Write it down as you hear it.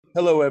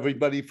Hello,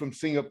 everybody from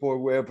Singapore,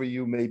 wherever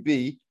you may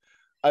be.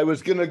 I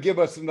was going to give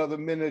us another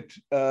minute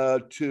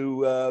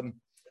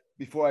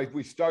before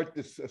we start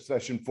this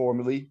session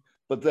formally,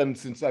 but then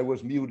since I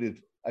was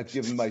muted, I've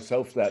given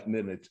myself that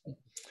minute.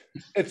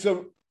 It's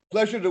a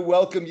pleasure to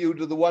welcome you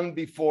to the one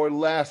before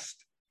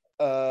last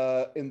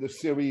in the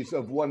series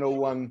of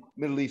 101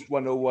 Middle East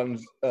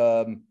 101's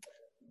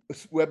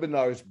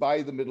webinars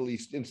by the Middle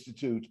East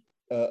Institute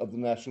of the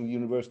National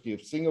University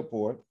of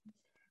Singapore.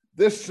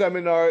 This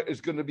seminar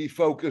is going to be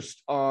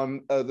focused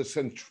on the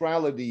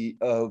centrality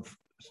of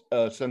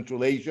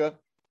Central Asia,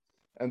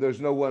 and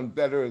there's no one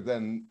better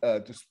than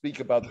to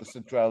speak about the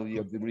centrality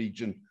of the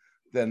region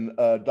than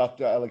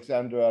Dr.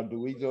 Alexandra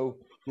Arduino,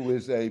 who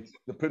is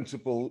the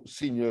principal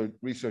senior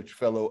research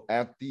fellow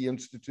at the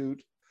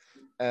Institute.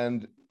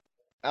 And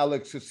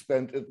Alex has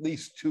spent at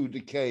least 2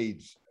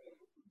 decades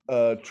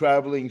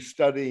traveling,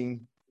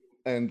 studying,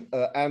 and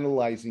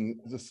analyzing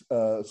this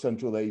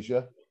Central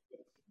Asia.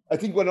 I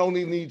think one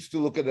only needs to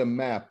look at a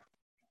map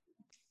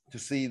to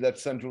see that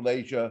Central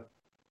Asia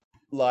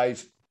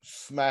lies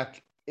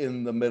smack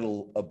in the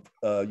middle of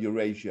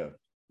Eurasia,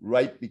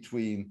 right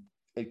between,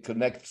 it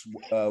connects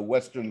the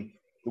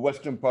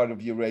western part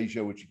of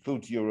Eurasia, which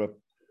includes Europe,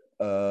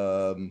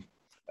 and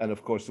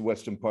of course the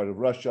western part of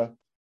Russia,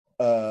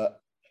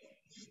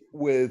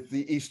 with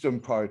the eastern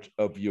part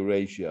of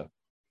Eurasia.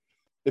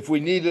 If we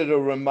needed a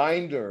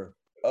reminder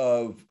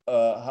of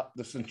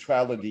the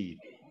centrality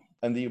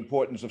and the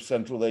importance of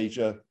Central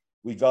Asia,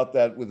 we got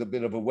that with a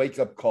bit of a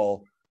wake-up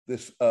call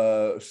this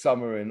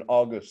summer in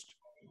August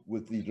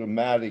with the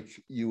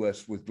dramatic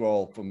US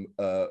withdrawal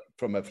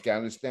from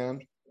Afghanistan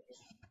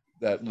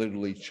that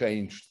literally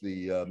changed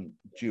the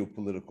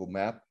geopolitical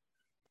map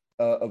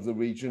of the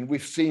region.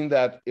 We've seen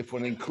that if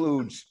one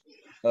includes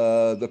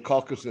the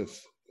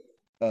Caucasus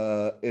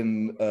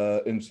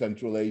in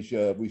Central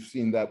Asia, we've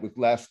seen that with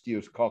last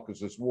year's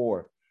Caucasus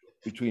War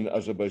between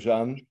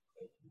Azerbaijan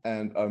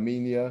and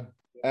Armenia.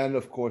 And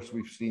of course,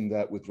 we've seen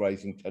that with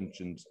rising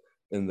tensions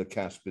in the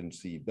Caspian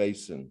Sea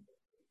basin.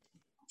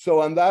 So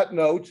on that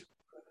note,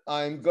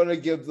 I'm going to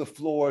give the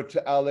floor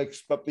to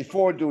Alex. But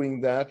before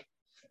doing that,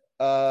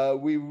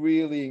 we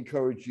really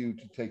encourage you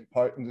to take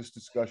part in this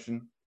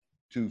discussion,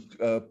 to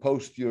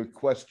post your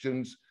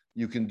questions.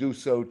 You can do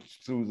so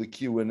through the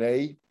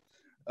Q&A.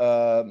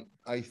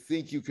 I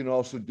think you can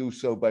also do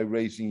so by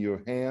raising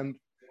your hand,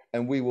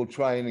 and we will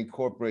try and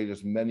incorporate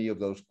as many of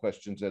those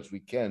questions as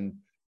we can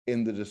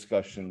in the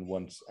discussion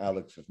once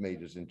Alex has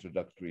made his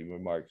introductory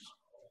remarks.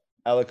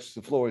 Alex,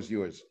 the floor is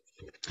yours.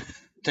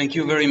 Thank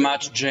you very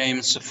much,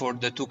 James, for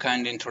the 2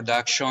 kind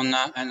introduction,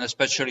 and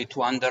especially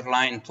to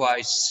underline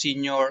twice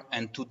senior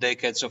and 2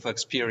 decades of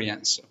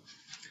experience.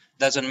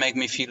 Doesn't make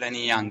me feel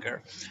any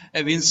younger.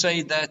 Having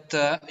said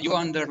that, you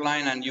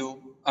underline and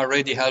you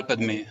already helped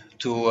me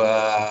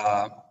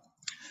to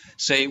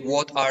say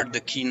what are the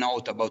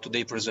keynote about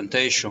today's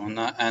presentation,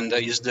 and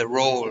is the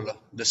role,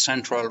 the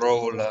central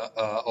role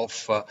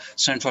of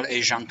Central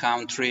Asian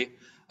country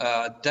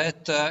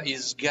that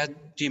is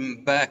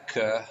getting back,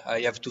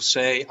 I have to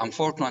say,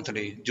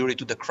 unfortunately, due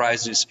to the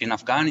crisis in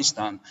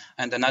Afghanistan,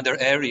 and another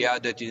area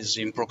that is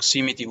in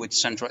proximity with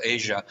Central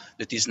Asia,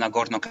 that is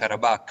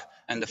Nagorno-Karabakh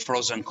and the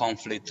frozen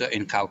conflict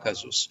in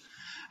Caucasus.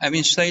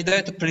 Having said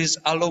that, please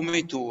allow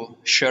me to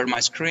share my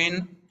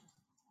screen.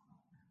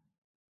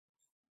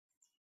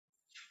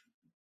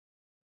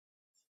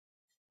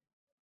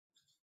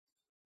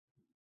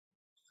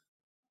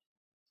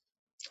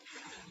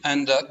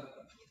 And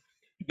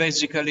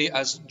basically,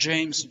 as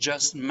James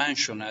just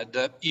mentioned,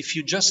 if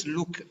you just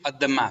look at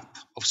the map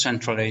of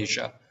Central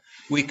Asia,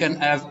 we can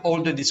have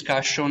all the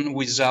discussion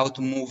without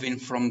moving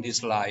from this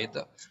slide.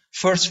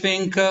 First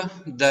thing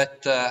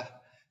that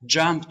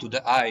jumped to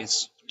the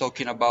eyes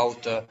talking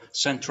about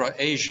Central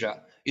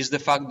Asia is the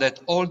fact that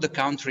all the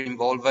countries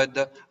involved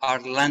are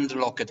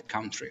landlocked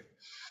countries.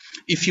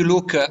 If you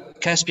look,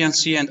 Caspian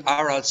Sea and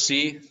Aral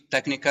Sea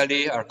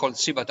technically are called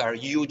sea, but are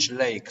huge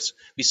lakes,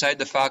 beside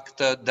the fact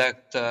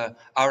that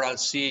Aral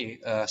Sea,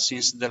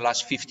 since the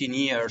last 15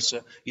 years,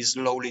 is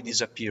slowly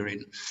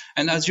disappearing.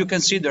 And as you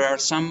can see, there are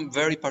some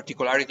very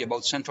particularity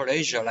about Central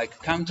Asia, like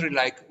a country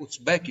like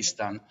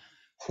Uzbekistan,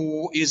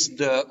 who is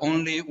the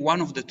only one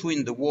of the 2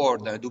 in the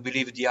world, I do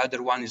believe the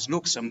other one is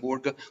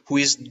Luxembourg, who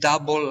is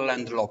double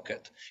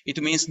landlocked.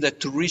 It means that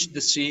to reach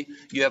the sea,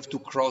 you have to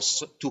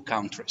cross 2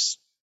 countries.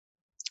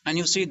 And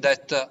you see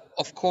that,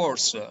 of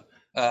course,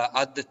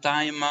 at the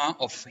time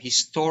of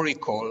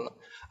historical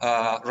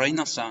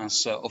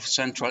renaissance of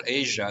Central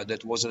Asia,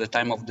 that was at the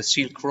time of the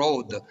Silk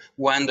Road,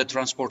 when the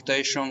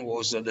transportation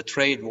was, the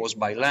trade was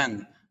by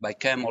land, by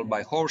camel,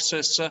 by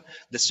horses,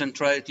 the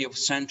centrality of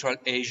Central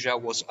Asia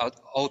was of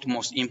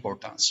utmost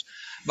importance.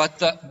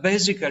 But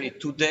basically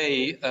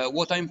today,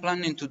 what I'm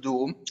planning to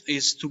do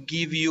is to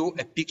give you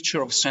a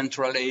picture of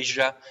Central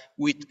Asia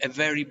with a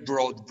very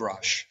broad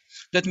brush.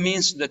 That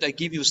means that I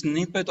give you a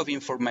snippet of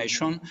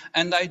information,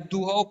 and I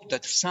do hope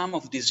that some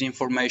of this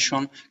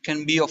information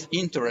can be of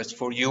interest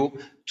for you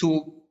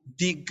to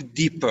dig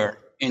deeper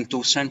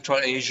into Central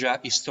Asia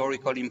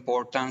historical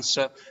importance,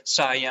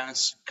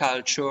 science,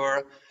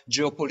 culture,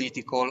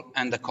 geopolitical,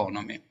 and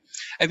economy.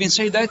 Having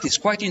said that, it's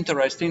quite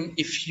interesting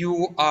if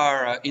you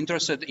are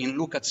interested in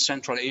look at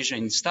Central Asia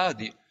in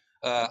study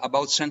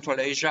about Central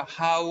Asia,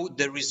 how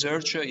the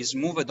research is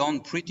moved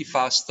on pretty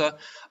fast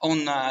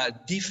on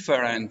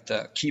different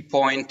key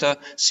points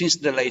since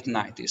the late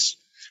 90s.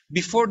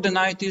 Before the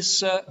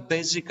 90s,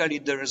 basically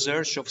the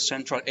research of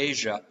Central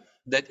Asia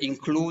that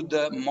include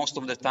most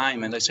of the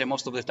time, and I say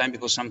most of the time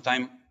because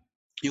sometimes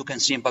you can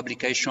see in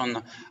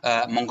publication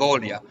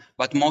Mongolia,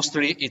 but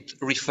mostly it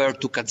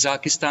referred to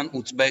Kazakhstan,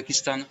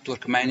 Uzbekistan,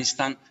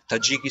 Turkmenistan,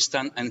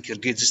 Tajikistan, and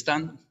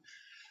Kyrgyzstan.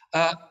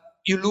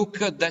 You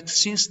look at that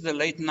since the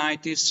late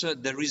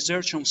 90s, the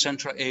research on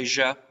Central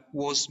Asia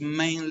was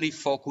mainly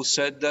focused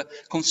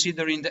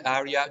considering the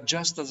area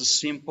just as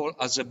simple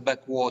as a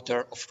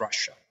backwater of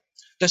Russia.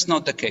 That's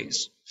not the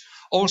case.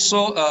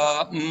 Also,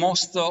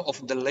 most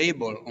of the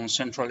label on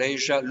Central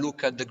Asia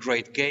look at the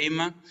great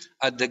game,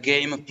 at the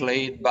game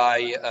played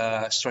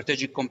by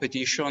strategic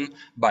competition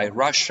by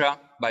Russia,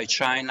 by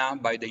China,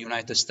 by the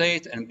United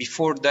States, and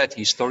before that,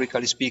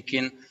 historically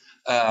speaking,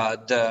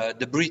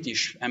 the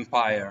British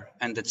Empire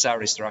and the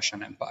Tsarist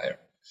Russian Empire.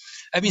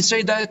 Having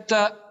said that,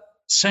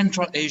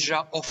 Central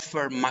Asia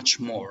offers much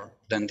more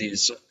than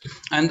this.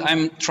 And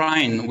I'm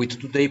trying with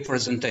today's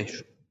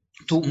presentation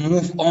to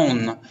move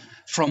on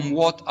from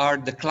what are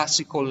the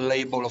classical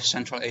label of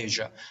Central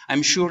Asia.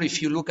 I'm sure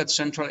if you look at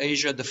Central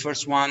Asia, the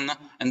first one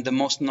and the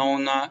most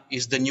known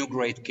is the New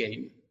Great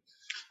Game.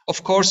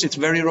 Of course, it's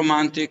very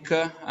romantic.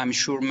 I'm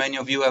sure many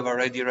of you have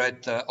already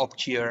read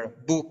Oktier's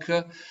book.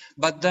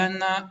 But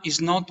then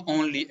it's not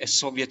only a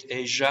Soviet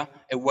Asia,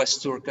 a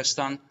West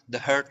Turkestan, the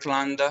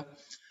Heartland,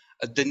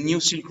 the new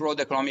Silk Road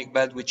economic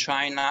belt with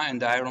China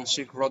and the Iron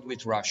Silk Road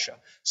with Russia.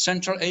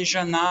 Central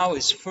Asia now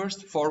is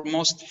first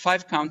foremost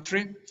 5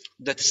 countries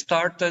that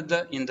started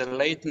in the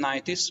late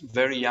 90s,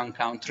 very young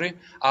country,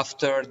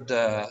 after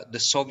the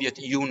Soviet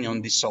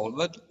Union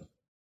dissolved.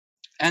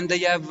 And they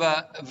have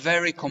a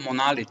very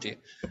commonality.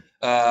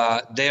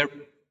 Their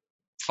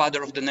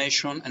father of the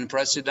nation and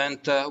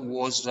president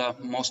was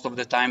most of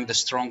the time the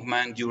strong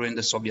man during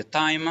the Soviet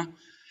time,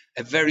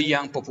 a very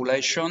young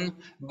population,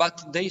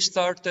 but they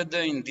started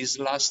in these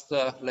last,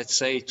 let's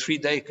say, 3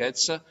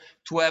 decades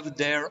to have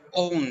their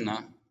own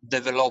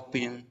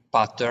developing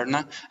pattern.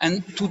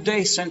 And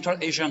today, Central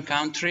Asian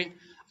countries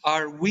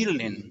are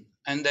willing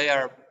and they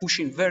are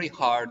pushing very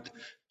hard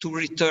to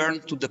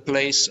return to the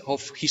place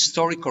of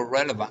historical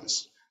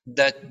relevance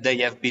that they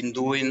have been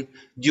doing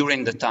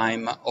during the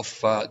time of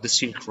the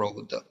Silk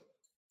Road.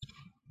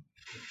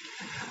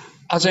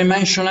 As I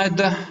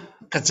mentioned,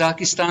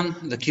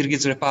 Kazakhstan, the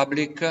Kyrgyz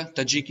Republic,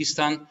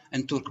 Tajikistan,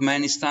 and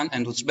Turkmenistan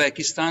and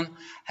Uzbekistan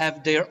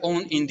have their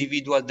own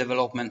individual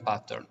development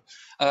pattern.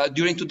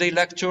 During today's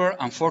lecture,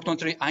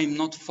 unfortunately, I'm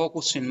not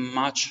focusing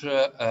much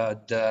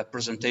the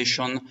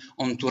presentation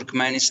on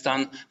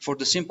Turkmenistan for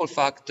the simple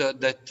fact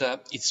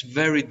that it's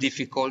very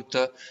difficult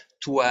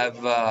to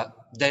have a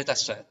data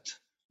set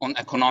on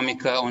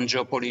economic, on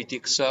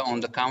geopolitics,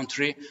 on the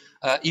country,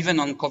 even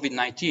on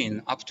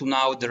COVID-19. Up to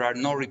now, there are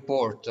no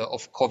report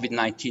of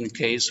COVID-19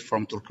 case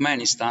from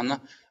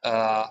Turkmenistan,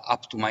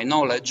 up to my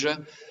knowledge.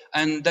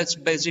 And that's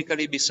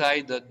basically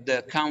beside that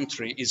the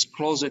country is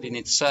closed in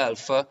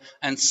itself,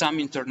 and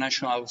some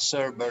international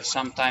observers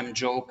sometimes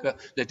joke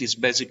that it's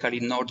basically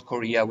North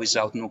Korea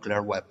without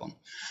nuclear weapon.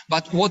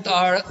 But what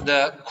are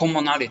the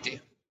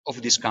commonality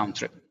of this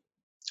country?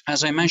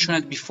 As I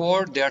mentioned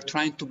before, they are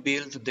trying to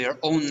build their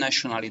own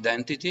national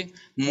identity,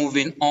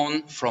 moving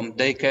on from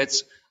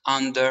decades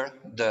under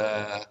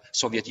the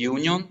Soviet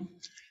Union.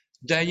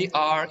 They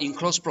are in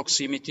close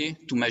proximity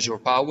to major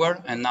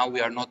power, and now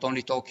we are not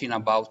only talking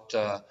about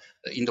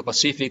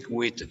Indo-Pacific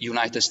with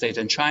United States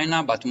and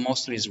China, but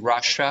mostly is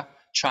Russia,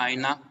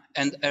 China,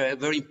 and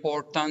very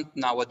important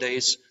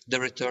nowadays,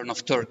 the return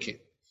of Turkey.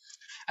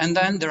 And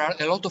then there are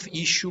a lot of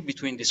issues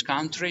between this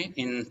country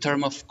in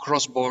terms of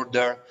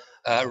cross-border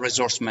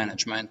resource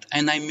management,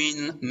 and I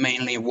mean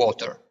mainly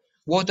water.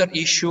 Water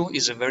issue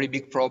is a very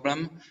big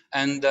problem,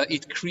 and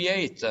it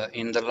creates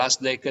in the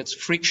last decades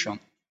friction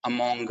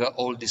among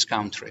all these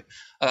countries.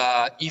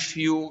 If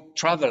you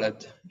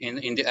traveled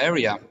in the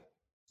area,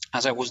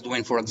 as I was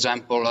doing, for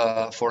example,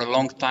 for a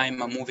long time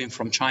moving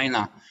from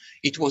China,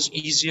 it was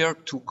easier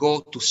to go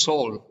to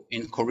Seoul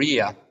in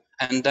Korea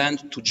and then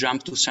to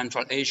jump to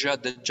Central Asia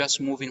than just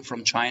moving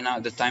from China.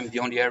 At the time, the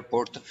only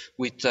airport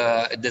with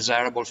a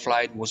desirable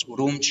flight was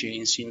Urumqi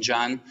in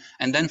Xinjiang.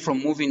 And then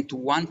from moving to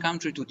one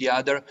country to the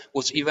other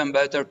was even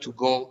better to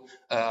go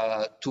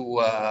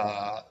to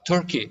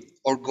Turkey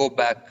or go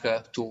back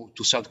to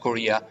South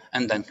Korea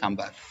and then come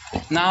back.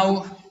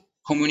 Now,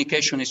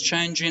 communication is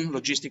changing,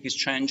 logistics is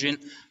changing,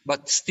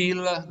 but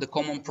still the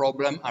common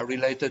problems are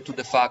related to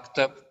the fact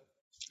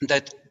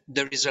that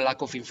there is a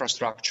lack of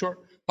infrastructure.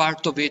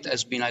 Part of it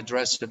has been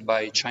addressed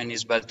by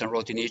Chinese Belt and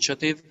Road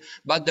Initiative,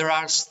 but there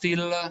are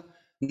still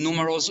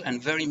numerous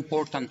and very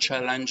important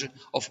challenges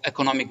of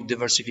economic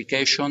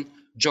diversification,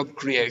 job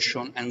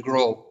creation, and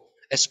growth,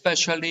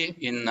 especially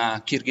in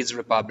Kyrgyz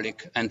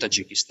Republic and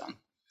Tajikistan.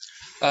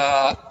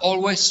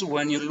 Always,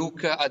 when you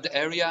look at the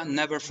area,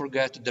 never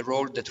forget the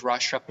role that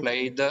Russia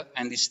played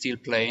and is still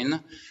playing,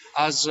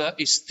 as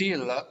is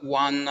still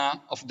one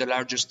of the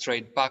largest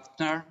trade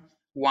partner,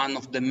 one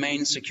of the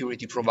main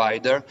security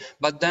provider.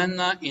 But then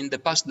in the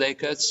past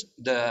decades,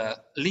 the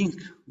link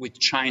with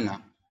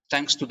China,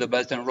 thanks to the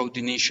Belt and Road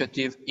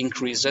Initiative,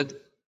 increased.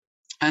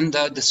 And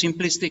the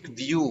simplistic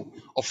view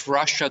of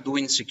Russia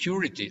doing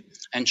security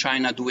and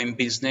China doing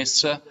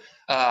business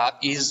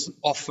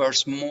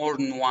offers more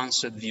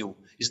nuanced view.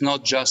 It's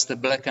not just a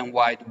black and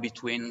white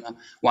between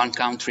one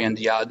country and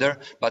the other,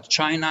 but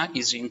China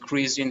is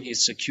increasing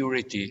its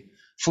security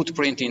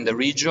footprint in the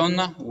region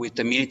with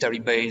a military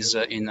base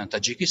in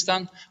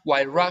Tajikistan,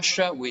 while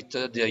Russia, with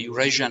the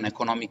Eurasian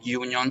Economic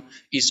Union,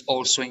 is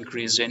also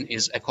increasing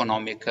its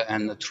economic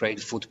and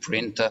trade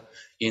footprint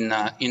in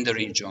the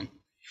region.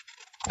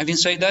 Having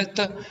said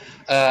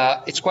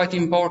that, it's quite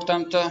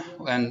important,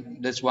 and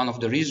that's one of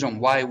the reasons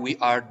why we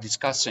are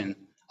discussing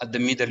at the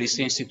Middle East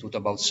Institute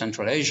about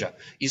Central Asia,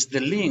 is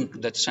the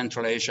link that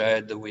Central Asia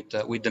had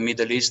with the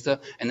Middle East,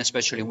 and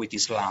especially with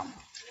Islam.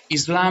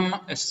 Islam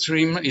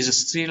is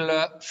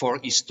still, for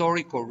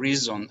historical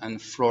reason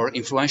and for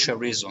influential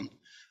reason,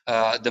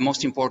 the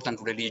most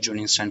important religion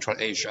in Central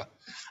Asia.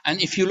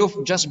 And if you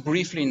look just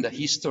briefly in the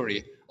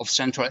history of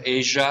Central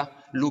Asia,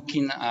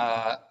 looking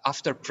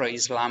after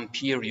pre-Islam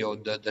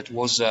period, that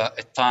was a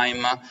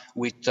time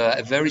with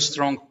a very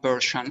strong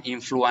Persian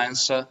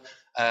influence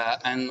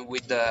and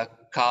with the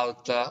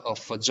cult of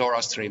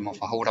Zoroastrianism,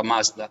 of Ahura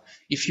Mazda.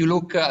 If you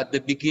look at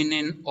the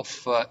beginning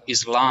of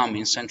Islam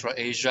in Central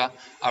Asia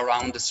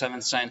around the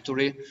 7th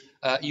century,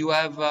 you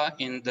have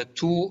in the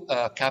two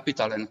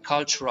capital and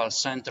cultural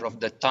center of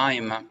the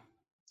time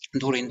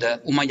during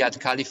the Umayyad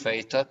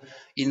Caliphate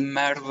in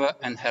Merv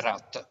and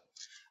Herat.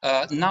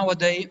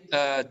 Nowadays,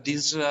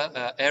 this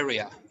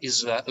area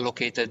is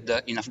located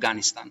in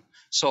Afghanistan.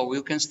 So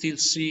we can still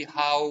see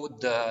how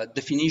the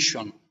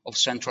definition of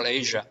Central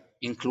Asia,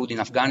 including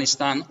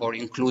Afghanistan or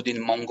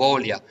including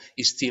Mongolia,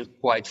 is still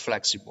quite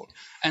flexible.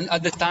 And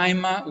at the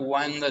time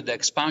when the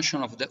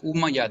expansion of the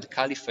Umayyad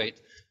Caliphate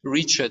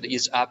reached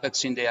its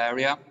apex in the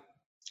area,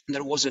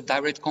 there was a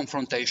direct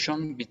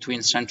confrontation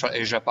between Central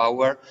Asia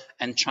power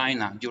and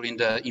China during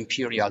the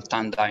imperial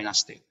Tang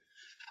dynasty.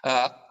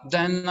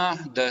 Then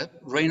the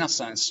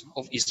renaissance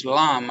of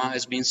Islam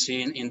has been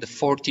seen in the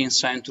 14th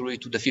century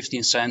to the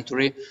 15th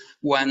century,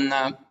 when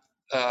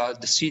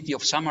the city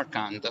of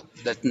Samarkand,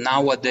 that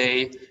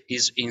nowadays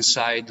is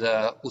inside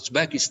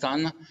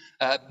Uzbekistan,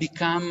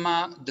 became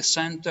the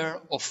center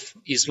of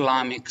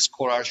Islamic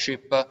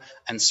scholarship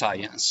and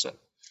science.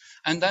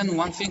 And then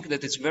one thing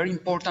that is very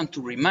important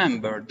to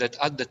remember, that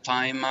at the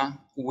time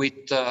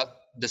with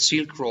the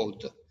Silk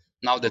Road,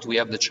 now that we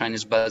have the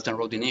Chinese Belt and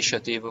Road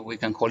Initiative, we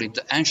can call it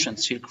the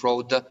ancient Silk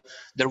Road,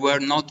 there were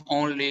not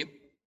only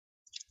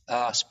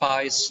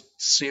spice,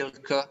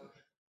 silk,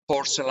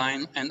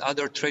 porcelain, and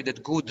other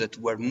traded goods that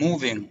were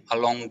moving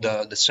along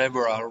the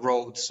several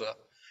roads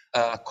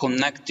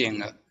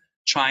connecting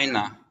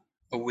China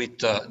with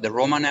the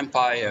Roman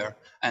Empire,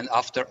 and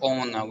after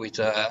on with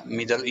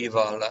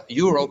medieval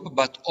Europe,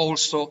 but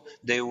also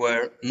they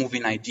were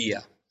moving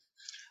idea.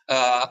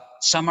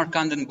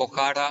 Samarkand and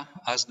Bokhara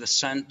as the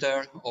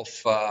center of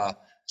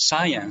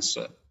science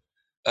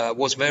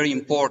was very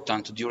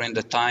important during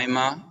the time,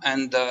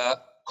 and the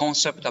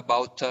concept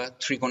about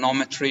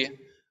trigonometry,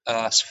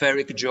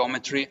 spheric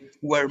geometry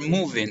were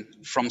moving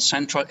from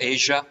Central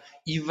Asia,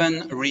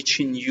 even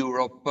reaching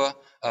Europe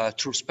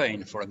through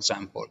Spain, for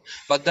example.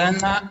 But then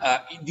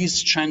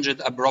this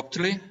changed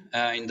abruptly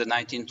in the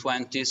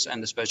 1920s,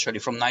 and especially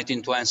from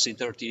 1920,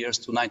 30 years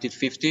to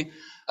 1950,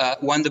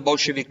 when the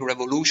Bolshevik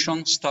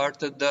Revolution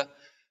started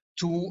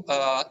to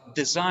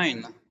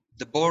design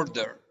the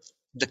border,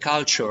 the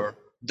culture,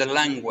 the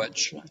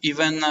language,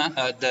 even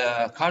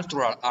the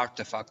cultural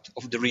artifact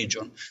of the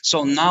region.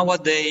 So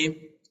nowadays,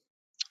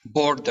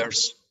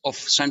 borders of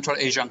Central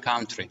Asian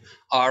country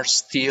are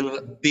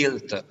still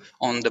built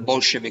on the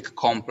Bolshevik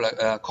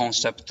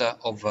concept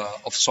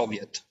of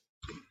Soviet.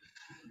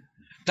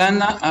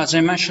 Then, as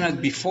I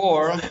mentioned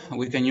before,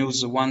 we can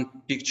use one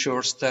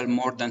picture tell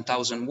more than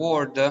 1,000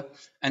 words.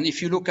 And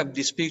if you look at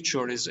this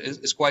picture,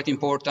 it's quite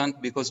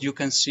important because you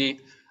can see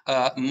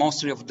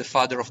mostly of the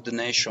father of the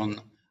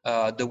nation,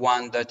 the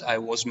one that I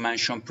was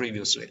mentioned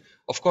previously.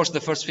 Of course, the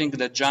first thing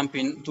that jumps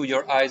into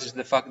your eyes is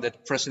the fact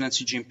that President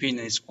Xi Jinping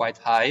is quite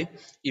high,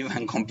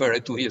 even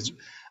compared to his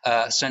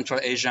Central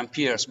Asian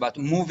peers. But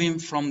moving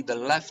from the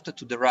left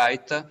to the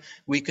right,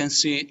 we can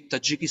see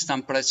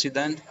Tajikistan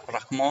President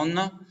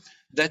Rahmon,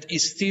 that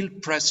is still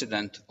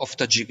president of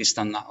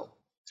Tajikistan now.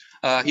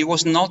 He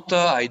was not,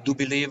 I do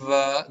believe,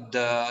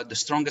 the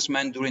strongest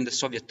man during the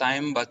Soviet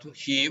time, but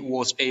he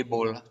was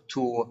able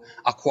to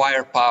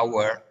acquire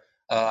power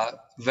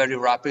very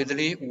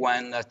rapidly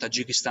when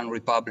Tajikistan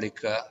Republic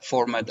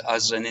formed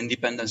as an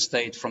independent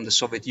state from the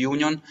Soviet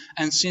Union.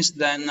 And since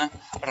then,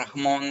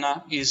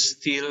 Rahmon is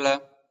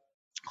still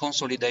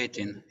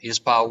consolidating his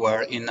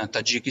power in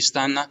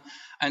Tajikistan.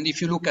 And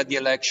if you look at the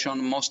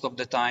election, most of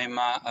the time,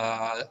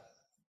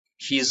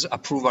 his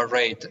approval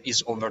rate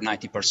is over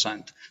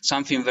 90%,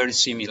 something very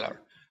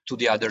similar to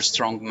the other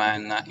strong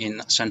men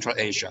in Central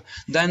Asia.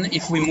 Then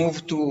if we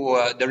move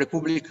to the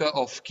Republic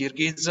of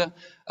Kyrgyz,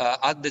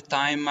 at the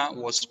time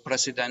was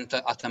President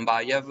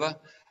Atambayev.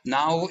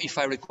 Now, if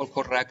I recall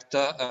correct,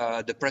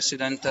 the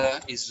president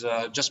is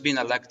just been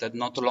elected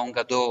not long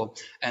ago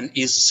and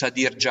is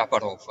Sadir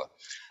Japarov.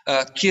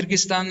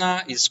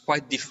 Kyrgyzstan is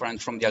quite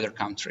different from the other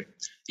country.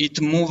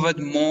 It moved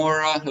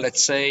more,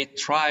 let's say,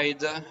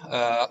 tried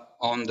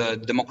on the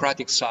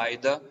democratic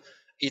side.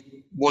 It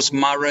was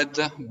marred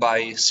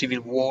by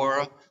civil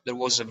war. There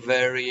was a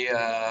very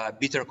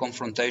bitter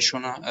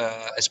confrontation,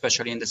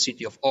 especially in the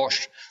city of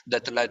Osh,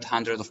 that led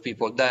hundreds of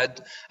people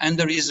dead. And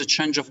there is a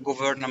change of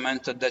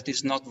government that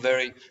is not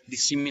very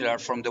dissimilar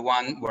from the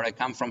one where I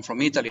come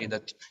from Italy,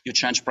 that you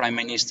change prime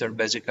minister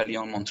basically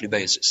on a monthly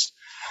basis.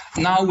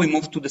 Now we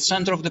move to the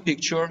center of the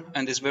picture,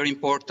 and it's very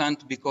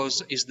important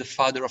because it's the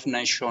father of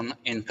nation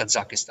in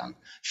Kazakhstan.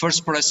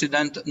 First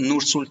president,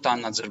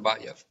 Nursultan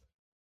Nazarbayev.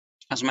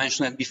 As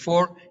mentioned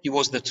before, he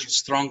was the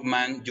strong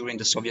man during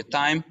the Soviet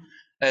time,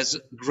 has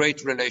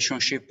great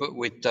relationship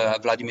with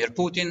Vladimir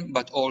Putin,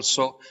 but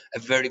also a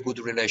very good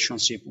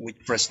relationship with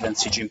President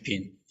Xi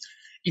Jinping.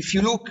 If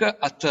you look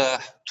at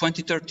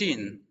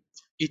 2013,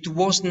 it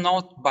was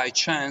not by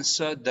chance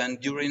that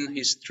during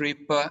his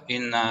trip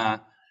in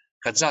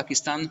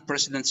Kazakhstan,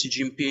 President Xi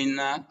Jinping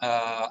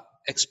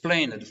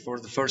explained for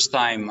the first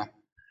time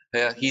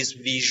his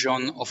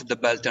vision of the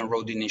Belt and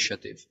Road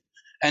Initiative.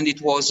 And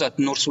it was at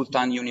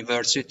Nur-Sultan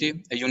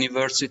University, a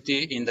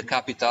university in the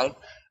capital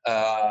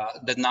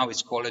that now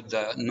is called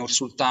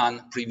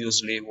Nur-Sultan,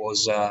 previously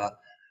was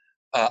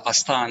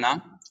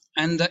Astana.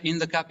 And in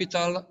the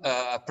capital,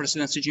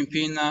 President Xi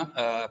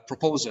Jinping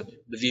proposed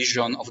the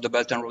vision of the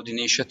Belt and Road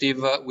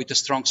Initiative with a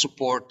strong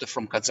support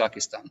from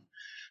Kazakhstan.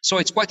 So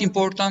it's quite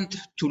important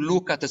to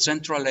look at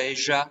Central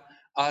Asia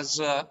as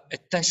a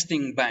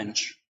testing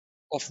bench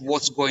of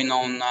what's going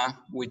on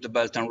with the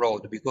Belt and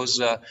Road,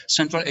 because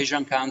Central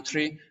Asian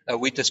country,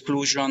 with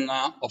exclusion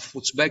of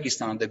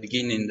Uzbekistan at the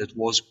beginning, that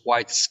was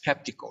quite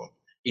skeptical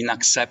in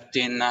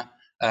accepting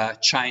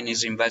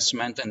Chinese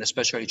investment and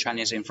especially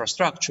Chinese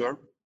infrastructure,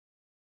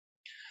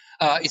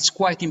 it's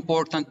quite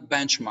important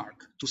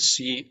benchmark to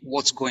see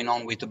what's going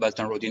on with the Belt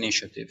and Road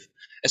Initiative,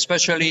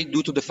 especially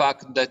due to the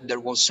fact that there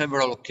was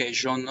several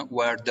occasions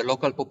where the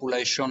local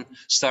population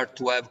started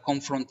to have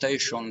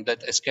confrontation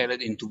that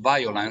escalated into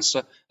violence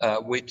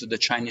with the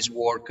Chinese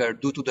worker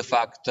due to the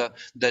fact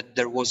that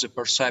there was a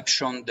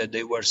perception that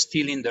they were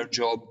stealing their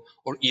job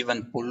or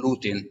even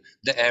polluting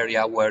the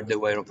area where they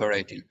were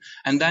operating.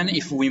 And then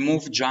if we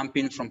move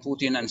jumping from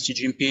Putin and Xi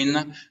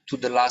Jinping to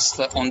the last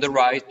on the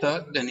right,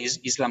 then is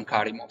Islam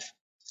Karimov,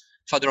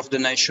 father of the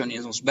nation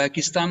in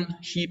Uzbekistan.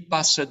 He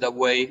passed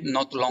away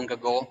not long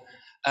ago.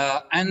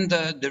 And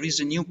there is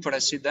a new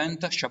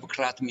president,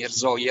 Shavkat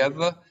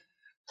Mirziyoyev,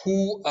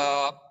 who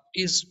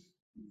is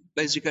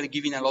basically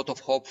giving a lot of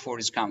hope for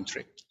his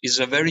country. It's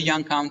a very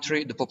young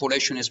country, the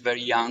population is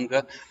very young,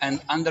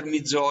 and under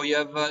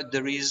Mirziyoyev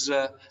there is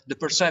the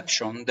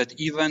perception that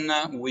even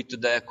with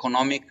the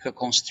economic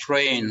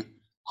constraint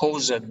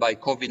caused by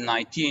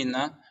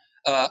COVID-19,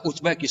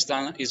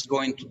 Uzbekistan is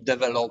going to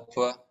develop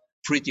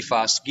pretty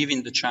fast,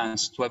 giving the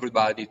chance to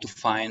everybody to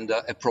find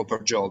a proper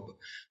job.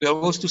 We are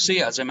also to see,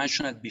 as I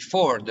mentioned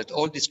before, that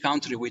all these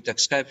countries, with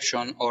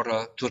exception or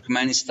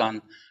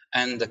Turkmenistan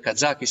and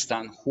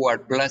Kazakhstan, who are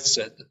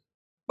blessed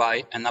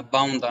by an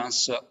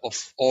abundance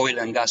of oil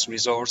and gas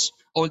resource,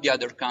 all the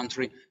other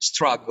countries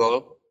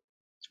struggle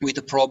with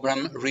a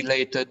problem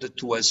related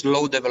to a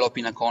slow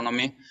developing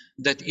economy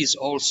that is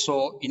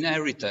also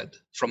inherited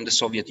from the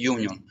Soviet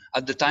Union.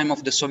 At the time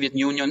of the Soviet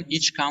Union,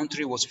 each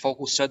country was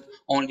focused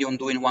only on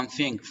doing one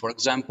thing. For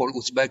example,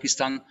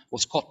 Uzbekistan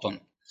was cotton.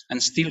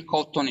 And still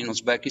cotton in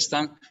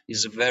Uzbekistan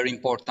is a very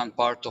important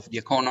part of the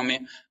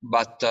economy,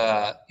 but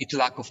it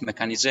lack of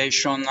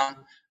mechanization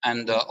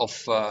and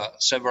of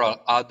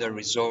several other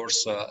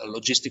resource,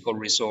 logistical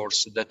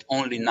resource that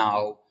only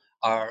now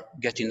are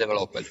getting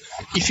developed.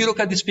 If you look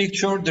at this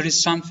picture, there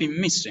is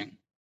something missing,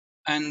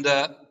 and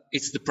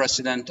it's the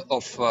president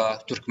of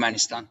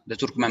Turkmenistan, the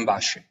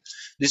Turkmenbashi.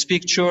 This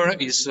picture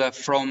is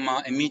from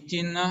a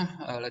meeting,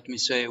 let me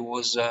say, it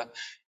was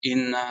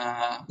in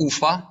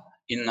Ufa,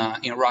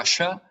 in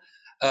Russia,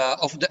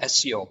 of the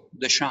SCO,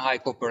 the Shanghai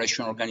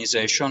Cooperation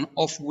Organization,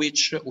 of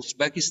which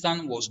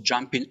Uzbekistan was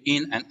jumping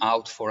in and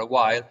out for a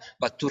while,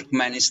 but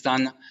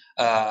Turkmenistan,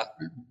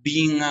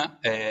 being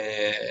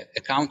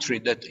a country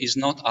that is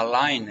not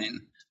aligning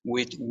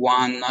with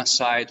one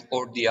side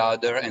or the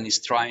other and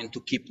is trying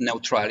to keep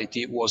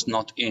neutrality, was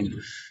not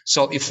in.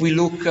 So if we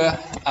look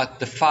at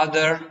the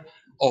father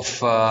of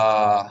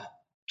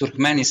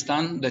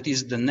Turkmenistan, that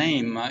is the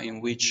name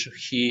in which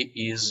he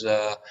is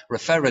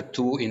referred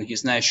to in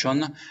his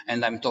nation,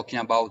 and I'm talking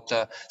about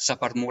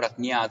Sapar Murat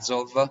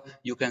Niazov.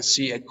 You can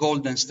see a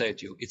golden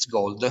statue, it's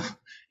gold,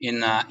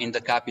 in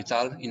the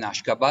capital, in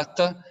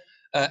Ashgabat.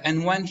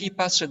 And when he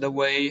passed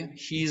away,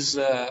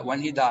 when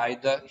he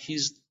died,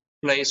 his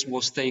place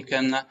was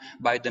taken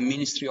by the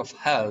Ministry of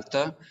Health,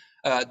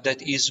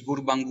 that is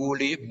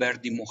Gurbanguly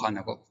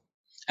Berdimuhamedow,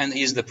 and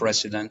he is the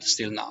president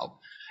still now.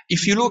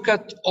 If you look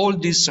at all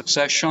this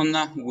succession,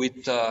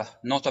 with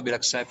notable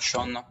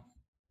exception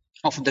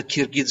of the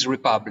Kyrgyz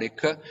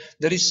Republic,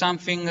 there is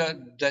something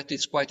that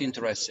is quite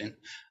interesting.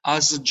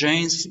 As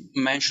James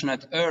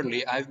mentioned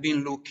earlier, I've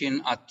been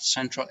looking at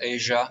Central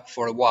Asia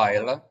for a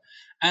while,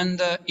 and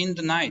in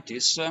the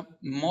 90s,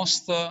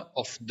 most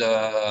of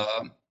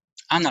the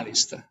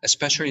analysts,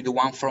 especially the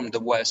one from the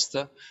West,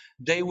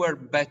 they were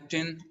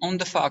betting on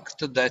the fact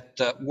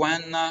that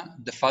when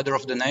the father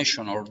of the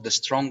nation or the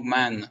strong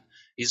man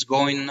is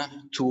going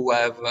to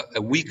have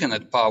a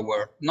weakened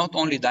power, not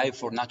only die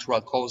for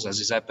natural causes, as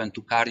has happened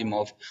to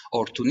Karimov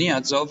or to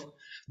Niazov,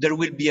 there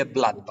will be a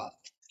bloodbath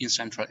in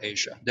Central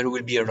Asia. There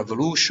will be a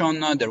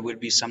revolution, there will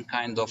be some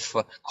kind of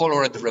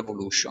colored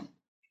revolution.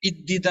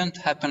 It didn't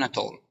happen at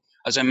all.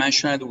 As I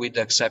mentioned, with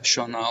the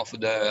exception of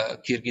the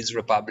Kyrgyz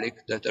Republic,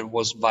 that there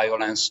was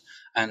violence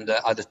and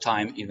at the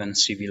time even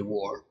civil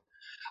war.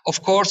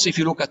 Of course, if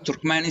you look at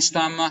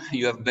Turkmenistan,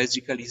 you have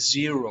basically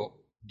zero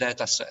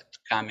data set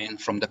coming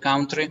from the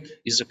country.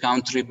 It's a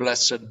country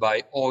blessed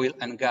by oil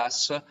and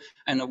gas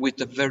and with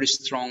a very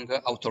strong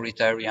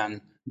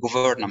authoritarian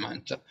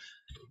government.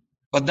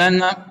 But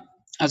then,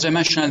 as I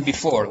mentioned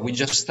before, we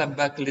just step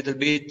back a little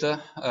bit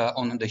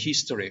on the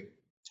history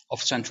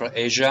of Central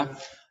Asia,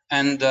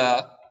 and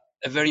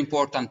a very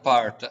important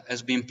part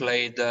has been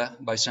played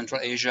by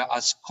Central Asia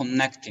as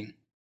connecting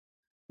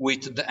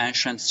with the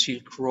ancient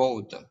Silk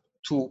Road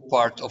to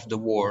part of the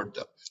world,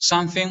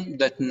 something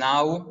that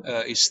now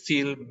is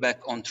still back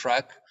on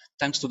track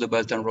thanks to the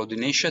Belt and Road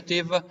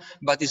Initiative,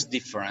 but is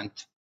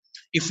different.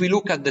 If we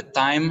look at the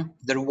time,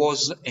 there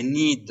was a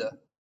need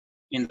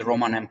in the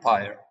Roman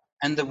Empire,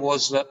 and there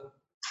was a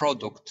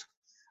product.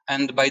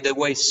 And by the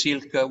way,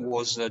 silk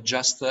was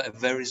just a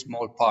very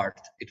small part.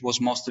 It was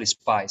mostly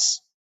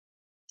spice,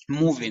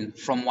 moving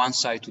from one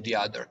side to the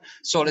other.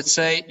 So let's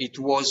say it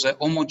was a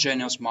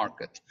homogeneous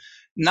market.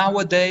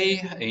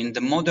 Nowadays, in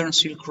the modern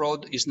Silk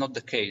Road, is not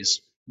the case,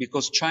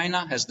 because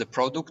China has the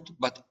product,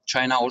 but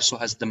China also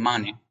has the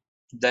money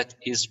that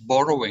is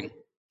borrowing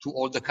to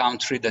all the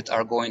countries that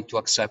are going to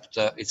accept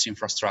its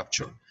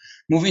infrastructure.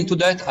 Moving to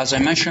that, as I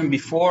mentioned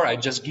before, I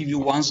just give you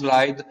one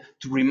slide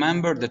to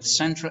remember that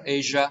Central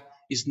Asia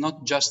is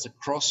not just a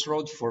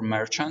crossroad for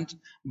merchants,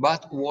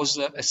 but was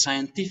a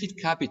scientific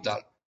capital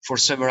for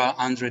several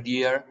hundred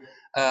years,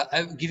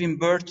 giving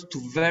birth to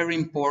very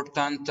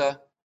important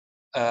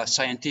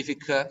scientific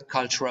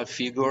cultural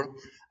figure,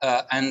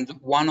 and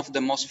one of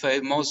the most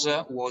famous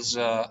was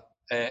a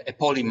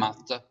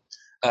polymath,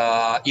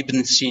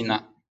 Ibn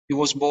Sina. He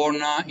was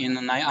born in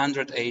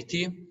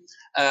 980,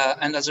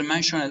 and as I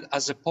mentioned,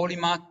 as a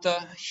polymath,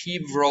 he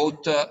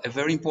wrote a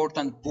very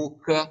important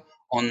book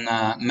on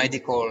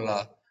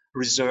medical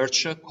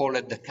research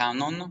called the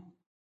Canon,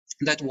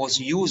 that was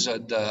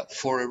used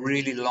for a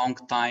really long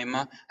time,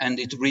 and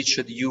it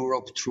reached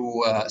Europe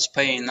through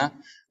Spain,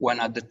 when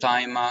at the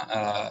time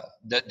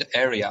the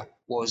area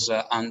was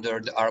under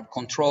the Arab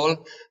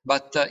control.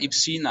 But Ibn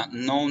Sina,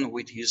 known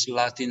with his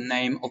Latin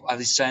name of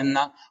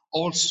Avicenna,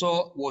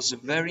 also was a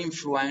very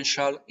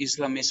influential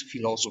Islamist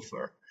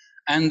philosopher.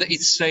 And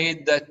it's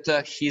said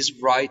that his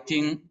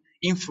writing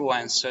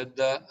influenced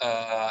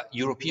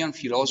European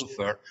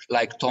philosophers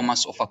like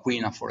Thomas of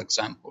Aquin, for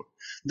example.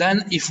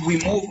 Then if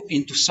we move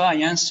into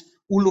science,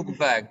 Ulugh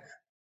Beg,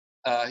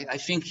 I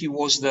think he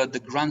was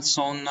the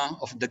grandson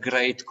of the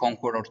great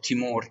conqueror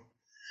Timur.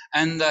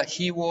 And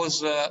he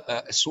was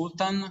a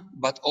sultan,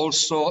 but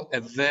also a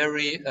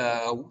very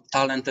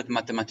talented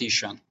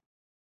mathematician.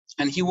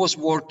 And he was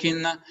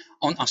working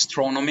on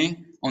astronomy,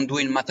 on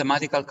doing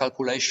mathematical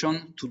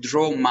calculation to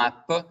draw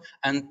map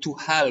and to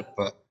help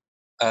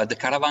the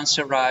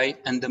caravanserai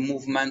and the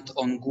movement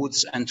on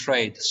goods and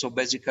trade. So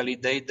basically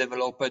they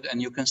developed,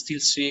 and you can still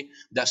see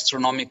the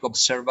astronomic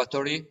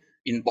observatory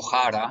in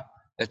Bukhara,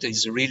 that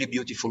is a really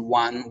beautiful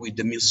one with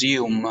the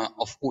museum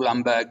of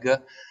Ulugh Beg,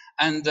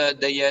 and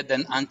they had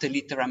an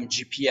antelitteram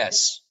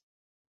GPS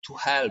to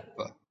help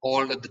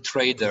all the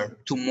traders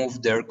to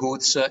move their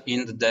goods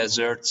in the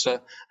deserts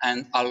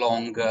and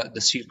along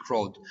the Silk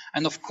Road.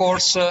 And of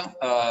course,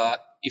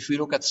 if we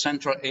look at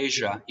Central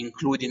Asia,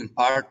 including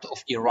part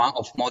of Iran,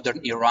 of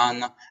modern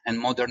Iran and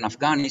modern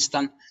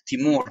Afghanistan,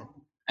 Timur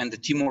and the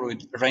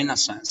Timurid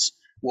Renaissance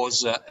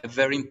was a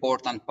very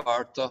important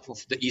part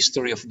of the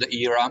history of the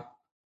era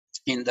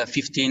in the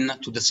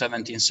 15th to the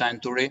 17th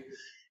century,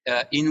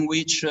 in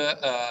which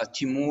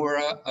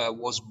Timur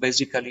was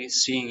basically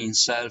seeing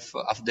himself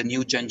as the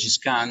new Genghis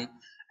Khan,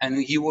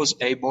 and he was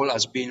able,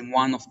 as being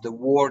one of the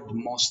world's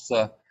most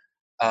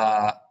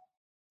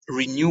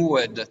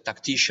renewed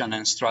tactician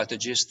and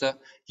strategist,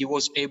 he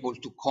was able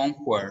to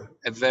conquer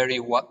a very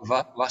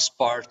vast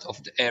part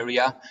of the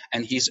area,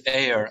 and his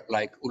heir,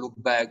 like Ulugh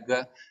Beg,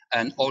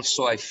 and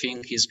also I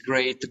think his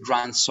great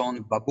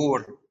grandson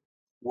Babur,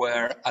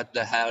 were at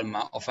the helm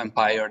of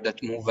empire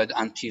that moved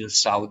until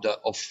south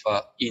of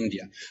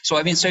India. So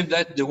having said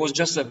that, there was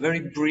just a very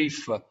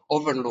brief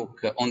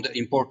overlook on the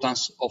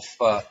importance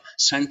of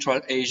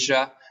Central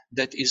Asia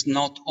that is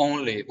not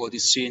only what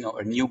is seen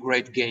or a new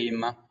great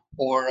game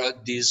or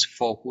this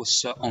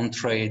focus on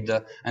trade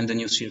and the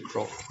new Silk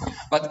Road.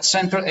 But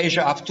Central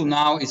Asia up to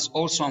now is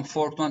also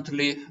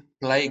unfortunately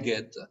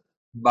plagued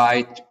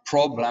by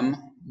problems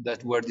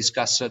that were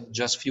discussed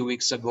just a few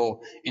weeks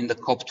ago in the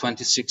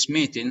COP26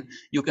 meeting.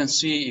 You can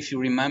see, if you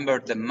remember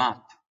the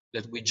map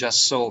that we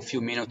just saw a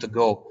few minutes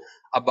ago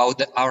about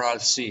the Aral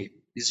Sea,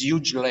 this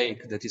huge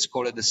lake that is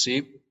called the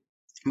sea,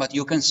 but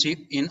you can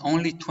see in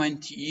only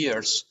 20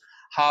 years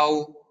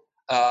how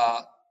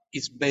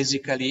it's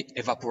basically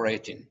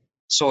evaporating.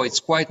 So it's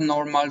quite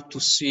normal to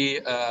see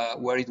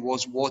where it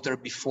was water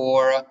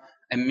before,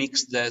 a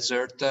mixed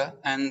desert,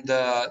 and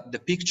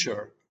the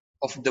picture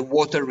of the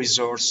water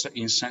resource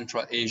in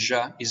Central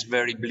Asia is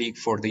very bleak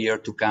for the year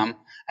to come,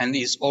 and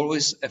is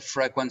always a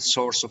frequent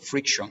source of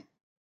friction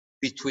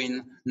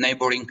between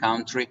neighboring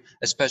countries,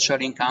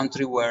 especially in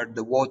countries where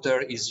the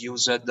water is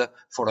used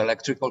for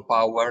electrical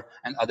power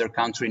and other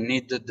countries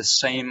need the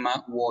same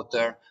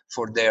water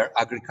for their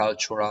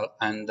agricultural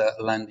and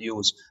land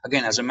use.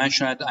 Again, as I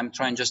mentioned, I'm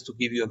trying just to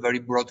give you a very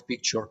broad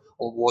picture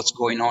of what's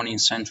going on in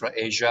Central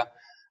Asia,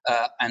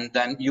 and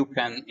then you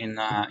can, in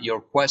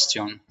your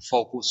question,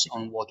 focus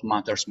on what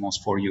matters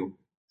most for you.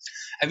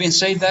 Having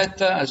said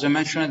that, as I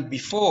mentioned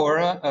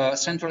before,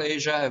 Central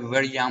Asia have a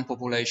very young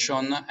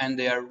population, and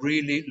they are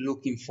really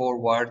looking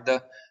forward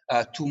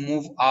to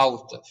move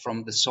out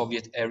from the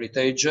Soviet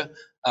heritage.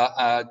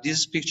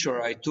 This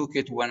picture, I took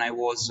it when I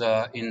was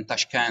in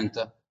Tashkent,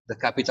 the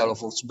capital of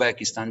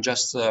Uzbekistan,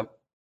 just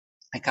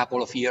a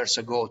couple of years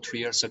ago, 3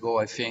 years ago,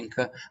 I think,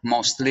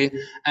 mostly.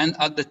 And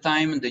at the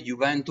time, the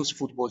Juventus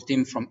football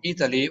team from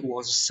Italy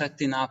was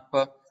setting up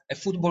a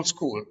football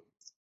school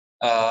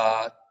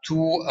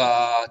to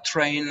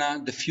train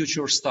the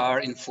future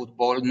star in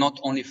football, not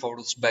only for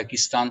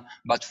Uzbekistan,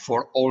 but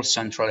for all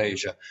Central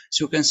Asia.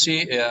 So you can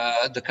see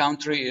the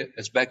country,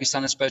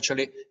 Uzbekistan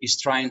especially, is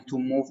trying to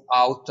move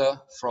out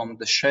from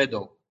the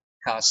shadow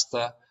cast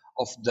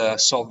of the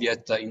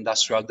Soviet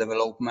industrial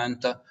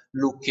development,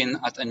 looking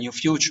at a new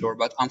future.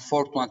 But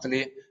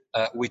unfortunately,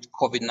 with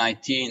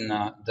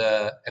COVID-19,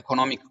 the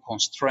economic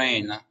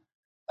constraint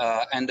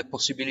and the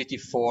possibility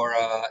for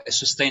a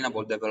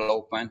sustainable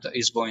development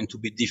is going to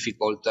be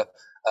difficult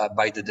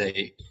by the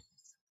day.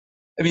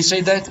 Having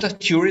said that,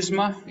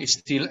 tourism is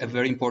still a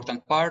very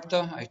important part.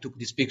 I took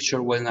this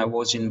picture when I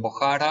was in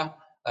Bukhara,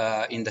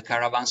 in the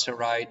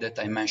caravanserai that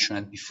I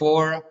mentioned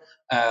before.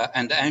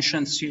 And the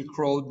ancient Silk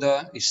Road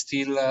is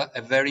still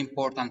a very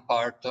important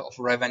part of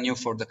revenue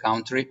for the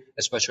country,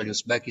 especially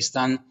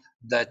Uzbekistan,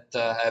 that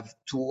have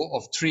 2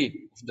 or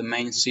 3 of the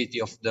main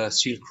cities of the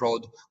Silk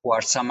Road, who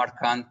are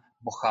Samarkand,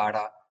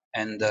 Bukhara,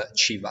 and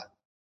Chiva.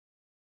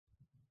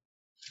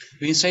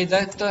 We say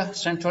that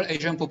Central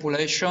Asian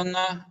population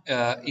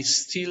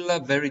is still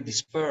very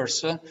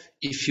dispersed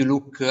if you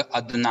look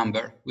at the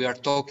number. We are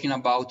talking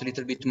about a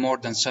little bit more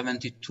than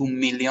 72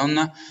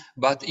 million,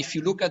 but if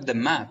you look at the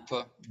map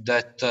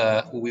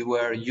that we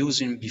were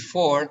using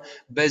before,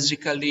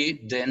 basically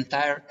the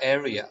entire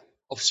area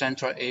of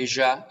Central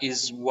Asia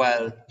is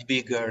well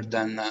bigger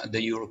than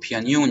the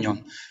European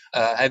Union,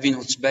 having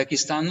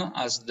Uzbekistan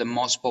as the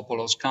most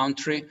populous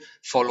country,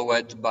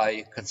 followed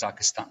by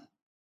Kazakhstan.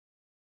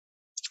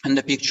 And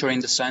the picture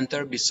in the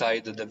center,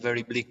 beside the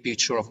very bleak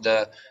picture of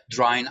the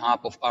drying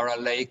up of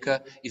Aral Lake,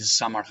 is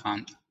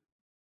Samarkand.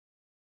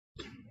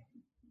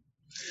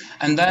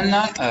 And then,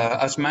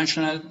 as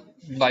mentioned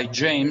by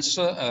James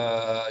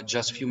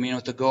just a few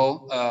minutes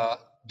ago,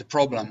 the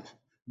problem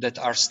that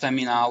are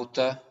stemming out,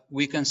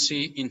 we can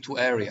see in 2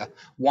 areas.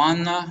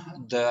 One,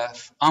 the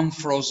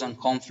unfrozen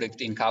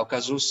conflict in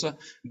Caucasus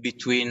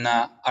between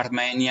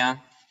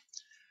Armenia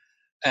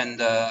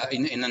and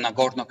in the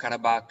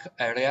Nagorno-Karabakh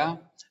area,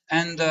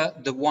 and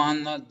the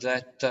one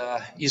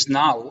that is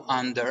now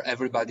under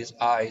everybody's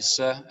eyes,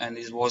 and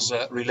it was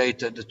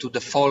related to the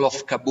fall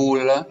of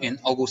Kabul in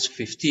August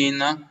 15,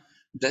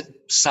 the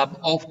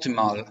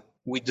suboptimal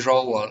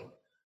withdrawal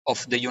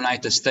of the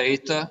United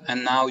States,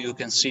 and now you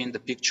can see in the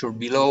picture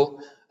below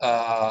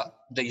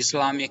the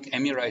Islamic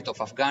Emirate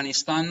of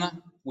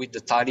Afghanistan with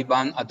the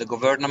Taliban at the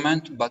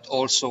government, but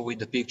also with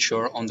the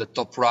picture on the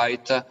top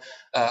right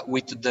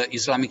with the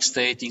Islamic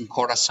State in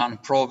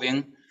Khorasan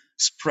province,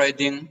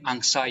 spreading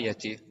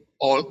anxiety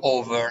all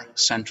over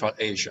Central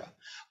Asia.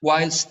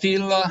 While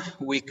still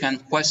we can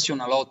question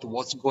a lot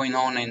what's going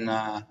on in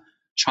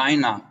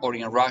China or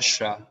in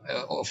Russia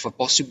of a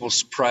possible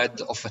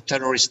spread of a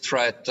terrorist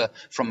threat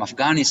from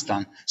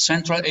Afghanistan,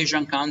 Central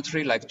Asian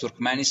countries like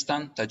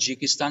Turkmenistan,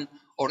 Tajikistan,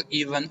 or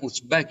even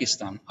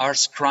Uzbekistan are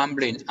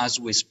scrambling as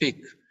we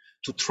speak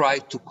to try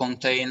to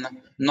contain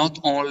not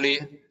only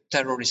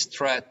terrorist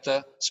threat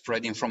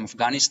spreading from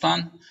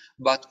Afghanistan,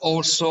 but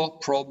also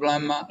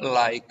problem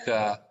like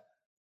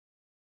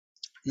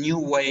new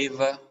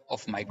wave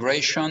of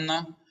migration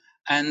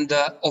and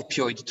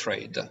opioid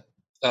trade.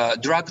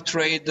 Drug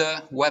trade,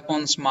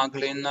 weapon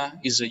smuggling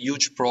is a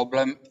huge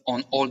problem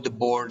on all the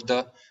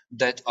borders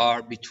that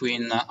are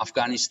between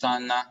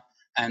Afghanistan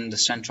and the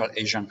Central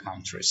Asian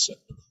countries.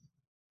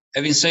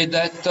 Having said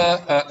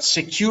that,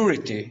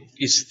 security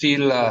is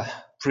still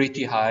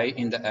pretty high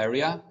in the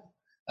area.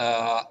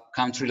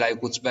 Countries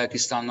like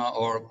Uzbekistan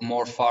or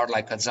more far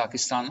like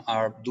Kazakhstan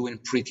are doing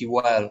pretty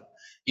well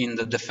in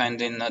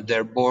defending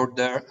their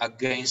border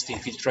against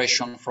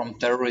infiltration from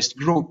terrorist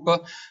group.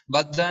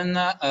 But then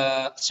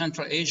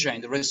Central Asia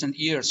in the recent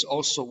years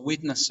also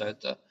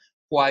witnessed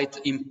quite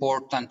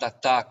important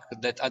attack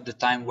that at the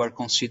time were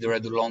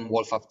considered lone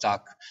wolf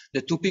attack.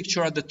 The two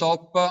pictures at the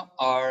top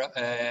are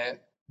a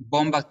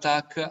bomb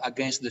attack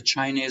against the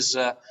Chinese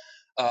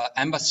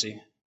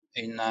embassy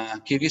in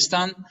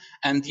Kyrgyzstan,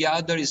 and the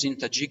other is in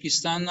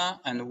Tajikistan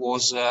and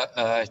was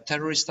a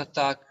terrorist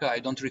attack. I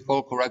don't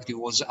recall correctly, it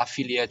was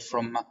affiliate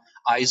from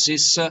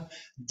ISIS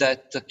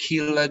that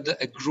killed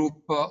a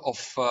group of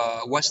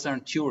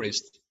Western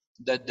tourists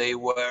that they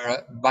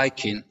were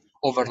biking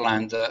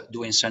overland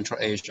doing Central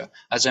Asia.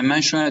 As I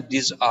mentioned,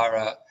 these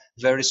are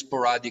very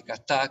sporadic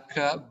attacks,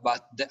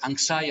 but the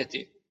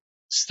anxiety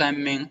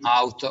stemming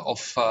out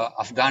of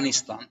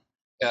Afghanistan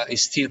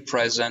is still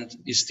present,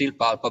 is still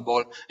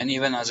palpable, and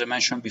even as I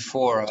mentioned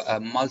before, a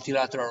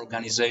multilateral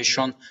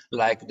organization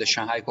like the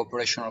Shanghai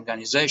Cooperation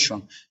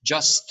Organization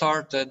just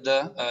started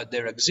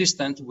their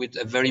existence with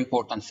a very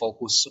important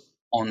focus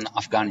on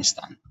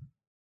Afghanistan.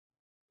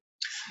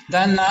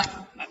 Then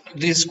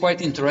this is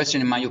quite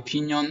interesting in my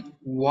opinion,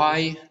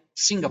 why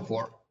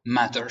Singapore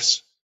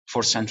matters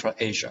for Central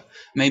Asia.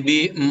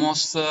 Maybe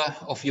most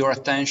of your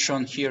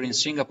attention here in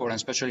Singapore, and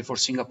especially for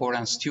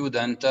Singaporean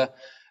students,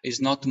 is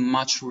not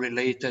much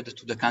related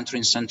to the country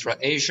in Central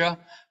Asia,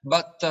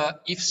 but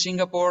if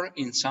Singapore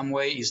in some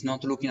way is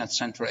not looking at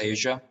Central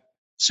Asia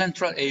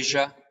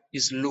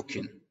is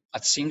looking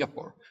at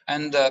Singapore,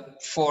 and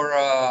for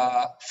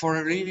a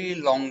really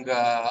long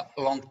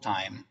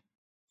time.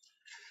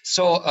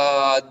 So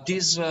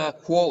this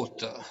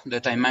quote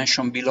that I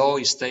mentioned below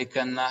is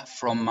taken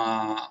from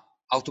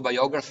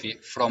autobiography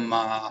from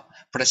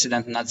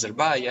President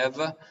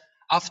Nazarbayev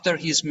after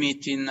his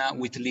meeting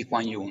with Lee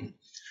Kuan Yew.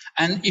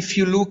 And if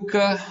you look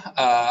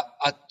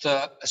at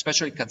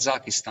especially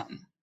Kazakhstan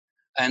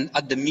and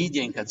at the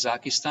media in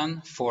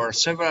Kazakhstan for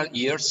several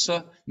years,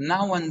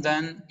 now and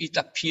then it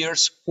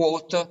appears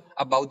quote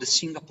about the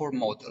Singapore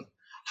model,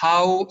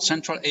 how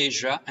Central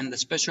Asia and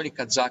especially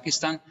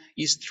Kazakhstan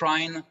is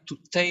trying to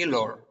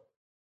tailor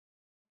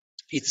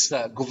its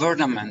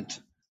government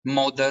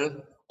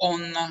model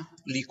on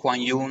Lee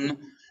Kuan Yew,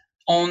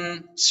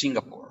 on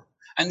Singapore.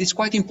 And it's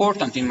quite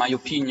important, in my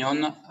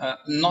opinion,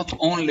 not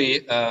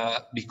only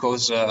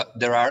because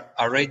there are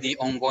already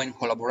ongoing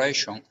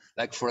collaboration,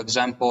 like, for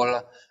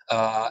example,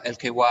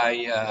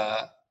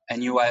 LKY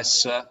and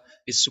US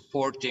is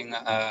supporting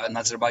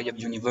Nazarbayev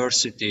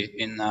University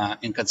in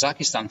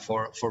Kazakhstan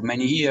for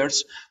many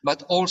years,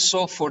 but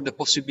also for the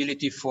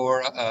possibility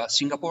for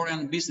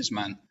Singaporean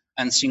businessmen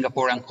and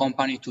Singaporean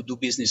company to do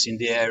business in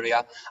the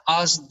area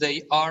as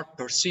they are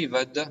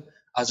perceived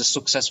as a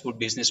successful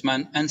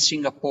businessman, and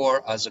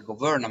Singapore as a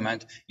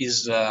government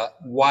is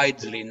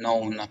widely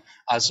known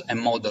as a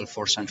model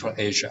for Central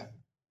Asia.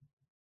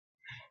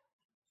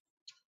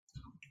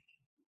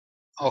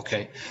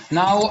 Okay,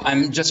 now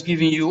I'm just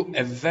giving you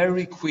a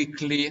very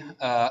quickly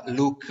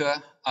look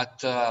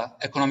at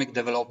economic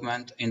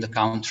development in the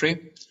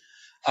country.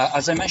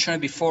 As I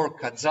mentioned before,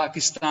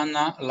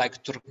 Kazakhstan,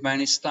 like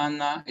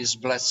Turkmenistan, is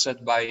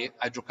blessed by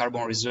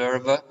hydrocarbon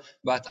reserve,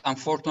 but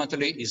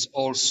unfortunately is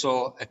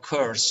also a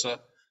curse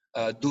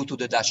due to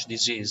the Dutch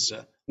disease.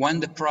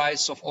 When the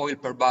price of oil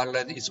per barrel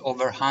is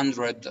over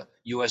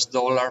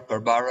 $100 per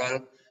barrel,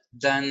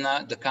 then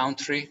the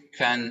country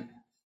can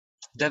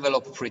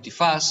develop pretty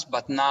fast,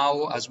 but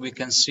now, as we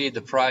can see,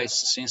 the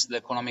price since the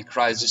economic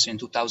crisis in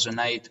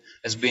 2008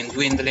 has been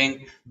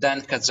dwindling, then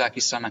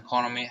Kazakhstan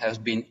economy has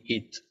been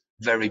hit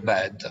very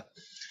bad.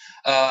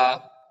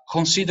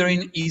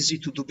 Considering easy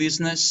to do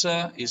business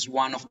is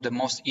one of the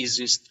most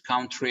easiest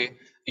country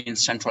in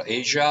Central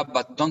Asia,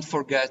 but don't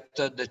forget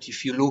that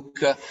if you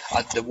look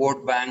at the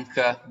World Bank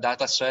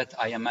dataset,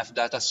 IMF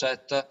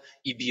dataset,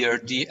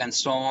 EBRD, and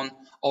so on,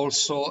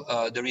 also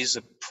there is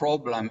a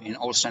problem in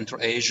all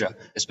Central Asia,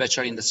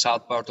 especially in the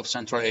south part of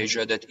Central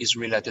Asia, that is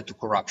related to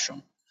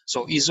corruption.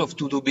 So ease of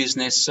to do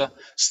business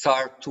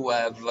start to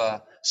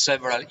have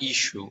several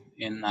issues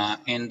in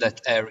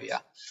that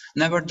area.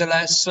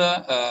 Nevertheless,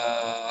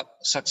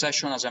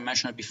 succession, as I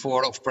mentioned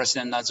before, of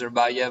President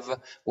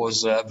Nazarbayev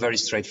was very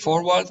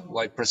straightforward,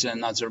 while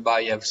President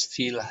Nazarbayev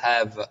still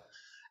have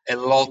a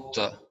lot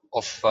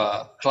of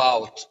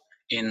clout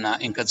in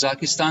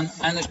Kazakhstan.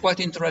 And it's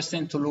quite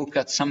interesting to look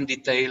at some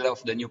detail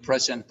of the new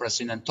president,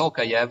 President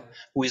Tokayev,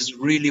 who is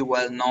really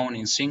well known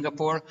in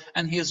Singapore,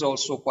 and he is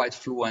also quite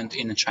fluent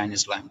in the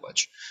Chinese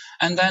language.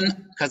 And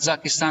then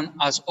Kazakhstan,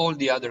 as all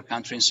the other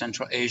countries in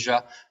Central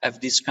Asia, have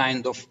this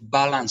kind of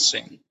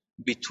balancing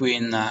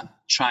between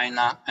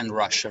China and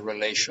Russia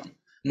relation.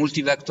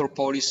 Multi-vector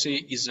policy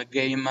is a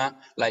game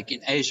like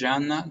in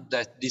ASEAN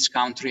that this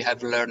country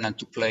have learned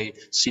to play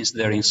since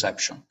their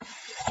inception.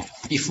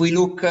 If we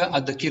look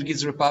at the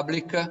Kyrgyz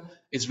Republic,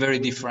 it's very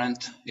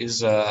different.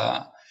 Is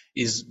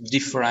is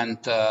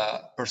different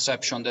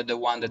perception than the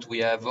one that we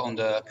have on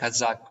the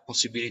Kazakh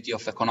possibility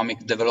of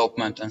economic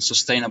development and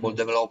sustainable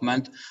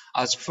development,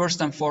 as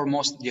first and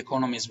foremost, the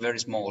economy is very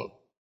small.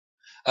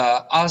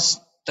 As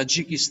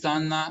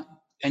Tajikistan,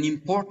 an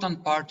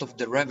important part of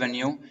the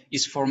revenue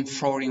is from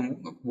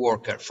foreign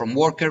worker,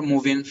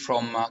 moving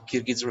from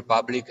Kyrgyz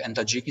Republic and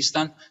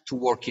Tajikistan to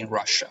work in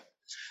Russia.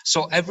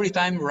 So every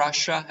time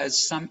Russia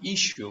has some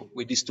issue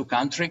with these two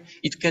countries,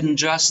 it can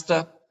just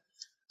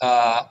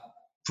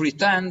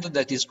pretend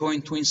that it's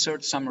going to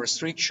insert some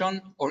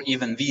restriction or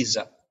even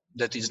visa.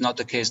 That is not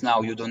the case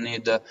now. You don't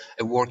need a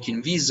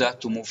working visa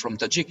to move from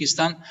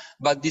Tajikistan,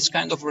 but this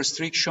kind of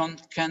restriction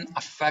can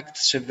affect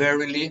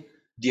severely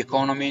the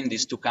economy in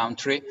these two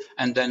countries,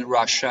 and then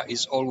Russia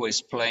is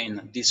always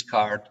playing this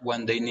card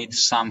when they need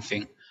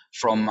something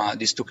from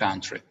these two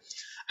countries.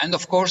 And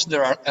of course,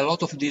 there are a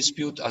lot of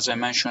disputes, as I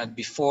mentioned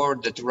before,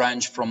 that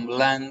range from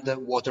land,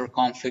 water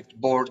conflict,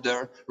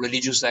 border,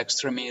 religious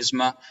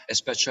extremism,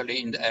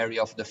 especially in the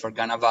area of the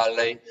Fergana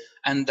Valley,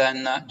 and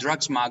then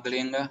drug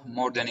smuggling,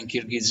 more than in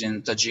Kyrgyz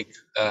and Tajik,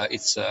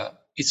 it's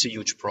a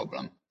huge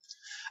problem.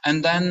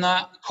 And then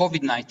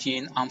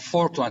COVID-19,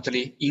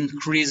 unfortunately,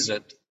 increased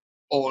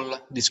all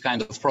this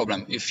kind of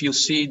problem. If you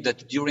see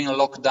that during a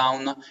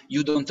lockdown,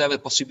 you don't have a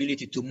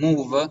possibility to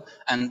move,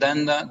 and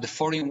then the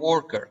foreign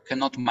worker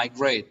cannot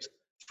migrate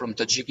from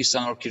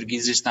Tajikistan or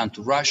Kyrgyzstan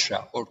to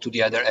Russia or to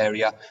the other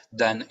area,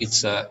 then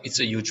it's a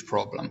huge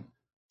problem.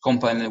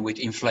 Combined with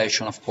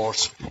inflation, of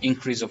course,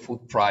 increase of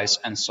food price,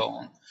 and so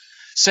on.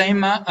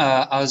 Same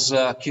as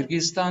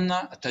Kyrgyzstan,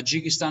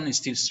 Tajikistan is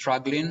still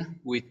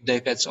struggling with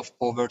decades of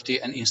poverty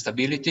and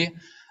instability.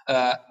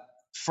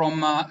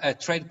 From a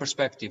trade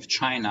perspective,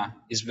 China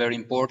is very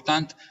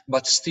important,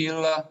 but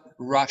still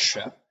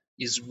Russia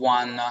is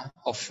one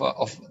of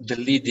the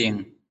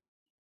leading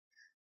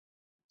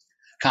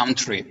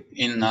country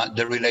in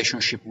the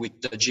relationship with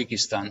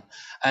Tajikistan.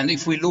 And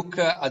if we look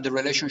at the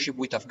relationship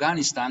with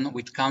Afghanistan,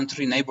 with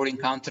neighboring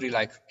country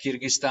like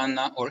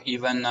Kyrgyzstan, or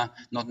even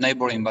not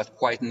neighboring but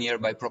quite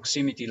nearby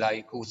proximity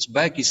like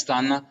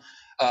Uzbekistan,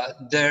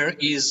 there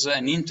is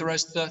an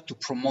interest to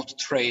promote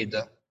trade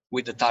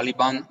with the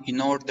Taliban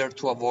in order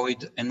to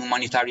avoid an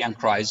humanitarian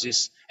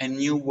crisis, a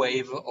new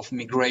wave of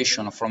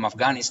migration from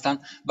Afghanistan.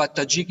 But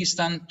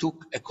Tajikistan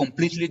took a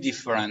completely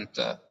different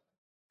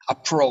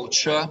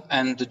approach,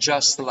 and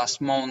just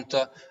last month,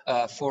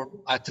 for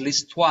at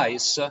least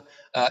twice,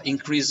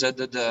 increased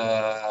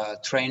the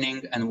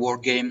training and war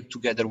game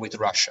together with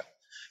Russia.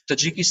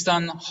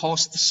 Tajikistan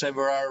hosts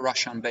several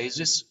Russian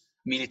bases,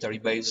 military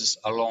bases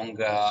along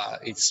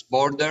its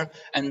border,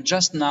 and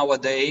just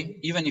nowadays,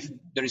 even if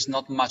there is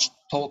not much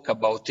talk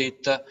about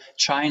it,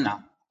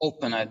 China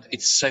opened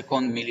its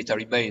second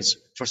military base.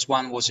 First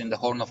one was in the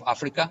Horn of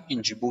Africa,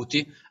 in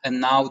Djibouti,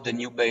 and now the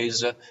new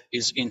base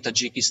is in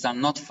Tajikistan,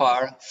 not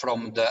far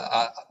from the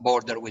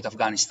border with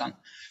Afghanistan.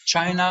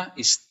 China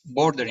is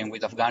bordering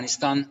with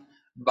Afghanistan,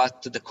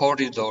 but the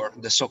corridor,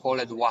 the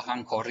so-called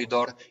Wuhan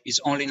corridor,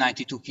 is only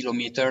 92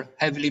 kilometers,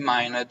 heavily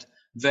mined,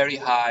 very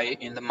high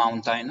in the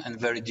mountain, and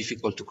very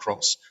difficult to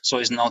cross. So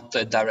it's not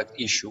a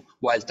direct issue.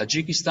 While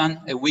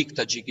Tajikistan, a weak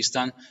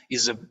Tajikistan,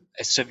 is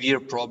a severe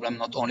problem,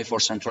 not only for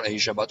Central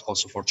Asia, but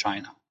also for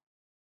China.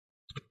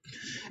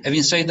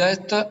 Having said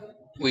that,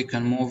 we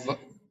can move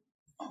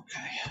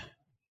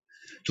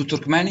to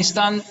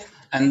Turkmenistan,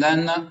 and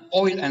then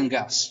oil and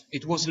gas.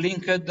 It was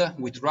linked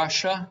with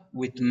Russia,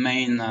 with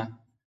main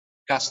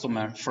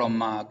customer from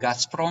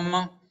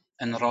Gazprom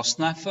and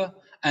Rosneft,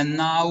 and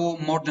now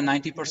more than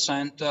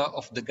 90%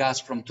 of the gas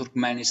from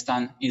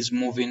Turkmenistan is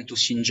moving to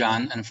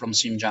Xinjiang, and from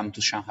Xinjiang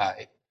to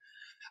Shanghai.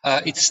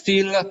 It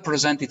still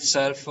presents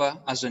itself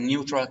as a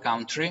neutral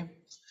country,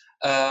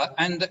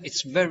 and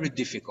it's very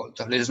difficult,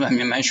 let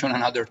me mention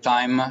another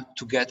time,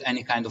 to get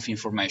any kind of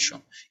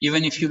information.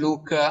 Even if you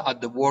look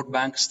at the World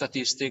Bank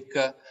statistic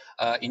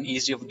in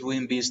ease of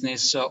doing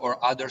business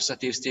or other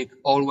statistic,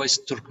 always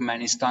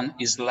Turkmenistan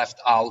is left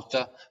out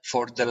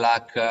for the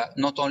lack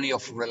not only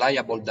of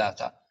reliable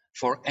data,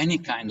 for any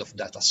kind of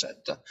data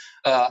set,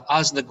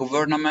 as the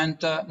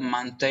government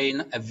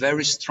maintain a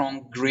very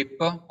strong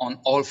grip on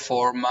all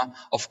form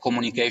of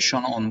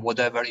communication on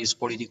whatever is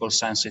political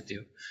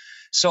sensitive.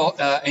 So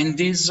in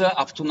this,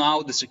 up to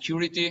now, the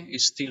security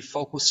is still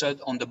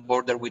focused on the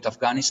border with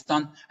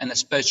Afghanistan, and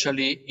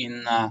especially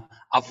in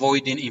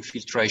avoiding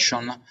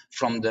infiltration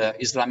from the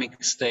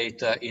Islamic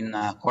State in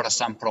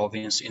Khorasan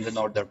province in the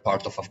northern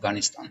part of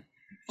Afghanistan.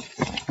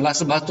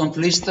 Last but not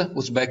least,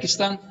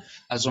 Uzbekistan.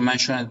 As I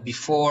mentioned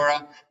before,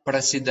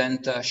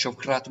 President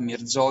Shavkat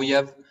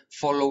Mirziyoyev,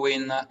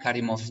 following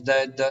Karimov's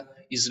death,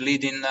 is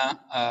leading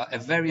a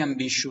very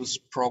ambitious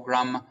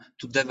program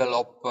to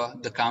develop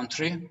the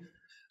country.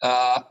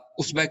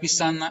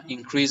 Uzbekistan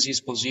increased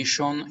its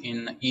position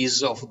in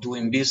ease of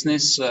doing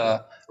business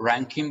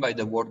ranking by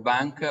the World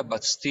Bank,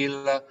 but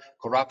still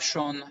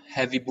corruption,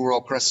 heavy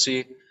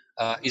bureaucracy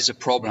is a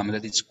problem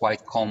that is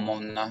quite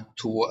common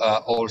to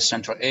all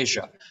Central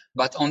Asia.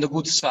 But on the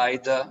good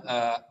side,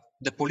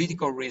 the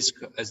political risk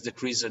has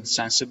decreased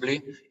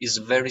sensibly, is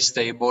very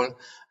stable,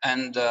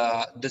 and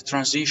the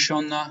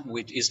transition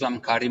with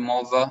Islam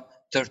Karimov,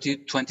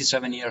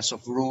 27 years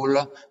of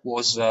rule,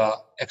 was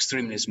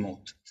extremely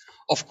smooth.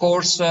 Of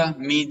course,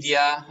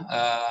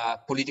 media,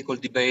 political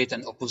debate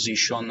and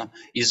opposition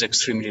is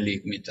extremely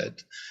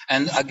limited.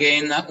 And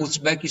again,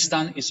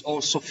 Uzbekistan is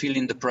also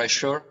feeling the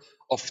pressure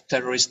of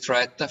terrorist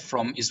threat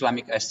from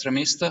Islamic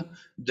extremists.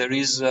 There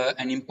is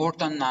an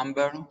important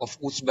number of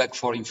Uzbek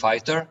foreign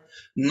fighters,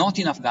 not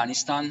in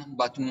Afghanistan,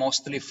 but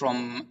mostly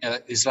from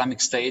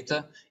Islamic State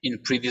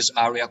in previous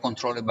area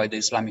controlled by the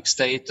Islamic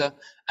State.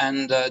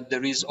 And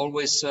there is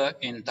always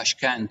in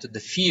Tashkent the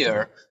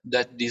fear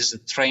that these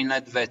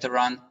trained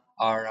veterans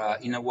are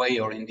in a way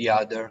or in the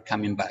other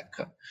coming back.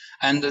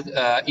 And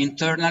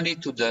internally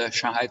to the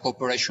Shanghai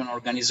Cooperation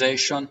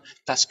Organization,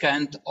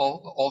 Tashkent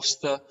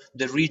hosts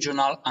the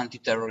regional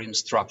anti-terrorism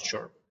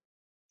structure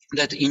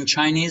that in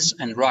Chinese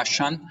and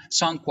Russian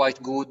sound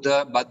quite good,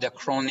 but the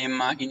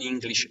acronym in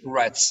English,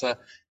 RETS,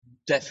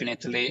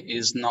 definitely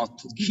is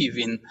not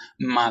giving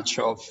much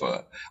of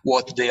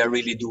what they are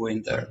really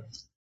doing there.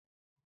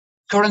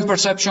 Current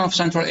perception of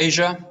Central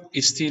Asia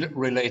is still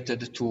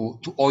related to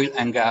oil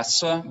and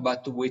gas,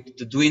 but with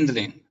the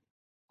dwindling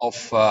of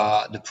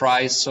the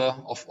price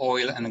of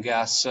oil and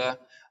gas,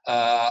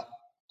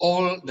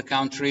 all the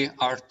countries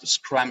are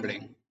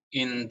scrambling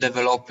in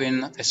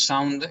developing a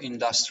sound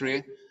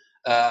industry,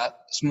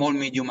 small,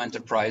 medium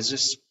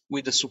enterprises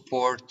with the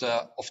support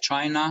of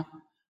China,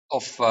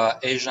 of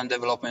Asian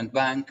Development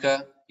Bank,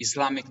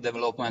 Islamic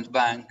Development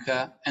Bank,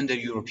 and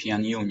the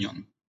European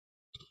Union.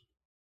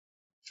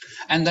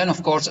 And then,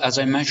 of course, as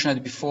I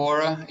mentioned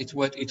before,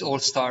 it all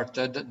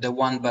started, the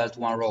One Belt,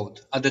 One Road.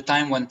 At the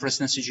time when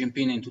President Xi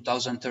Jinping in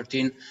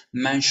 2013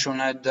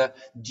 mentioned the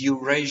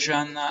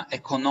Eurasian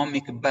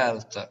Economic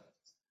Belt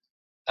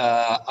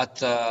at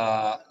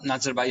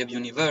Nazarbayev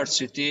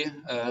University,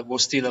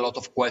 was still a lot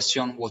of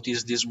question, what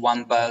is this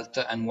One Belt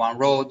and One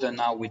Road? And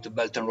now with the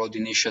Belt and Road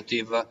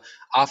Initiative,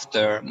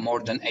 after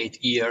more than 8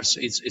 years,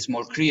 it's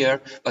more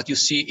clear. But you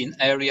see in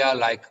area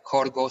like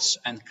Korgos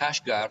and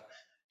Kashgar,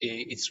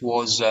 it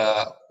was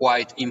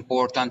quite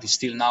important. It's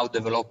still now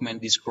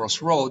development, this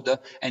crossroad,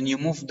 and you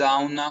move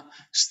down,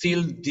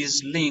 still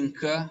this link,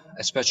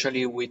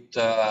 especially with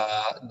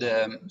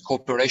the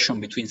cooperation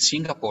between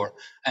Singapore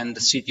and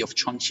the city of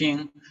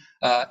Chongqing,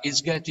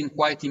 is getting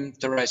quite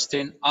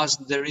interesting, as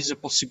there is a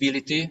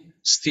possibility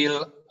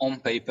still on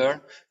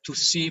paper to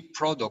see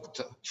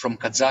product from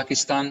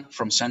Kazakhstan,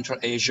 from Central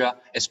Asia,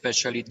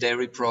 especially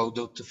dairy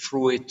product,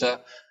 fruit,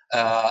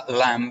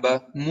 lamb,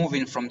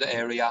 moving from the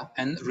area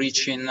and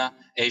reaching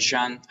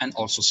Asia and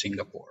also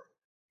Singapore.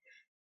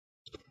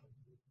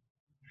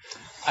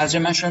 As I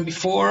mentioned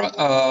before,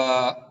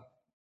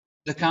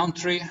 the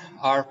country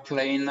are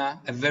playing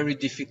a very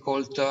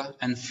difficult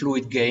and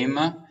fluid game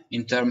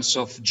in terms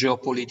of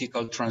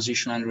geopolitical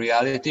transition and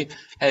reality,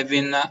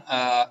 having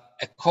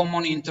a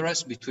common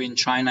interest between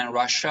China and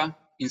Russia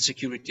in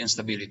security and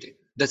stability.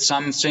 That's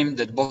something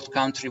that both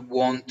countries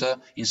want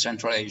in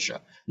Central Asia.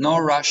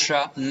 Nor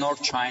Russia nor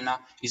China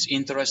is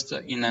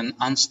interested in an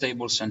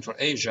unstable Central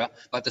Asia,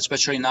 but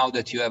especially now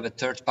that you have a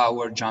third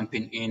power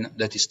jumping in,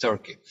 that is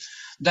Turkey.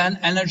 Then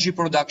energy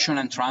production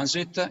and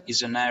transit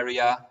is an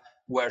area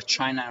where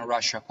China and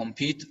Russia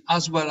compete,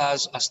 as well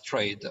as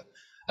trade.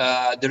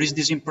 There is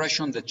this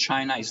impression that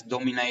China is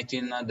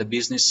dominating the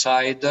business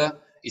side.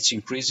 It's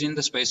increasing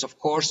the space, of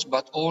course,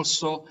 but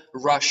also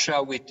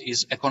Russia with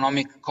its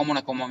common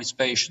economic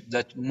space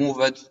that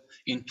moved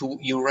into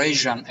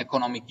Eurasian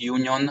Economic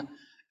Union.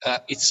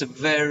 It's a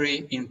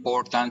very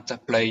important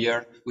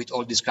player with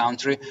all these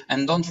countries.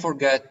 And don't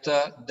forget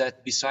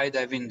that besides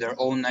having their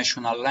own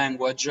national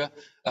language,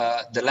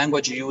 the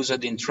language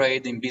used in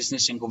trade, in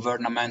business, in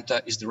government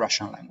is the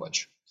Russian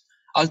language.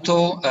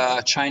 Although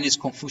Chinese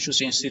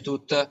Confucius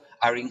Institute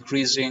are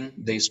increasing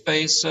their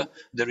space,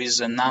 there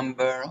is a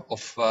number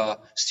of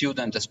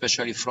students,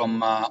 especially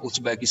from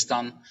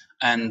Uzbekistan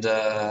and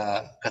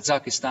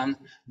Kazakhstan,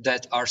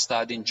 that are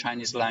studying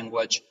Chinese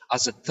language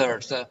as a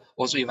third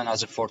or even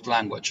as a fourth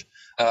language.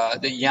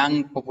 The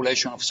young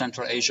population of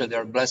Central Asia, they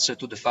are blessed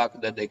to the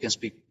fact that they can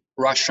speak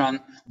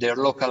Russian, their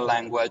local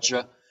language,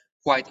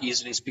 quite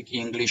easily speak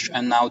English,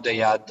 and now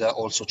they add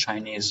also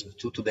Chinese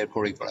to their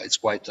curricula. It's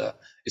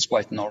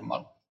quite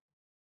normal.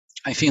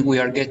 I think we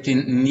are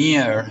getting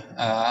near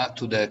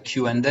to the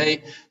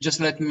Q&A.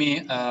 Just let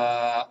me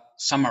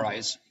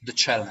summarize the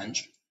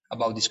challenge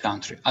about this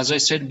country. As I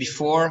said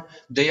before,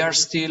 they are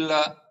still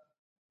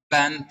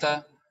bent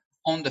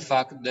on the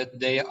fact that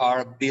they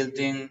are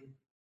building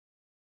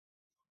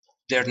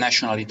their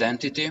national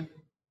identity.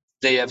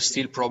 They have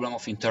still problem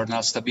of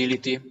internal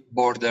stability,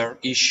 border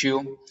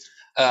issue.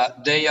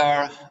 They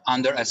are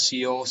under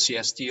SCO,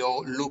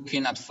 CSTO,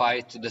 looking at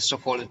fight the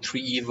so-called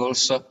three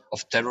evils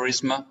of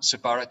terrorism,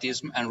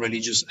 separatism, and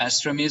religious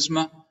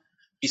extremism.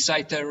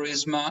 Besides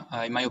terrorism,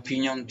 in my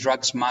opinion,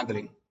 drug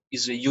smuggling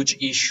is a huge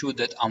issue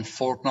that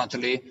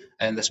unfortunately,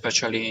 and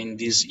especially in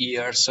these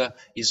years,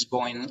 is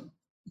going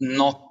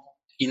not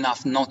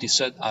enough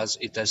noticed as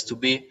it has to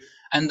be.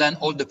 and then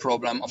all the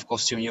problem of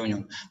costume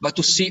union. But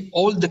to see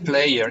all the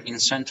players in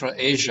Central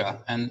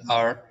Asia, and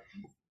are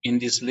in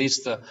this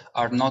list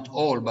are not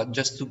all, but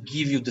just to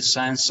give you the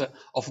sense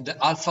of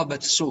the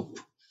alphabet soup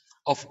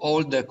of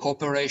all the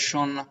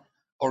cooperation,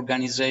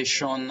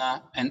 organization,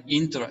 and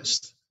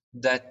interest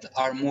that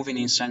are moving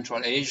in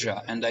Central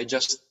Asia. And I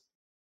just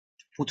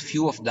put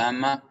few of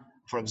them.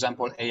 For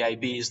example,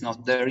 AIB is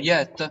not there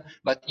yet,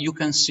 but you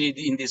can see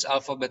in this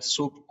alphabet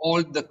soup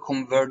all the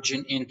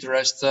converging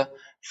interests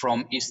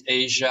from East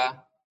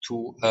Asia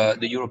to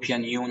the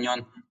European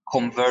Union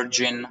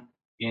converging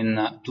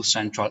to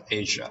Central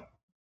Asia.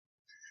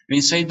 When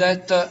you say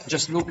that,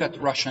 just look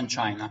at Russia and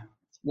China.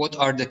 What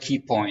are the key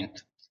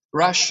points?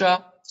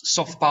 Russia,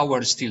 soft power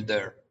is still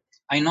there.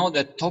 I know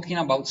that talking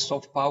about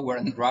soft power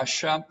and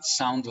Russia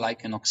sound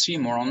like an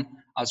oxymoron,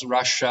 as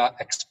Russia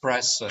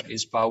express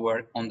its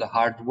power on the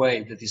hard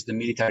way, that is the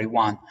military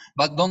one.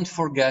 But don't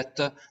forget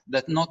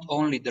that not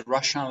only the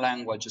Russian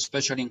language,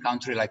 especially in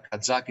countries like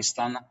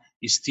Kazakhstan,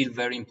 is still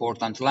very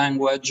important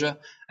language,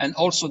 and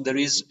also there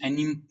is an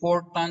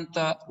important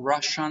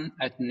Russian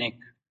ethnic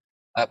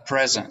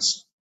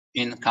presence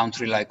in a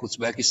country like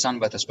Uzbekistan,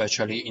 but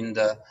especially in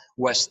the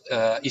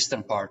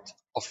eastern part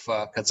of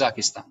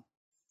Kazakhstan.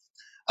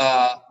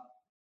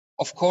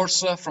 Of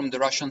course, from the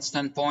Russian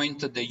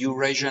standpoint, the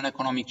Eurasian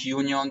Economic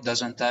Union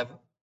doesn't have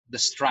the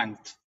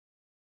strength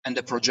and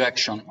the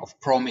projection of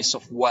promise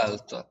of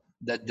wealth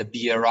that the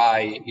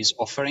BRI is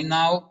offering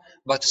now,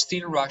 but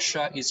still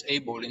Russia is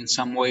able in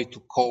some way to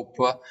cope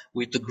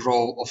with the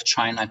growth of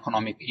China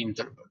economic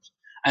interest.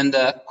 And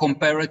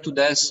compared to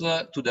this,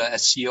 to the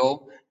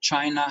SCO,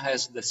 China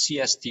has the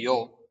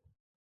CSTO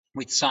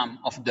with some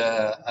of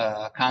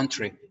the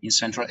country in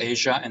Central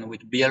Asia and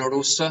with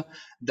Belarus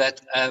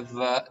that have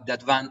the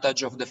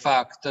advantage of the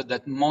fact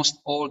that most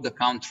all the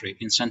country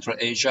in Central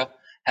Asia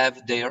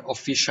have their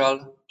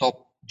official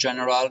top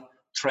general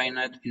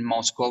trained in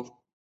Moscow.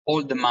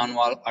 All the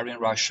manual are in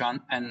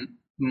Russian, and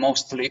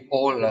mostly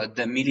all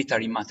the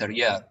military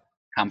material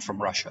come from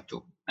Russia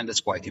too, and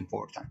that's quite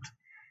important.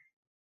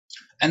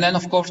 And then,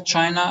 of course,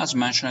 China, as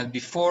mentioned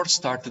before,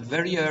 started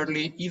very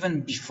early,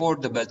 even before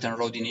the Belt and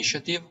Road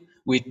Initiative,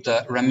 with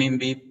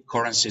renminbi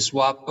currency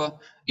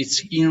swap,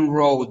 its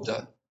inroad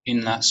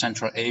in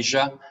Central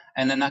Asia,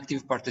 and an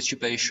active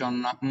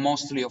participation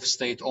mostly of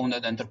state-owned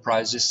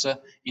enterprises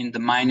in the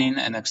mining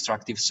and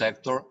extractive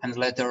sector, and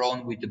later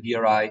on with the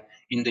BRI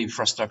in the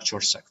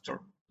infrastructure sector.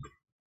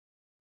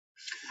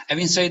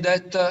 Having said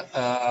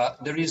that,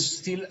 there is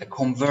still a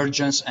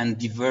convergence and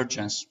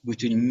divergence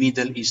between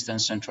Middle East and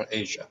Central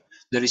Asia.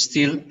 There is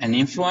still an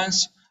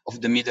influence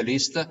of the Middle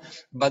East,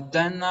 but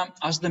then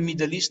as the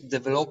Middle East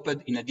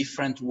developed in a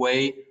different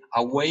way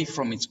away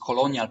from its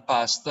colonial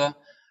past,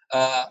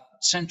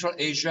 Central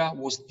Asia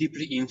was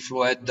deeply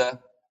influenced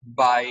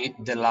by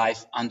the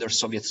life under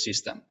Soviet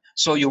system.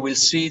 So you will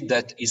see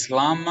that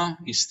Islam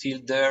is still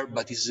there,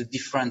 but it's a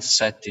different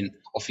setting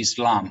of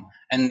Islam.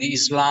 And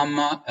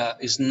Islam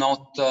is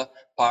not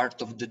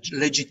part of the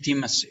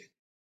legitimacy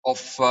of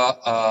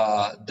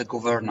the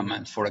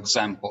government, for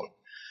example.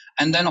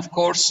 And then, of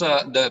course,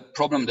 the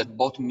problem that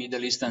both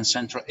Middle East and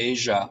Central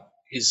Asia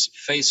is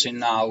facing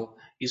now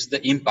is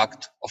the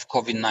impact of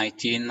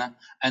COVID-19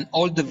 and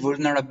all the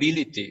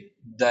vulnerability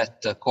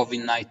that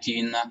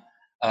COVID-19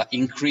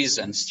 increased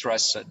and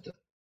stressed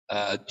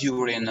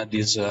during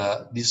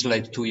this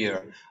late 2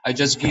 years. I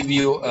just give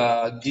you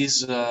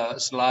this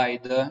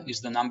slide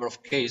is the number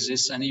of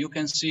cases, and you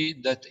can see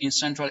that in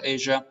Central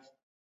Asia,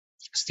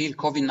 still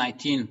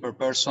COVID-19 per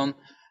person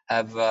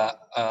have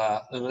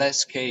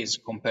less case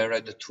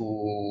compared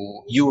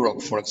to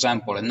Europe, for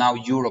example. And now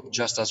Europe,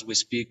 just as we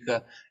speak,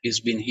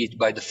 is being hit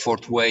by the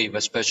fourth wave,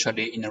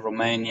 especially in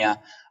Romania,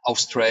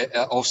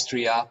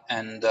 Austria,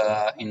 and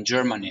in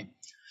Germany.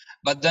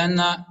 But then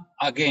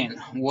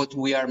again, what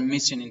we are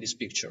missing in this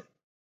picture,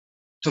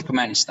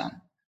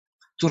 Turkmenistan.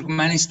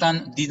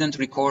 Turkmenistan didn't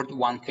record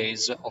one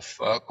case of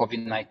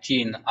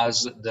COVID-19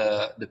 as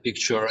the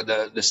picture,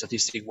 the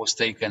statistic was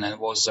taken and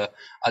was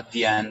at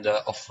the end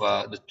of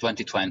the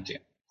 2020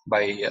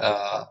 by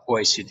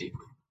OECD.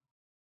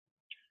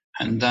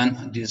 And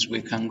then this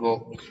we can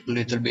go a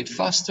little bit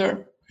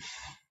faster.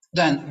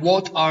 Then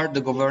what are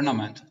the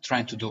government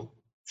trying to do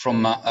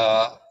from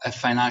a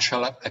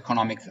financial,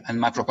 economic, and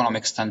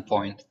macroeconomic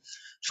standpoint?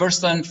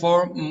 First and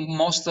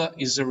foremost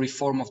is the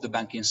reform of the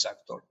banking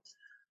sector.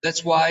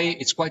 That's why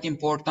it's quite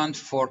important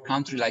for a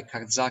country like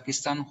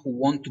Kazakhstan, who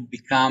want to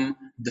become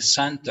the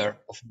center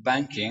of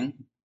banking,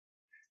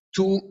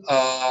 to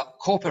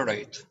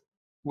cooperate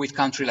with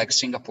countries like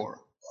Singapore,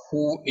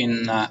 who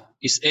in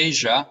East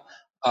Asia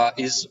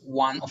is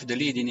one of the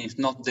leading, if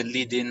not the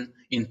leading,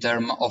 in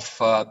terms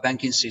of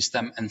banking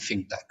system and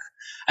fintech.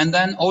 And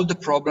then all the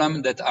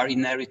problems that are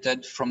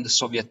inherited from the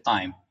Soviet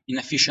time,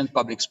 inefficient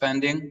public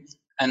spending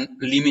and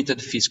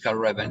limited fiscal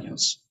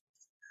revenues.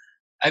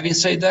 Having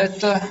said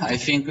that, I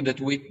think that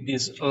with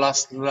this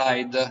last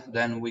slide,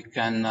 then we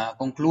can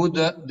conclude.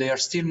 They are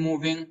still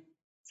moving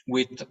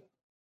with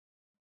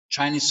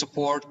Chinese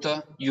support,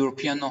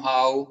 European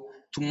know-how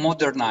to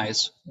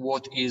modernize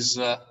what is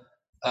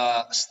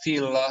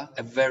still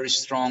a very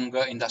strong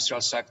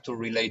industrial sector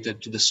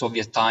related to the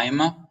Soviet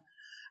time.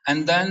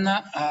 And then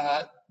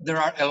there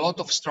are a lot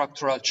of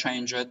structural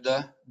changes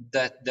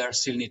that there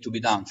still need to be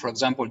done. For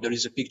example, there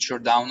is a picture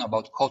down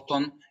about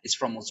cotton. It's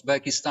from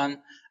Uzbekistan.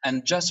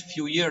 And just a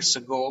few years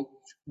ago,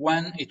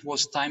 when it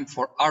was time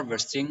for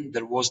harvesting,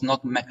 there was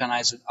not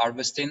mechanized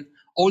harvesting.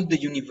 All the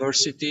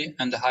university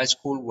and the high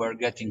school were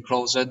getting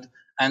closed,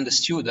 and the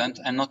student,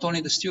 and not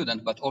only the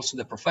student, but also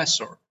the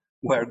professor,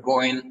 were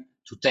going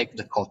to take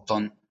the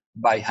cotton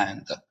by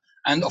hand.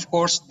 And of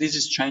course, this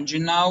is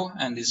changing now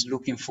and is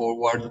looking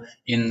forward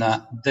in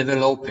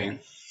developing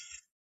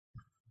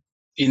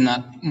in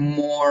a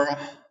more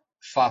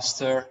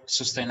faster,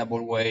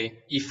 sustainable way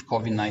if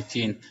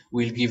COVID-19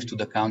 will give to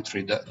the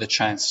country the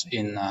chance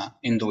in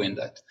doing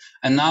that.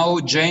 And now,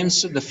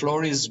 James, the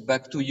floor is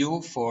back to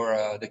you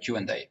for the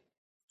Q&A.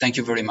 Thank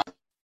you very much.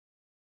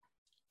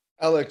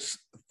 Alex,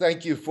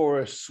 thank you for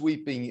a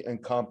sweeping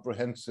and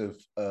comprehensive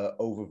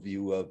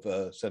overview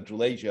of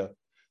Central Asia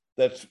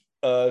that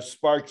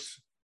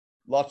sparks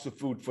lots of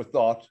food for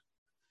thought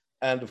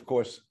and, of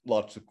course,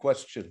 lots of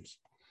questions.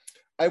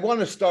 I want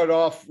to start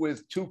off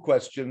with two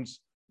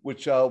questions,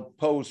 which I'll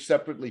pose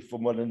separately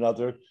from one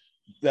another,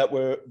 that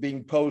were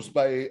being posed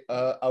by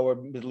our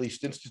Middle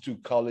East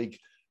Institute colleague,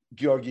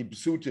 Georgi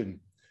Basutin.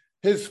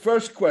 His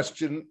first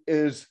question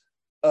is,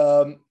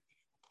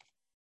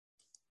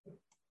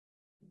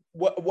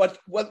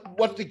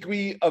 what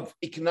degree of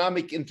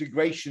economic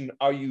integration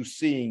are you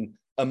seeing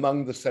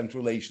among the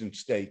Central Asian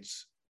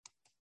states?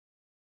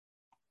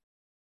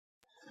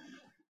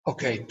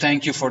 Okay,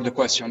 thank you for the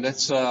question.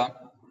 That's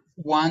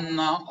one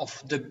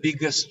of the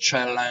biggest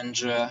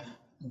challenge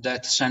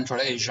that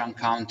Central Asian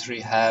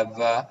countries have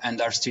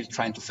and are still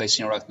trying to face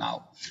right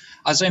now.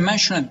 As I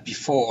mentioned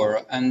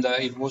before, and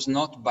it was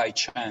not by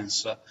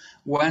chance,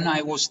 when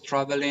I was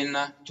traveling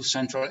to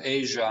Central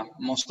Asia,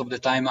 most of the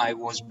time I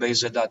was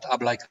based at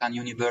Ablai Khan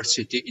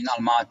University in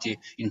Almaty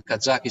in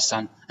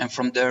Kazakhstan, and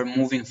from there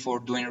moving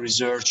for doing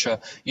research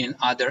in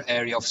other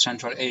areas of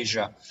Central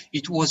Asia.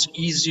 It was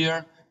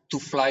easier to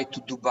fly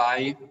to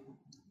Dubai,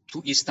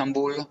 to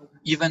Istanbul,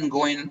 even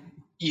going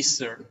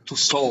eastern to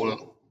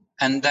Seoul,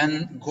 and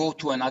then go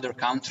to another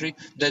country,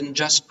 then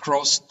just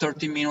cross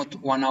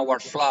 30-minute, 1-hour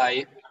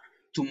fly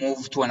to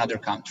move to another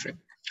country.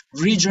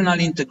 Regional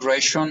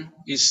integration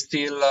is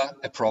still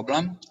a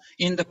problem.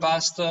 In the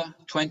past,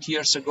 20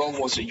 years ago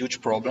was a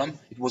huge problem.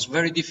 It was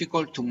very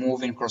difficult to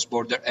move in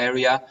cross-border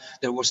area.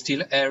 There was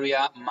still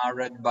area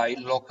marred by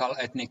local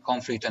ethnic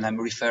conflict, and I'm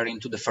referring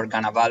to the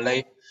Fergana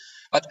Valley.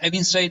 But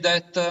having said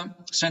that,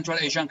 Central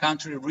Asian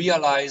countries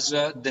realize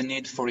the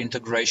need for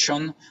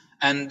integration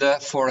and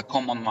for a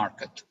common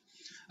market.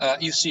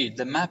 You see,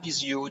 the map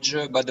is huge,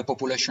 but the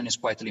population is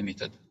quite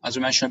limited. As I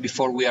mentioned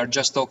before, we are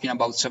just talking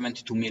about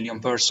 72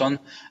 million persons,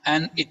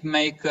 and it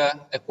makes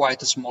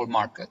quite a small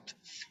market.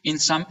 In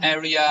some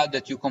area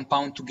that you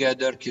compound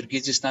together,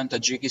 Kyrgyzstan,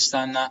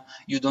 Tajikistan,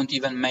 you don't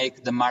even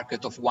make the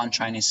market of one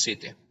Chinese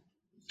city.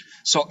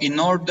 So in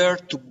order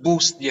to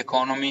boost the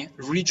economy,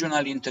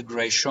 regional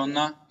integration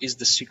is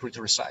the secret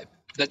recipe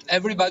that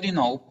everybody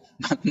knows,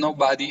 but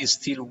nobody is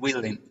still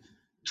willing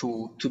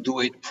to do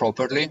it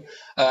properly.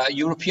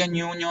 European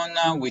Union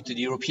with the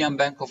European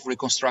Bank of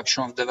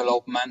Reconstruction and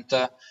Development,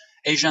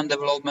 Asian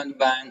Development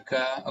Bank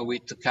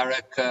with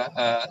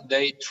CAREC,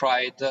 they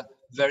tried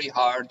very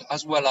hard,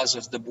 as well as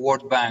the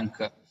World Bank,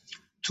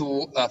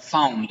 to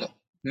found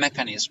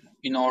mechanism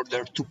in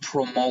order to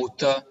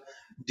promote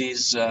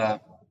this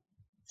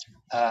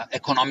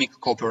economic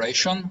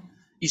cooperation.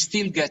 Is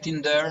still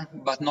getting there,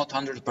 but not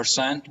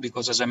 100%,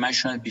 because as I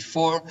mentioned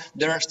before,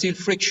 there are still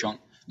friction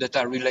that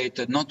are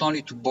related not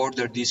only to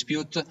border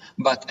dispute,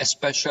 but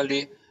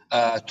especially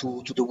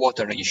to the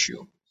water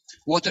issue.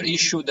 Water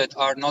issues that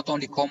are not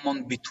only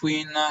common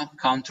between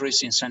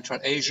countries in Central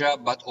Asia,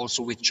 but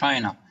also with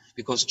China,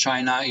 because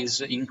China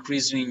is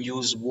increasing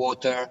use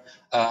water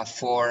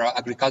for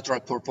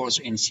agricultural purpose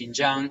in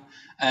Xinjiang,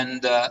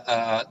 and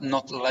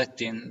not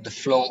letting the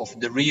flow of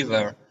the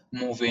river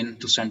moving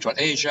to Central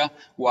Asia,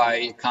 while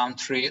a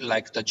country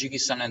like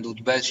Tajikistan and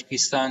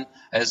Uzbekistan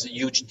has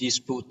huge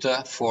dispute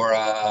for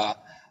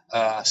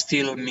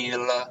steel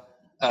mill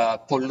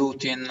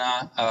polluting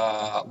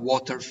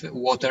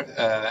water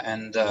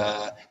and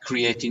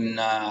creating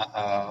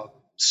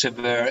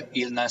severe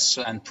illness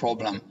and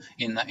problem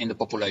in the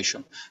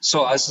population.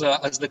 So as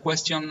the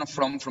question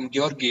from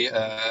Georgi,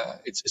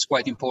 it's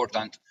quite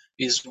important,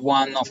 is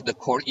one of the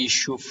core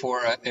issue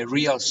for a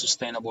real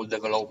sustainable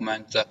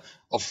development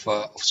of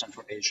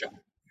Central Asia.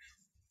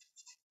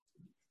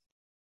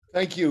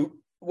 Thank you.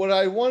 What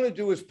I want to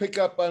do is pick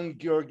up on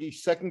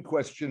Georgi's second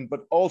question,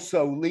 but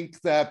also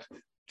link that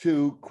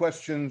to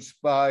questions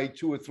by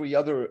 2 or 3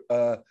 other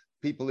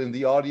people in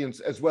the audience,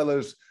 as well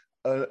as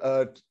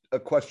a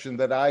question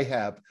that I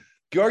have.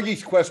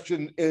 Georgi's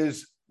question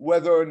is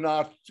whether or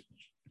not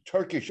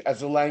Turkish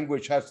as a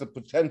language has the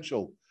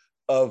potential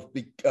of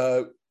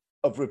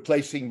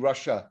replacing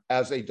Russia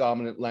as a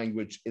dominant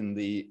language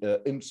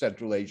in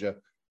Central Asia,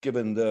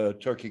 given the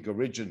Turkic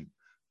origin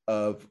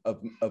of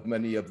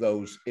many of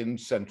those in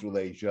Central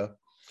Asia.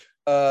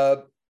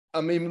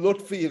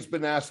 Lutfi has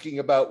been asking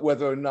about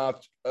whether or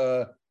not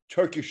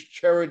Turkish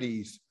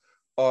charities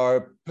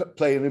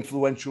play an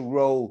influential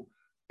role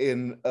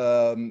in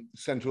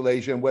Central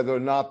Asia, and whether or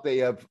not they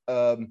have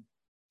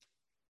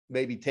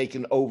maybe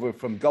taken over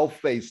from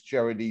Gulf-based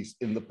charities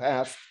in the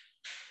past.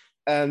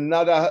 And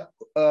Nada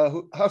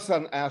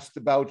Hassan asked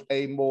about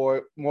a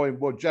more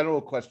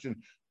general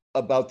question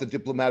about the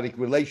diplomatic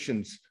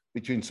relations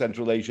between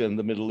Central Asia and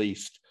the Middle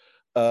East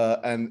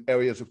and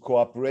areas of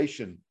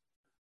cooperation.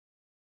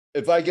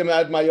 If I can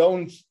add my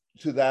own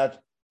to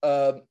that,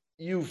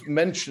 you've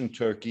mentioned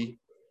Turkey,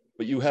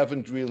 but you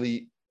haven't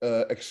really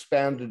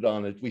expanded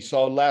on it. We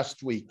saw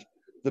last week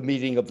the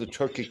meeting of the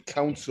Turkic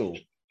Council,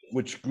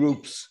 which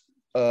groups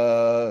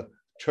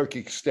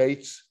Turkic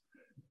states.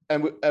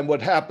 And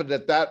what happened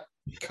at that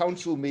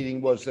council meeting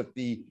was that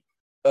the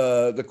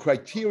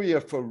criteria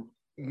for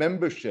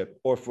membership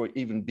or for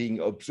even being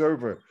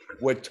observer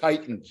were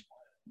tightened,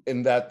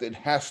 in that it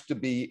has to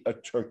be a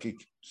Turkic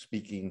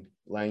speaking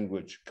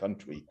language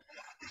country.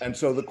 And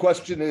so the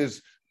question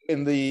is,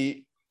 in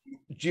the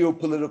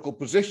geopolitical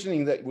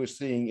positioning that we're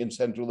seeing in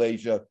Central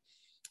Asia,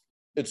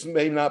 it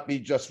may not be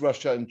just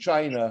Russia and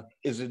China,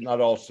 is it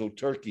not also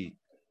Turkey?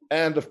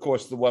 And of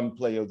course, the one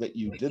player that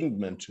you didn't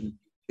mention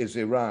is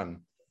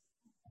Iran.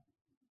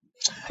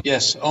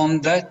 Yes,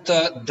 on that,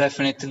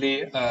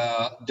 definitely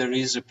there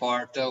is a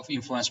part of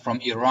influence from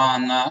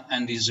Iran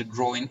and is a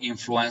growing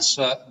influence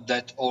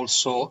that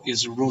also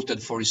is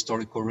rooted for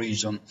historical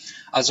reason.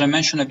 As I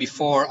mentioned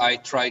before, I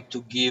tried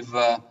to give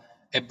a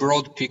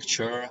broad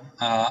picture,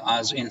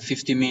 as in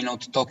 50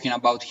 minutes, talking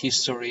about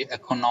history,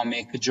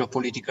 economic,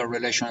 geopolitical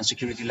relation, and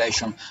security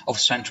relation of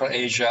Central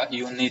Asia.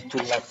 You need to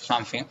let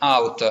something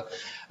out.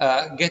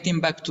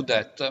 Getting back to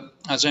that,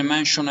 as I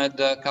mentioned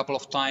a couple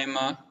of times,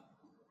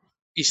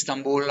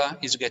 Istanbul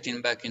is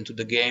getting back into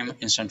the game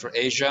in Central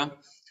Asia.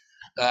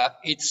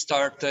 It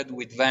started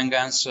with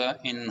vengeance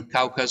in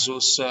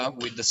Caucasus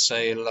with the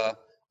sale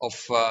of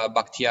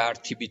Bakhtiar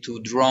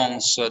TB2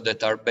 drones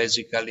that are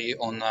basically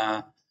on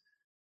a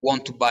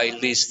want-to-buy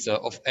list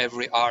of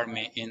every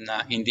army in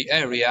the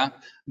area.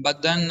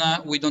 But then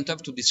we don't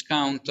have to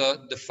discount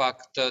the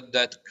fact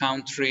that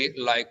countries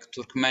like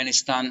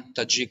Turkmenistan,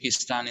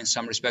 Tajikistan, in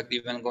some respect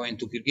even going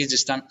to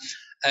Kyrgyzstan,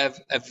 have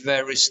a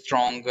very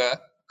strong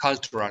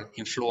cultural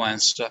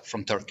influence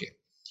from Turkey.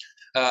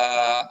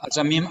 As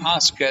Amim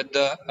asked,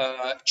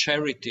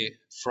 charity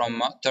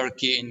from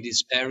Turkey in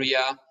this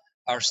area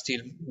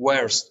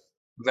were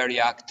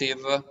very active.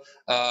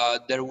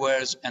 There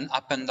was an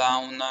up and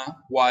down,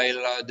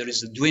 while there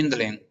is a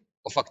dwindling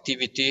of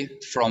activity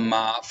from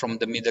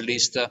the Middle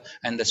East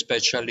and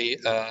especially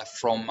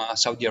from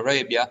Saudi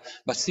Arabia.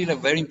 But still a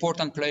very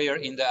important player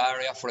in the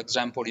area, for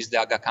example, is the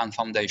Aga Khan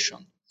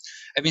Foundation.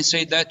 Having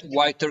said that,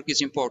 why Turkey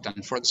is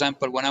important? For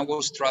example, when I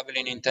was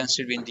traveling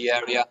intensively in the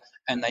area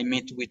and I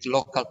met with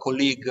local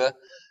colleagues,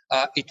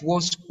 it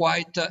was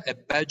quite a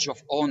badge of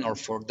honor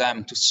for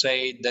them to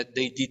say that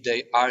they did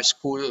their high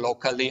school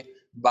locally,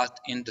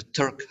 but in the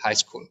Turk high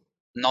school,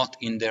 not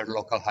in their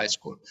local high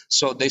school.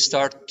 So they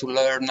start to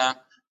learn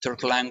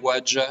Turk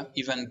language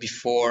even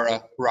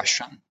before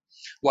Russian.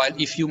 While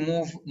if you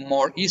move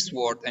more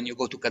eastward and you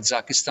go to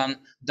Kazakhstan,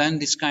 then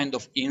this kind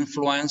of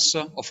influence,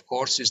 of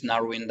course, is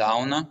narrowing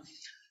down.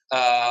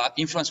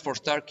 Influence for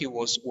Turkey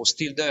was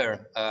still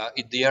there.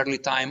 In the early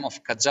time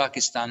of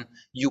Kazakhstan,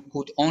 you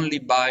could only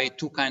buy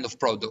two kinds of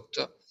product.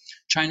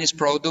 Chinese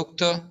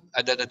product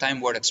at the time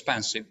were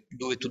expensive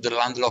due to the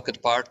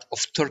landlocked part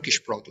of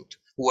Turkish product,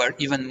 were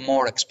even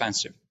more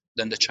expensive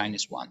than the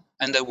Chinese one.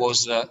 And that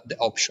was the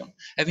option.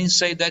 Having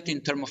said that,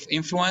 in terms of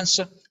influence,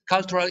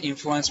 cultural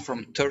influence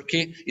from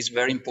Turkey is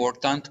very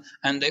important,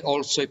 and they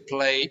also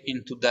play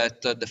into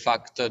that the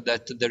fact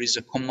that there is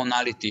a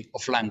commonality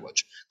of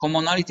language.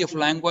 Commonality of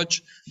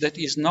language that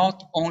is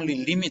not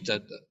only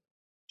limited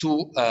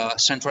to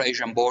Central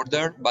Asian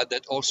border, but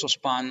that also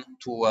span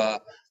to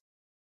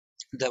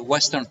the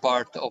western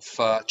part of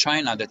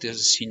China, that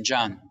is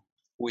Xinjiang.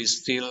 We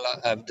still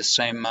have the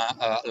same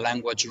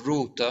language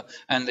root,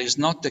 and it's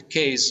not the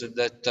case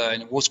that,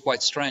 and it was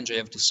quite strange, I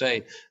have to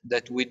say,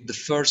 that with the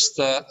first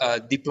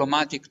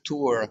diplomatic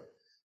tour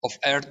of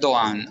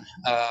Erdogan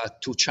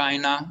to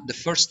China, the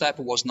first step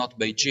was not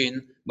Beijing,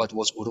 but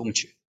was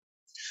Urumqi.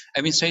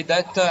 Having said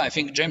that, I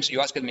think, James,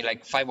 you asked me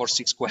like 5 or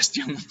 6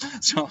 questions,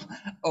 so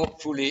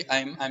hopefully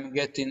I'm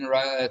getting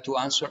to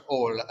answer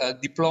all.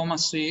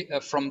 Diplomacy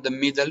from the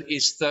Middle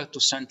East to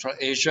Central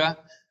Asia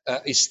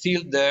is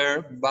still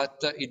there,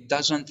 but it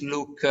doesn't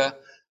look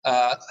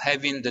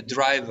having the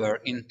driver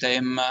in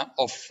terms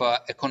of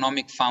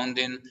economic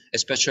funding,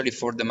 especially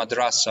for the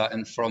madrasa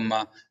and from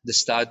the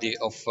study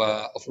of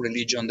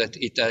religion that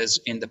it has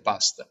in the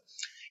past.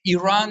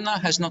 Iran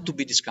has not to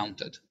be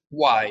discounted.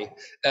 Why?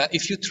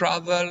 If you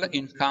travel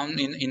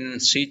in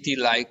city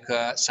like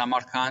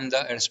Samarkand,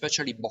 and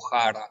especially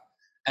Bukhara,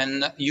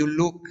 and you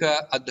look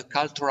at the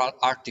cultural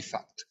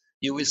artifact,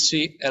 you will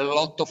see a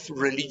lot of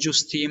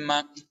religious theme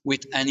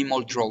with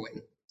animal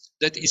drawing.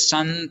 that is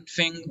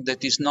something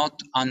that is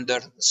not under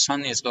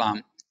Sunni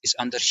Islam, is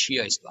under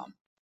Shia Islam.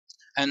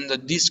 And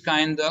this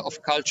kind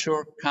of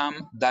culture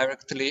come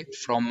directly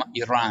from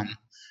Iran.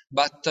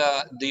 But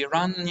the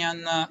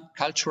Iranian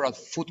cultural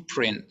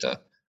footprint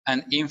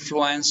and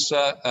influence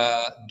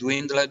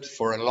dwindled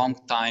for a long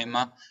time.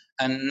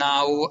 And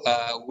now,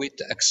 with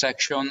the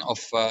exception of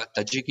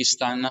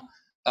Tajikistan,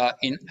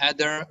 in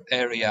other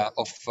area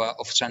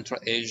of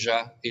Central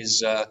Asia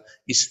is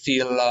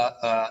still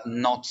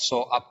not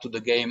so up to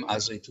the game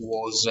as it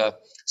was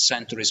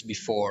centuries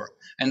before.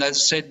 And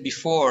as said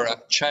before,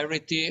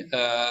 charity,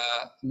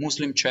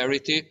 Muslim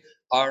charity,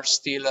 are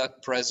still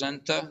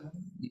present,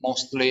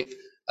 mostly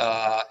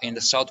in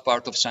the south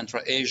part of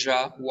Central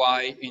Asia,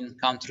 while in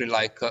countries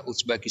like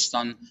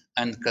Uzbekistan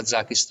and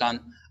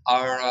Kazakhstan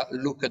are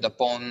looked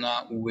upon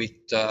with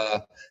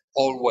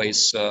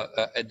always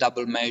a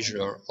double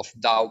measure of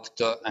doubt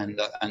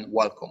and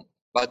welcome.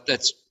 But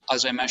that's,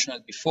 as I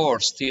mentioned before,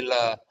 still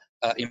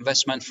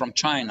investment from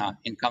China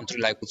in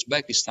countries like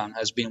Uzbekistan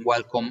has been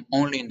welcome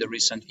only in the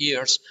recent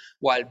years,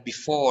 while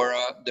before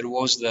there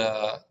was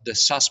the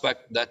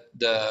suspect that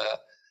the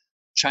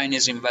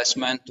Chinese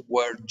investment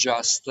were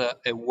just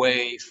a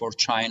way for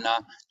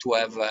China to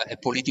have a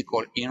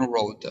political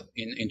inroad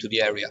into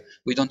the area.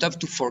 We don't have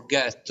to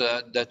forget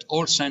that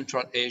all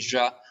Central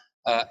Asia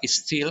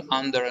is still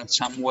under, in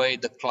some way,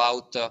 the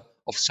cloud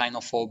of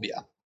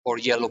xenophobia or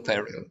yellow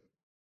peril.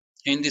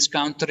 In this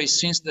country,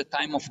 since the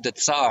time of the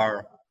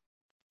Tsar,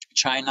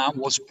 China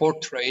was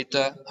portrayed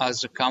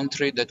as a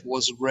country that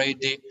was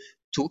ready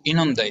to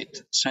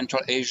inundate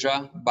Central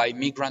Asia by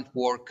migrant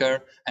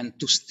workers and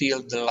to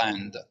steal the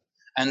land.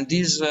 And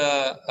this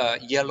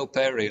yellow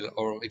peril,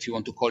 or if you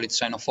want to call it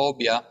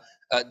xenophobia,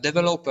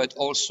 developed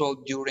also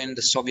during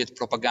the Soviet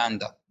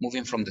propaganda,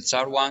 moving from the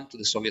Tsar one to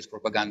the Soviet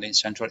propaganda in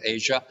Central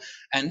Asia.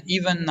 And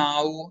even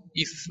now,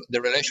 if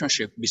the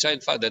relationship,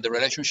 besides the fact that the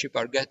relationship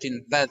are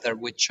getting better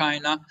with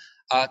China,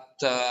 at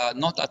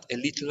not at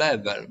elite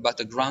level, but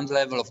at ground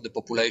level of the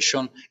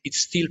population, it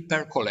still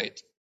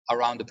percolates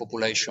around the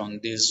population,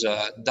 this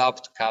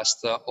doubt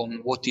cast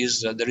on what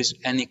is, there is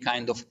any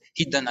kind of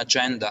hidden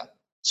agenda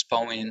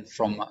spawning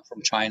from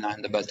China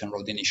and the Belt and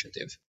Road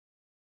Initiative.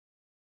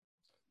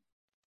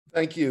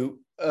 Thank you.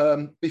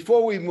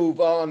 Before we move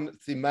on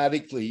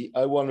thematically,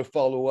 I want to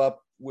follow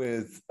up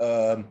with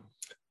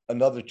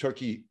another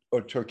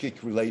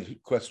Turkic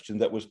related question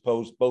that was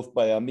posed both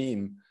by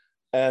Amin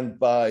and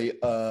by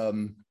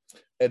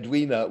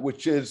Edwina,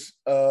 which is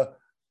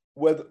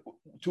whether,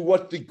 to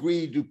what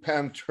degree do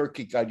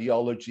pan-Turkic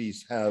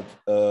ideologies have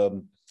a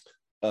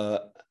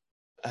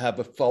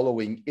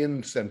following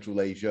in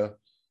Central Asia?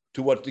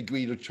 To what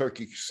degree do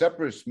Turkic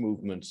separatist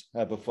movements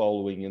have a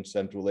following in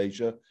Central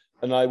Asia?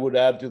 And I would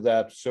add to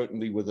that,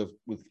 certainly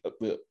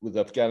with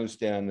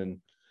Afghanistan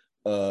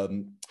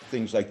and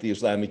things like the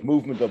Islamic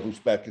movement of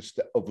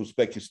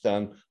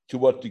Uzbekistan, to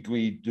what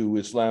degree do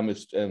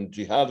Islamist and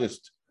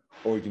jihadist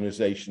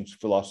organizations,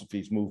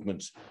 philosophies,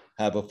 movements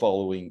have a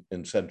following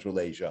in Central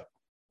Asia?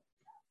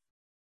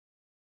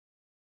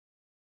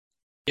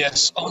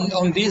 Yes,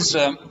 on this,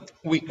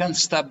 we can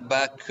step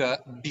back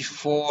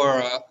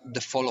before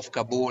the fall of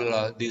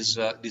Kabul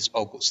this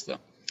August.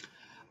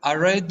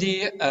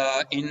 Already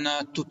in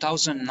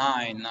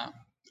 2009,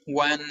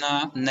 when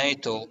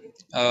NATO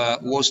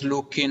was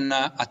looking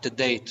at the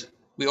date,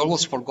 we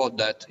always forgot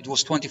that, it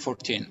was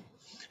 2014.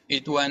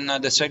 When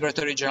the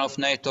Secretary General of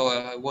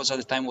NATO was at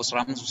the time was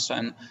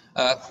Rasmussen,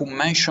 who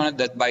mentioned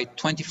that by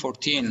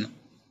 2014,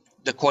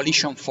 the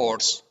coalition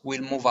force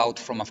will move out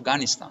from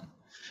Afghanistan.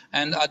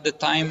 And at the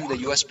time, the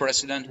US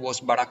President was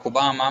Barack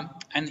Obama,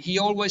 and he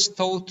always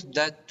thought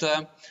that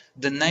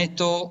the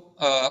NATO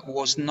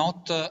was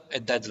not a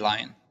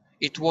deadline.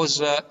 It was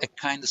a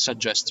kind of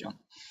suggestion.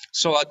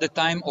 So at the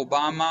time,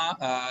 Obama,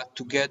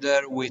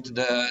 together with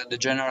the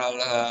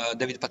General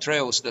David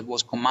Petraeus, that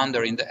was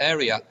commander in the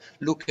area,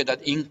 looked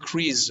at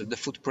increase the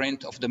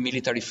footprint of the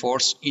military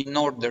force in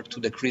order to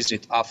decrease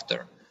it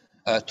after,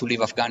 to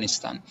leave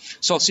Afghanistan.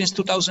 So since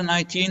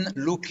 2019,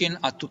 looking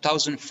at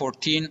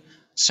 2014,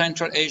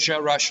 Central Asia,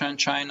 Russia and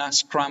China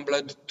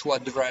scrambled to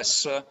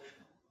address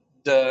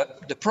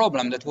the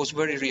problem that was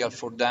very real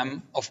for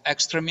them of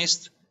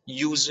extremists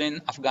using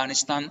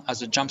Afghanistan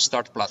as a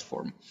jumpstart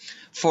platform.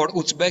 For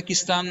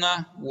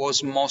Uzbekistan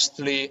was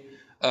mostly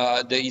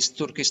the East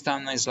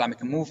Turkestan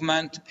Islamic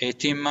movement,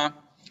 ETIM.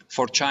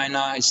 For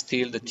China is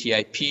still the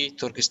TIP,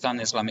 Turkestan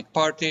Islamic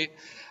Party,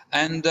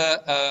 and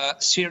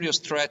serious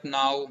threat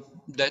now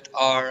that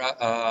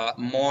are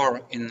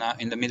more in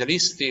the Middle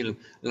East still,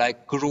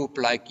 like group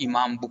like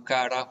Imam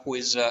Bukhara, who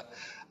is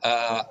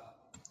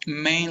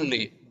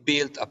mainly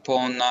built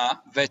upon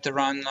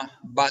veteran,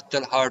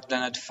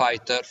 battle-hardened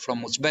fighter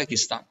from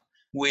Uzbekistan,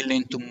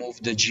 willing to move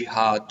the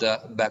jihad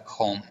back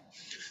home.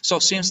 So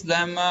since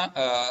then,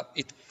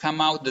 it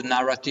came out the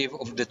narrative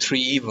of the three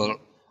evils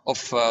of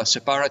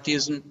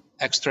separatism,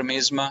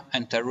 extremism,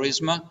 and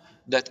terrorism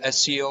that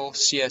SCO,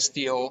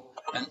 CSTO,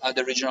 and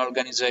other regional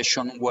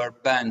organizations were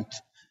bent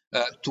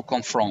to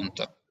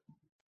confront.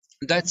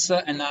 That's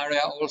an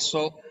area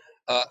also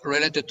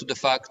related to the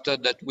fact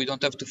that we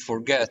don't have to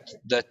forget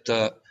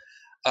that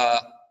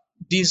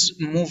these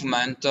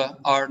movements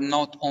are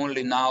not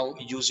only now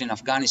used in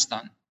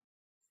Afghanistan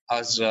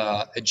as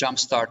a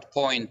jumpstart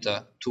point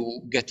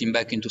to getting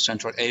back into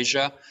Central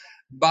Asia,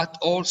 but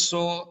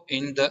also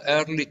in the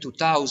early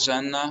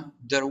 2000s,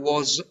 there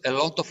was a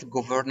lot of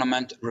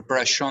government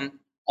repression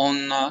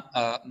on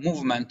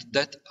movements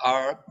that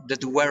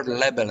were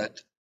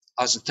labeled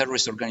as a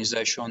terrorist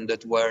organization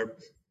that were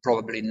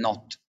probably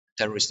not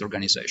terrorist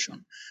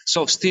organization.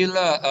 So still,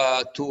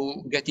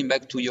 to getting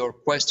back to your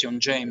question,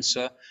 James,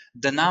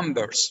 the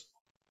numbers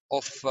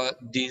of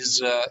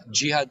these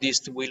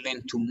jihadists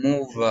willing to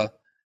move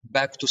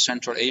back to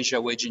Central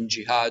Asia waging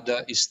jihad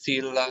is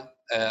still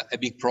a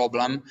big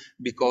problem,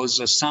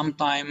 because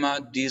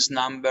sometimes these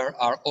numbers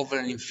are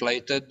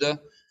overinflated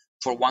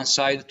for one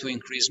side to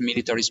increase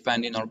military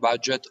spending or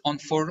budget, and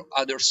for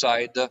other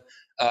side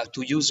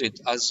to use it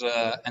as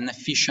an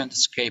efficient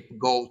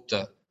scapegoat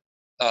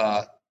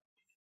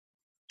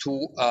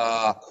to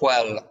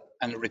quell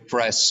and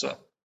repress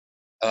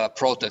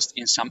protests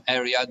in some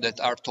areas that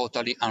are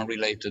totally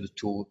unrelated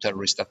to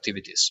terrorist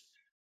activities.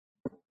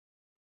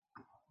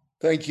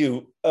 Thank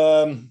you.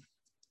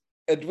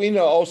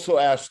 Edwina also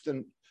asked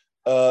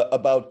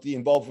about the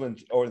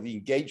involvement or the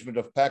engagement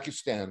of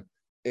Pakistan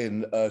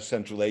in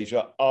Central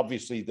Asia.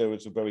 Obviously, there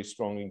was a very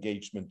strong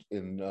engagement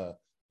in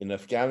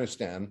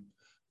Afghanistan,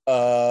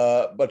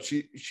 but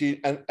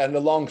she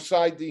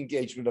alongside the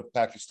engagement of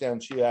Pakistan,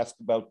 she asked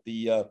about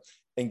the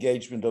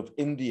engagement of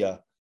India,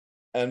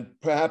 and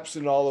perhaps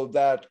in all of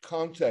that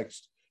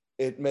context,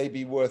 it may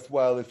be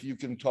worthwhile if you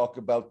can talk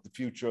about the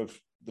future of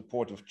the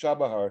port of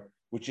Chabahar,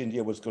 which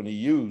India was going to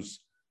use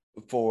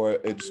for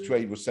its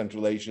trade with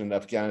Central Asia and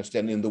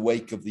Afghanistan in the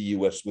wake of the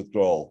US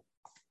withdrawal.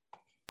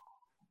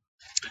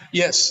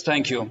 Yes,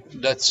 thank you.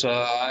 That's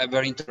a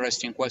very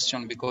interesting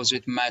question, because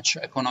it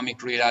matches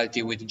economic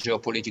reality with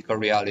geopolitical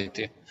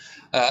reality.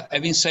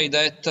 Having said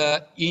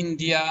that,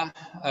 India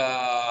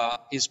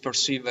is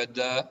perceived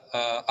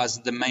as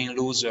the main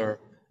loser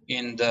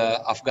in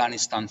the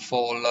Afghanistan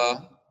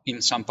fall, in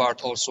some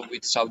part also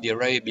with Saudi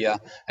Arabia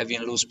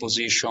having loose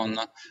position,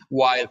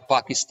 while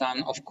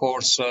Pakistan, of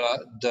course,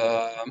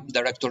 the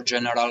Director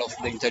General of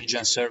the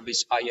Intelligence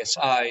Service,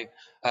 ISI,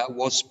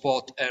 was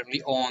spotted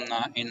early on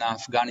in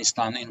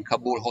Afghanistan in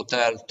Kabul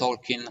hotel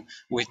talking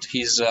with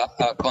his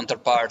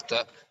counterpart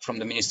from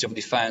the Ministry of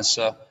Defense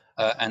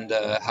and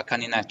the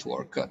Haqqani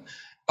network.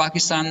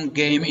 Pakistan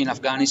game in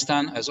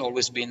Afghanistan has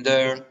always been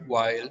there,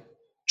 while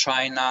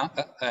China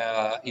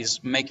is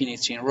making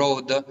its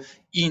inroad.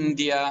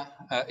 India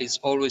is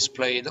always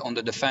played on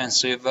the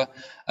defensive,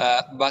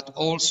 but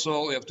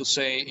also we have to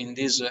say in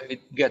this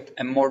it get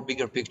a more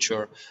bigger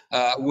picture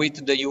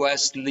with the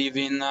US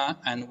leaving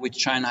and with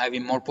China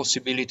having more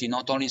possibility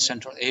not only in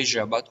Central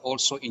Asia but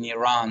also in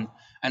Iran.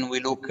 And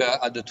we look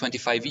at the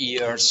 25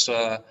 years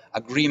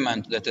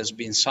agreement that has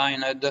been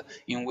signed,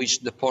 in which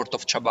the port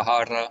of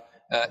Chabahar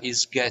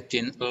is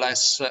getting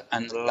less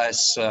and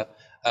less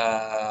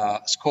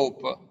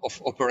scope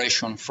of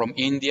operation from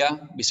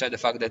India, beside the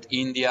fact that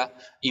India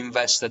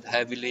invested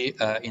heavily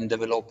in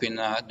developing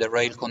the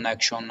rail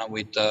connection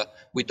with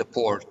the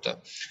port.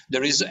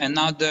 There is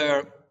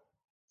another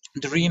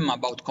dream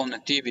about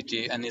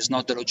connectivity, and it's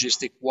not the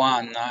logistic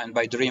one, and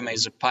by dream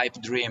is a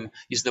pipe dream,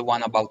 is the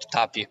one about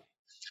TAPI,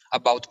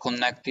 about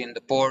connecting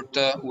the port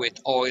with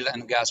oil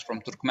and gas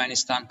from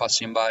Turkmenistan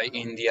passing by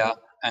India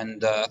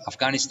and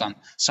Afghanistan,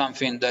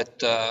 something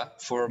that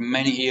for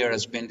many years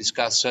has been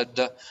discussed,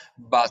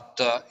 but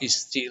is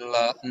still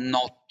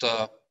not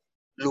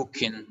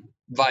looking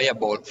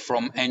viable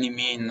from any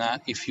mean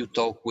if you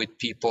talk with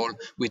people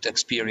with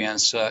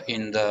experience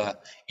in the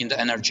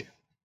energy.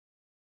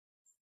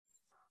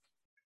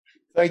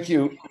 Thank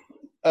you.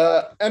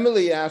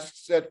 Emily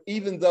asks that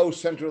even though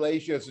Central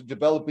Asia is a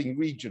developing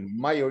region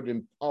mired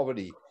in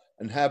poverty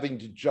and having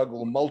to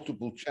juggle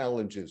multiple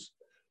challenges,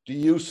 do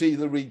you see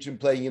the region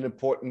playing an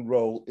important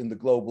role in the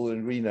global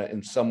arena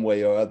in some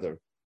way or other?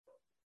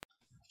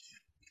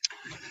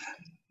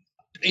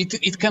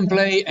 It can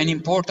play an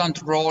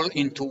important role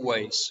in two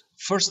ways.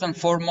 First and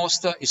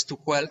foremost is to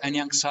quell any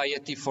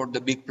anxiety for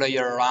the big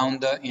player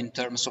around in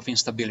terms of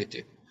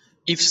instability.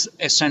 If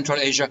a Central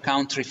Asia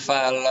country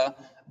fell,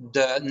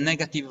 the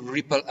negative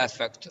ripple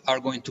effects are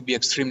going to be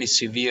extremely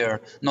severe,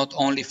 not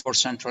only for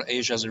Central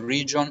Asia as a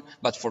region,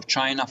 but for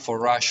China, for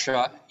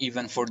Russia,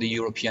 even for the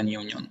European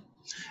Union.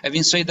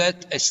 Having said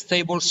that, a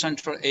stable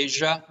Central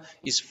Asia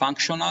is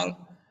functional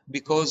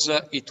because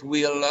it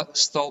will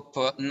stop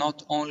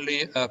not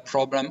only a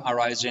problem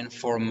arising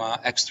from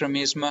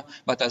extremism,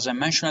 but as I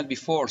mentioned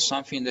before,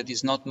 something that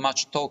is not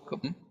much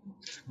talked,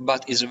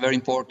 but is very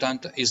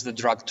important, is the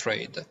drug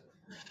trade.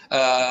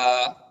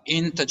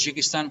 In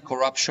Tajikistan,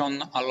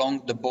 corruption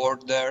along the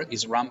border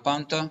is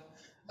rampant.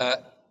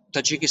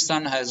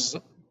 Tajikistan has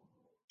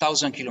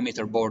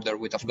 1,000-kilometer border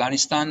with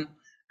Afghanistan,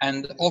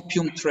 and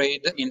opium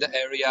trade in the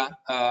area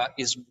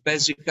is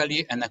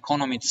basically an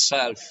economy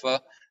itself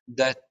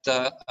that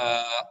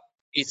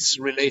it's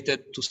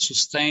related to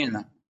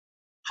sustain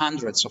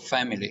hundreds of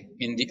families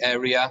in the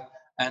area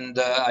And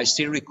I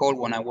still recall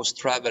when I was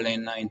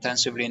traveling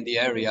intensively in the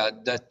area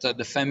that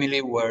the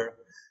family were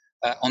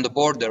on the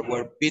border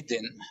were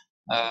bidding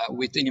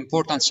with an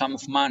important sum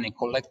of money,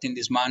 collecting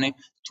this money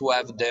to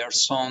have their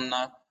son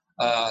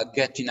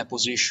get in a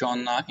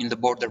position in the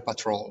border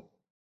patrol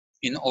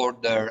in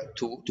order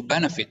to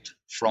benefit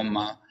from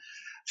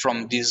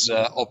this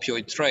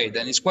opioid trade.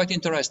 And it's quite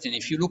interesting.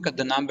 If you look at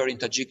the number in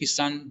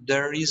Tajikistan,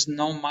 there is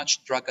not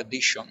much drug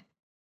addiction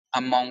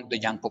among the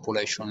young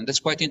population. And that's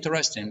quite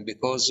interesting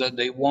because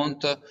they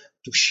want to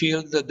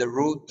shield the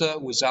route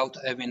without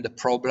having the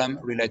problem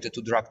related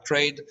to drug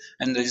trade.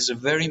 And there is a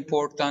very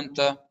important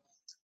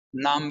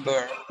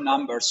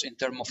numbers in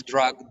terms of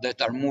drug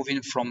that are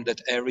moving from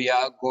that area,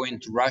 going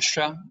to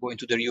Russia, going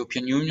to the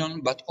European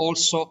Union, but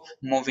also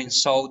moving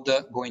south,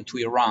 going to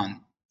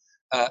Iran.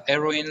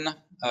 Heroin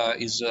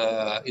is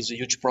a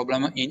huge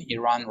problem in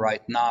Iran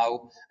right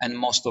now, and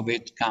most of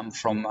it comes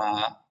from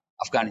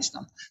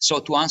Afghanistan. So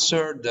to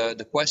answer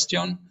the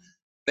question,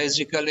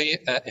 basically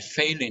a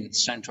failing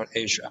Central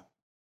Asia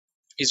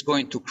is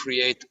going to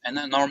create an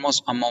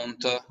enormous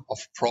amount of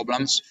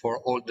problems for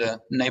all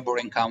the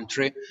neighboring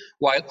country,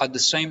 while at the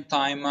same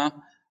time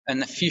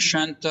an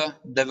efficient,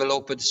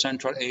 developed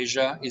Central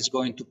Asia is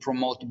going to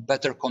promote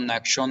better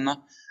connection.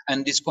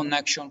 And this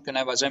connection can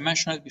have, as I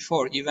mentioned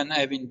before, even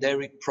having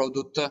dairy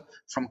product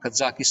from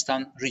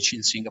Kazakhstan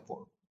reaching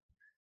Singapore.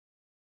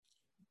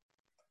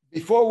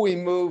 Before we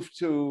move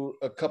to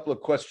a couple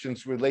of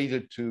questions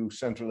related to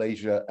Central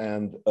Asia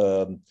and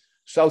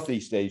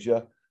Southeast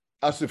Asia,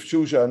 Asif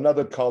Shuja,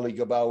 another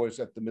colleague of ours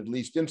at the Middle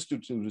East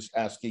Institute, is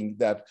asking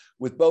that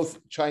with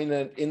both China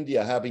and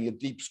India having a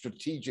deep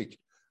strategic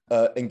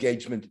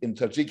engagement in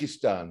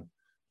Tajikistan,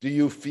 do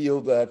you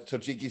feel that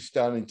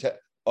Tajikistan,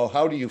 or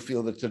how do you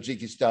feel that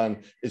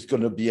Tajikistan is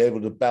going to be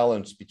able to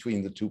balance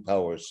between the two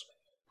powers?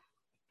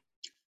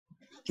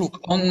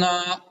 Look,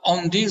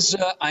 on this,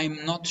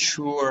 I'm not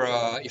sure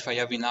if I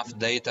have enough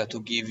data to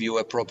give you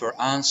a proper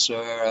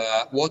answer.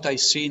 What I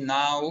see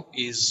now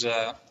is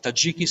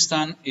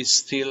Tajikistan is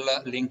still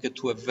linked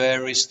to a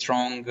very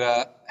strong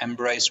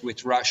embrace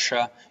with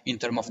Russia in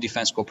terms of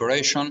defense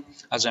cooperation.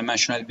 As I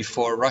mentioned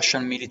before,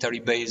 Russian military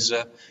base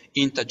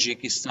in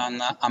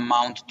Tajikistan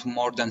amount to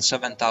more than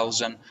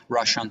 7,000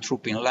 Russian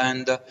troops in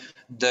land.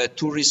 The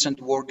two recent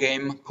war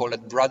games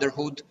called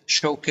Brotherhood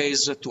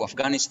showcase to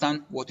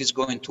Afghanistan what is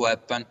going to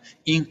happen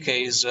in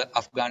case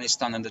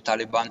Afghanistan and the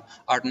Taliban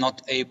are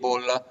not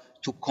able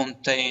to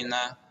contain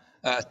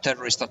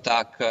terrorist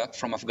attack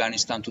from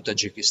Afghanistan to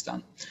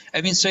Tajikistan.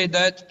 Having said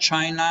that,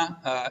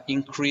 China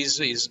increased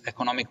its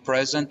economic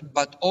presence,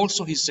 but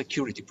also its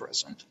security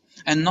presence.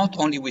 And not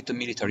only with the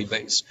military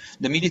base.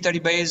 The military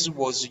base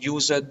was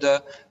used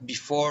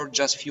before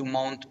just a few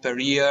months per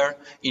year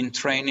in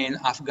training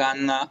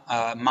Afghan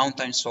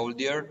mountain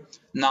soldiers.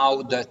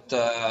 Now that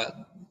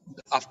the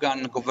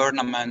Afghan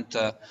government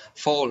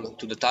fall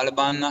to the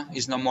Taliban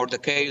is no more the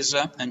case,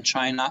 and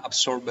China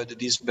absorbed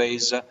this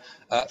base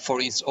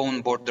for its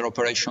own border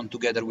operation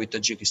together with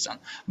Tajikistan.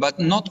 But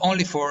not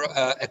only for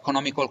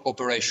economical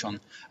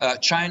cooperation.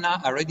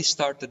 China already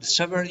started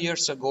several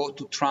years ago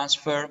to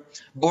transfer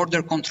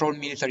border control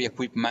military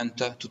equipment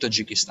to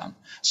Tajikistan.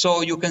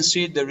 So you can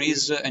see there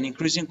is an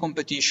increasing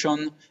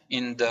competition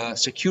in the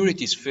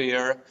security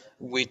sphere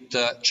with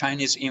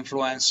Chinese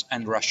influence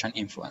and Russian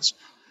influence.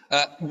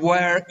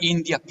 Where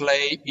India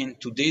play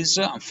into this,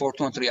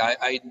 unfortunately,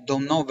 I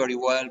don't know very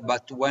well,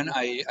 but when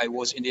I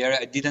was in the area,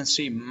 I didn't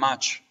see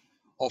much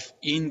of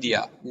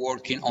India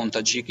working on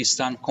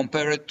Tajikistan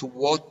compared to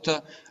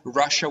what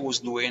Russia was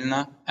doing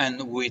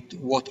and with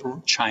what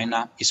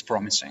China is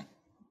promising.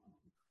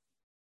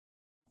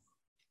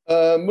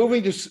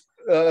 Moving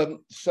to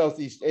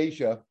Southeast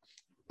Asia,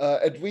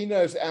 Edwina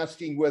is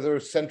asking whether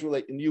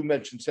and you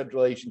mentioned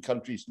Central Asian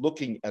countries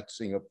looking at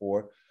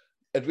Singapore.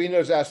 Edwina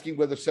is asking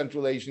whether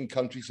Central Asian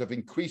countries have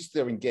increased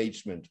their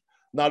engagement,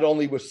 not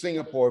only with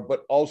Singapore,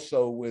 but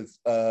also with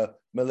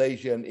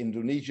Malaysia and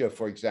Indonesia,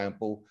 for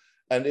example,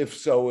 and if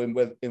so,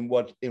 in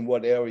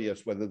what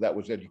areas, whether that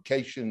was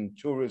education,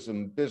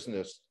 tourism,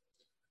 business.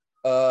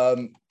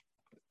 And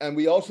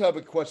we also have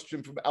a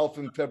question from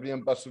Alvin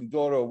Fabian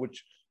Basundoro,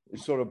 which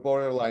is sort of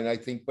borderline, I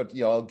think, but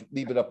I'll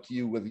leave it up to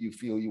you whether you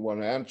feel you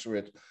want to answer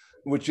it,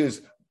 which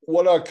is,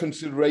 what are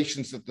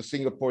considerations that the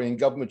Singaporean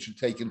government should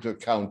take into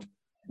account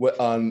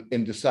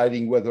in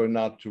deciding whether or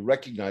not to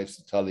recognize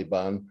the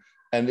Taliban?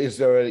 And is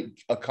there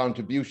a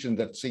contribution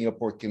that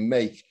Singapore can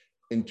make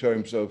in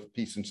terms of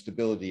peace and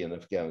stability in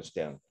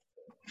Afghanistan?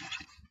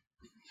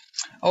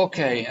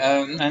 Okay,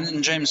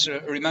 and James,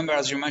 remember,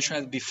 as you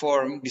mentioned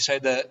before,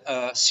 beside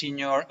the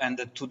senior and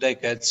the 2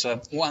 decades,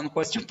 one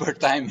question per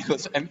time,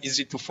 because I'm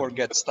easy to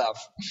forget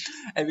stuff.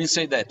 Having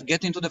said that,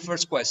 getting to the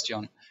first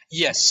question,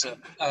 yes,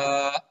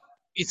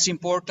 it's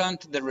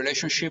important, the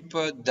relationship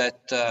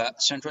that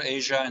Central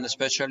Asia and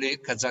especially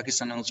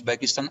Kazakhstan and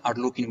Uzbekistan are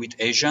looking with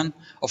Asian.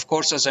 Of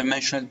course, as I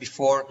mentioned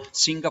before,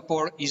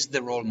 Singapore is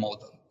the role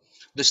model.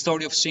 The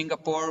story of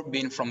Singapore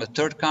being from a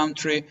third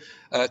country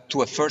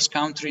to a first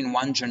country in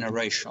one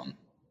generation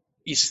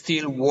is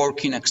still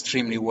working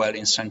extremely well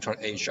in Central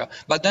Asia.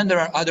 But then there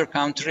are other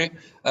countries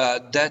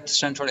that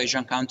Central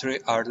Asian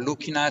countries are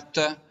looking at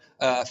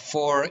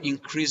for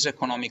increased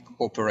economic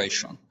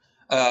cooperation.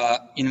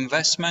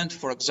 Investment,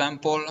 for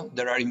example,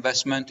 there are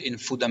investment in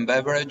food and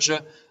beverage,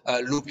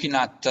 looking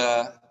at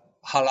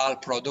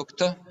halal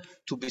product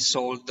to be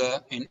sold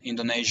in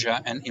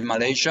Indonesia and in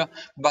Malaysia,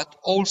 but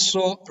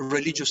also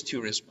religious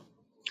tourism.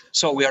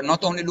 So we are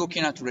not only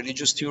looking at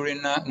religious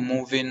tourism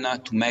moving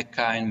to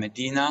Mecca and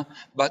Medina,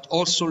 but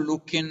also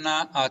looking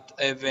at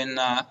having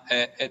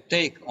a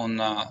take on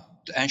the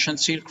ancient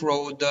Silk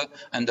Road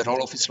and the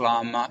role of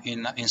Islam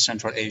in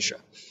Central Asia.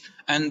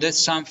 And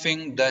that's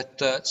something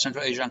that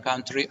Central Asian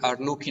countries are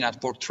looking at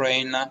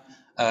portraying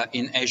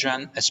in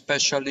Asia,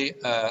 especially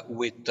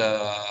with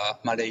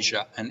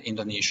Malaysia and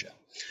Indonesia.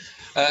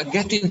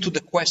 Getting to the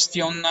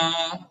question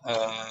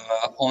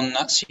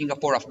on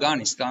Singapore,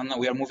 Afghanistan,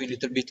 we are moving a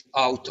little bit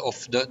out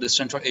of the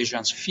Central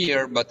Asian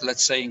sphere, but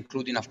let's say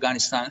including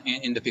Afghanistan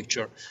in the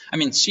picture. I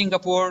mean,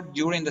 Singapore,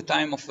 during the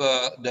time of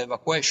the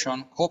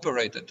evacuation,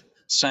 cooperated,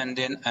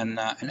 sending an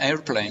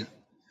airplane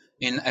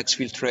in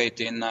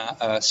exfiltrating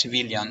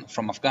civilian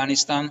from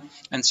Afghanistan,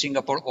 and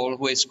Singapore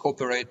always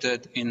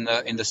cooperated in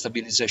the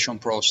stabilization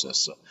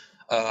process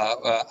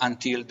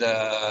until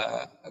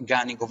the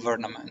Ghani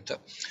government.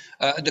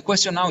 The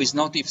question now is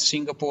not if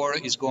Singapore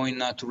is going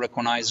to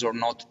recognize or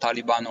not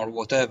Taliban or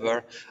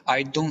whatever.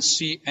 I don't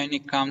see any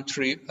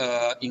country,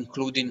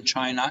 including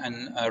China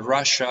and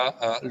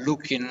Russia,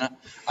 looking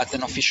at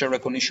an official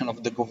recognition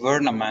of the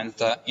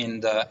government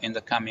in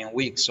the coming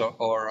weeks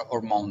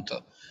or months.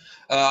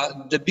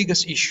 The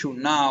biggest issue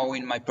now,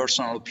 in my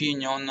personal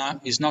opinion,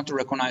 is not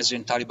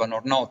recognizing Taliban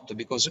or not,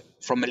 because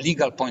from a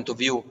legal point of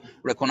view,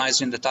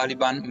 recognizing the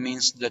Taliban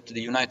means that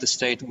the United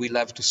States will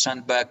have to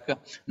send back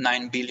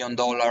 $9 billion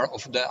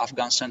of the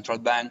Afghan central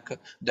bank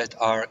that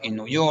are in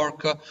New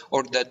York,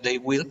 or that they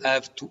will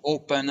have to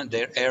open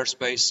their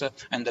airspace,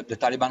 and that the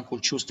Taliban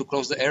could choose to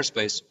close the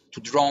airspace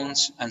to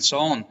drones and so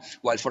on.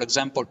 While, for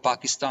example,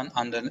 Pakistan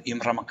under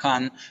Imran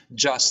Khan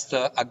just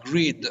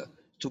agreed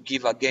to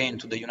give again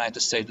to the United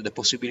States the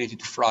possibility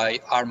to fly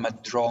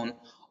armored drone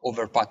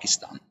over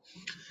Pakistan.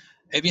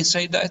 Having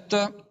said that,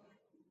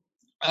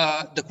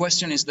 the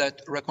question is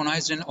that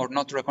recognizing or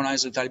not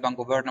recognizing the Taliban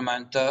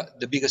government,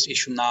 the biggest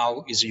issue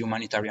now is a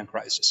humanitarian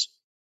crisis.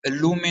 A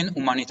looming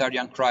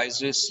humanitarian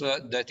crisis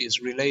that is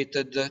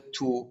related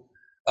to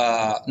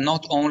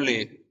not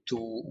only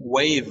to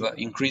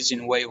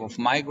increasing wave of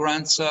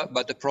migrants,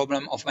 but the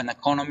problem of an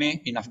economy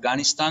in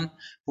Afghanistan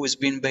who has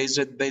been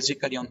based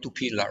basically on two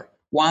pillars.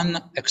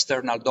 One,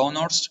 external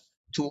donors,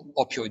 two,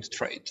 opioid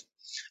trade.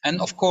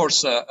 And of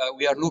course,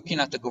 we are looking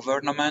at a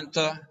government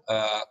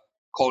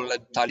called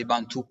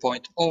Taliban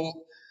 2.0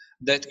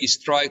 that is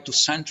trying to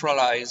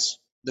centralize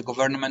the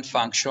government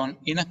function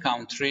in a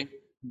country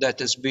that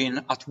has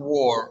been at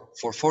war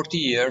for 40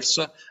 years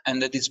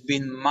and that has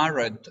been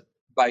marred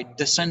by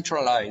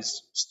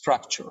decentralized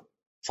structure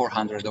for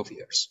hundreds of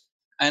years.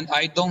 And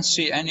I don't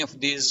see any of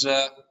these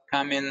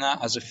coming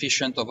as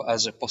efficient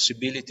as a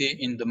possibility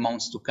in the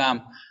months to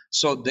come.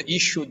 So the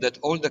issue that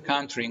all the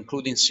countries,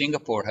 including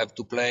Singapore, have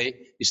to play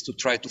is to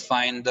try to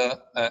find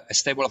a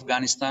stable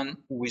Afghanistan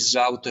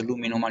without a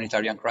looming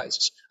humanitarian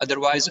crisis.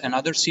 Otherwise,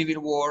 another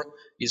civil war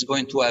is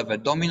going to have a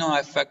domino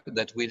effect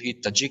that will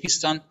hit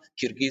Tajikistan,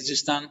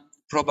 Kyrgyzstan,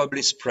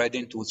 probably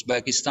spreading to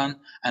Uzbekistan,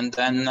 and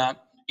then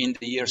in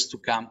the years to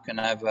come can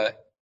have a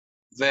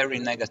very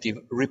negative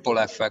ripple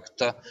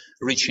effect,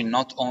 reaching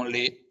not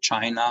only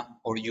China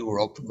or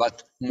Europe,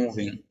 but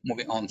moving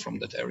on from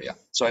that area.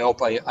 So I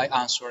hope I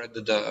answered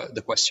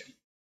the question.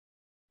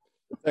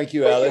 Thank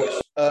you,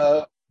 Alex.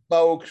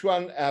 Bao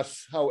Xuan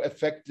asks, how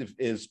effective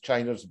is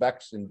China's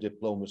vaccine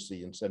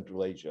diplomacy in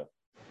Central Asia?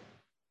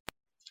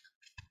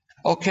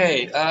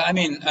 Okay,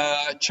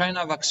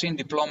 China vaccine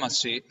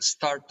diplomacy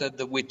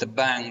started with a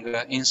bang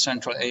in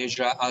Central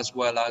Asia as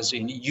well as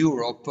in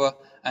Europe,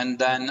 and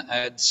then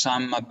had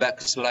some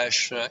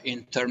backslash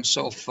in terms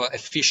of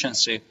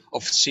efficiency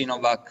of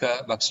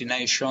Sinovac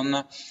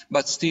vaccination,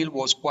 but still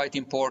was quite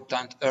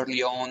important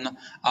early on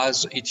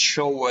as it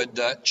showed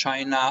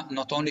China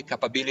not only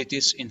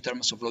capabilities in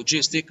terms of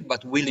logistics,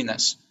 but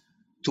willingness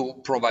to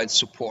provide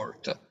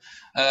support.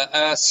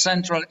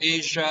 Central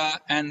Asia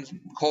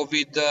and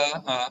COVID,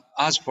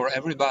 as for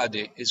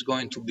everybody, is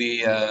going to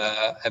be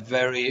a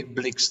very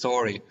bleak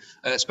story,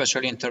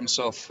 especially in terms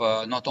of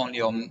not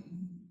only on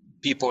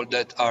people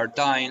that are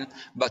dying,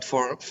 but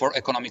for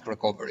economic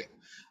recovery.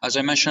 As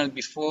I mentioned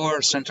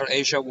before, Central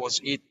Asia was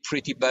hit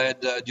pretty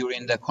bad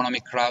during the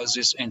economic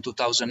crisis in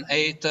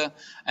 2008,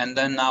 and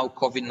then now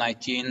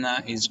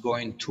COVID-19 is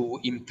going to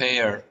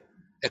impair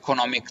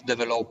economic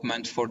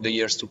development for the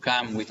years to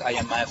come, with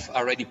IMF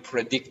already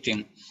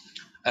predicting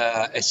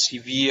a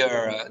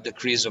severe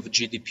decrease of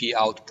GDP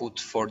output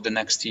for the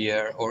next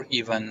year or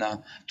even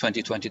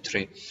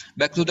 2023.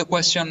 Back to the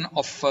question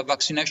of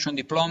vaccination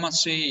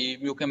diplomacy,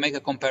 you can make a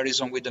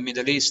comparison with the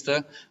Middle East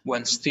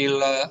when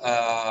still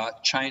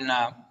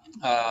China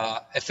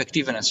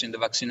effectiveness in the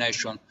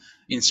vaccination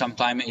in some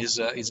time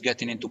is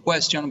getting into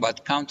question,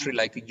 but country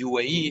like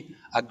UAE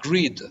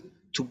agreed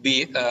to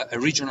be a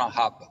regional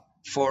hub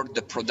for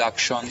the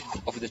production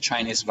of the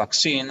Chinese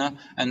vaccine,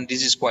 and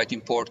this is quite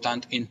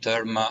important in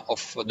terms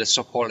of the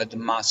so-called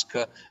mask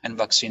and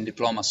vaccine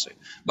diplomacy.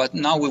 But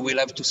now we will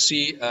have to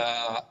see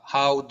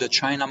how the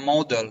China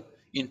model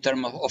in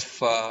terms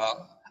of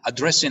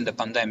addressing the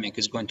pandemic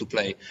is going to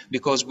play,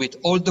 because with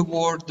all the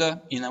world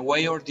in a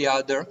way or the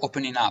other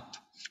opening up,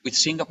 with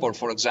Singapore,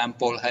 for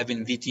example,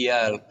 having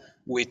VTL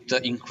with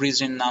the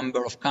increasing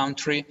number of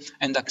countries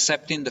and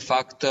accepting the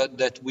fact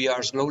that we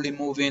are slowly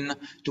moving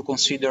to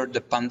consider the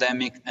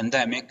pandemic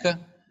endemic.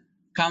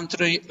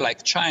 Country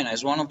like China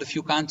is one of the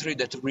few countries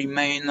that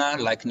remain,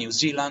 like New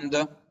Zealand,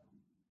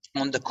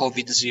 on the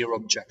COVID-0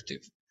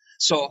 objective.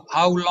 So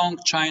how long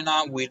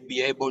China will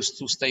be able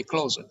to stay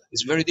closed?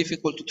 It's very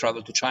difficult to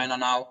travel to China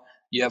now.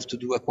 You have to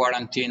do a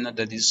quarantine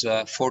that is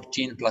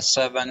 14 plus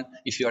 7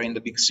 if you are in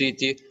the big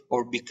city,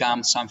 or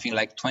become something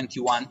like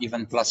 21,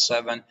 even plus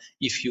 7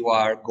 if you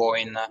are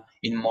going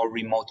in more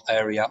remote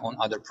area on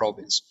other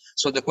province.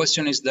 So the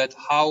question is that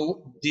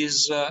how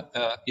this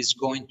is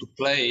going to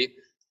play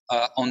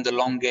on the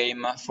long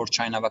game for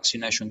China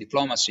vaccination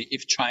diplomacy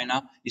if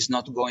China is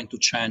not going to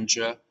change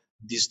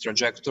this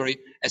trajectory,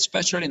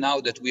 especially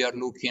now that we are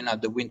looking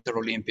at the Winter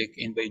Olympic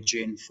in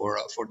Beijing for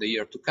the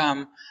year to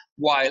come,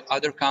 while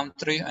other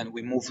countries, and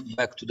we move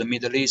back to the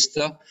Middle East,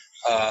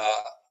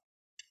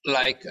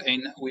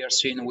 we are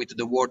seeing with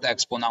the World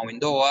Expo now in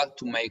Doha,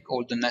 to make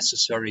all the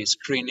necessary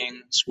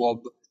screening,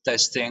 swab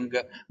testing,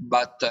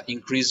 but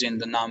increasing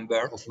the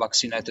number of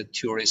vaccinated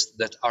tourists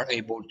that are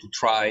able to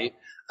try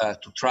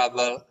to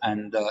travel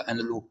and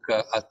look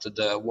at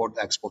the World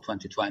Expo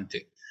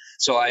 2020.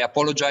 So I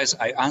apologize,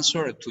 I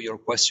answered to your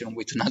question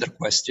with another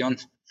question,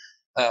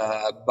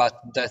 but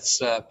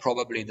that's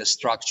probably the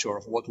structure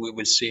of what we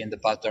will see in the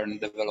pattern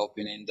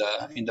developing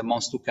in the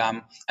months to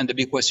come. And the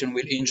big question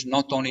will hinge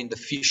not only in the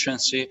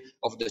efficiency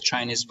of the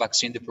Chinese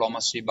vaccine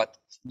diplomacy, but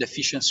the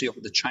efficiency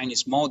of the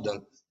Chinese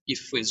model,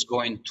 if it's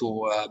going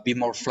to be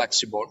more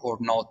flexible or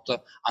not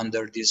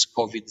under this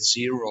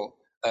COVID-0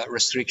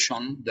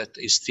 restriction that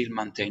is still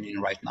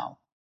maintaining right now.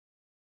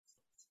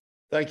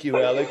 Thank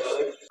you, Alex.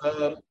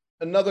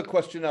 Another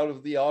question out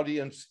of the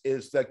audience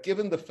is that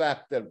given the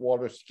fact that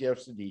water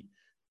scarcity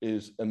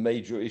is a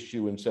major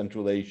issue in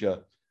Central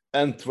Asia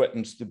and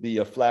threatens to be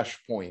a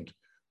flashpoint,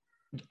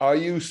 are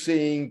you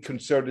seeing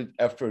concerted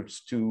efforts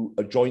to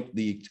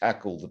jointly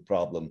tackle the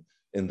problem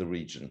in the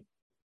region?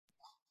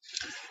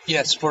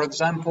 Yes, for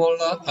example,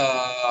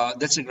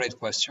 that's a great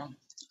question.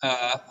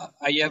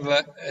 I have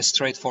a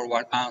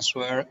straightforward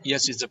answer.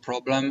 Yes, it's a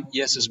problem.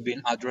 Yes, it's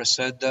been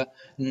addressed.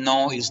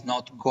 No, it's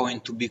not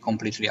going to be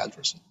completely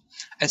addressed.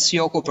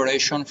 SCO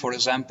cooperation, for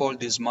example,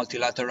 this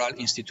multilateral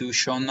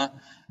institution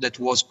that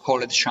was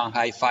called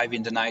Shanghai 5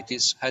 in the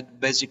 90s, had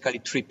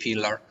basically 3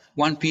 pillars.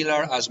 One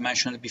pillar, as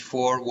mentioned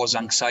before, was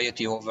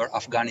anxiety over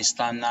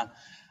Afghanistan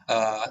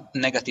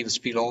negative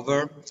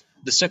spillover.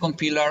 The second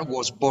pillar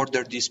was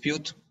border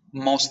dispute,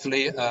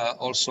 mostly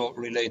also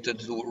related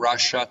to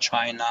Russia,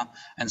 China,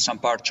 and some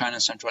part China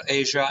and Central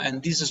Asia.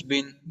 And this has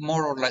been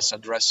more or less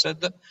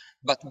addressed,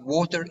 but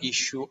water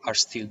issues are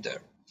still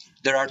there.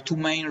 There are 2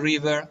 main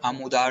rivers,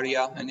 Amu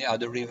Darya and the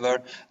other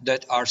river,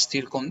 that are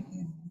still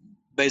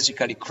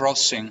basically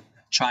crossing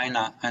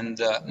China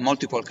and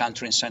multiple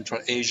countries in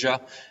Central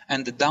Asia,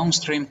 and the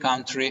downstream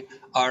countries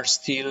are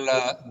still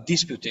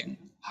disputing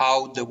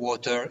how the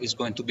water is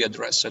going to be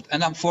addressed.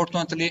 And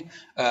unfortunately,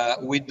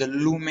 with the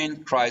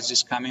looming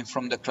crisis coming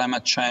from the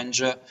climate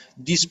change,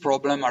 these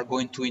problems are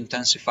going to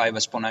intensify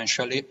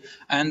exponentially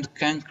and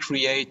can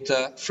create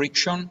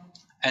friction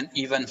and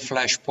even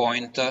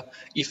flashpoint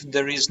if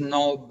there is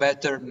no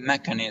better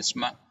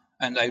mechanism.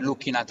 And I'm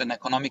looking at an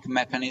economic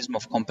mechanism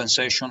of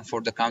compensation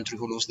for the country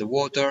who lose the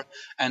water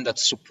and that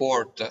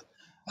support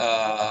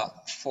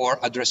for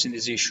addressing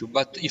this issue.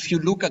 But if you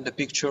look at the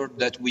picture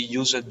that we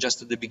used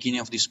just at the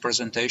beginning of this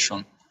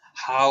presentation,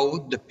 how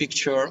the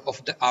picture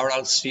of the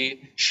Aral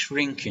Sea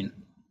shrinking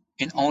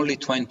in only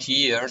 20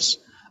 years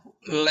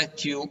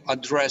let you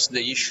address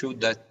the issue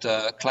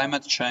that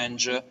climate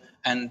change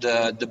and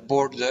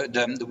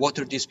the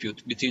water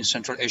dispute between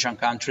Central Asian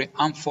countries,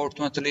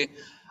 unfortunately,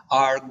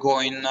 are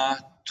going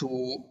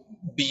to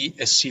be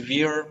a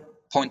severe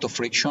point of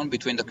friction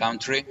between the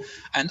country.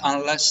 And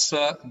unless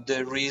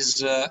there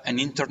is an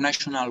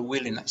international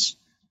willingness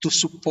to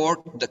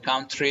support the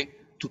country,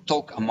 to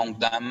talk among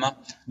them,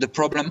 the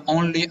problem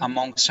only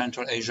among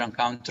Central Asian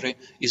countries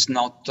is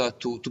not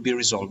to be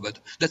resolved.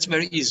 That's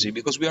very easy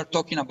because we are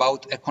talking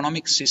about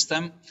economic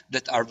systems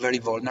that are very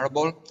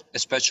vulnerable,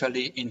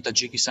 especially in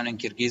Tajikistan and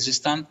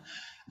Kyrgyzstan,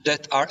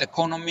 that are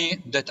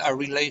economy that are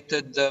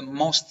related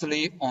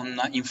mostly on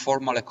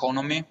informal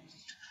economy.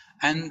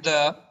 And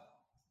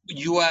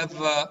you have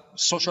a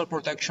social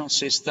protection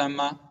system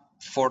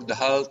for the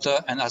health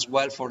and as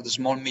well for the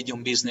small,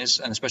 medium business,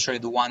 and especially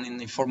the one in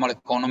the informal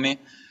economy,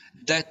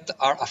 that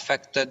are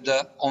affected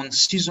on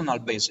seasonal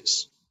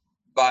basis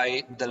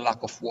by the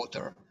lack of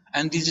water.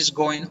 And this is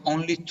going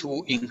only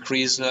to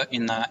increase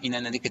in a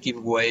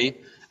negative way.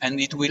 and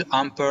it will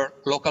hamper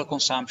local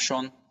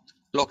consumption,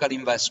 local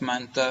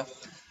investment,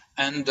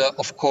 and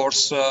of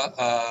course,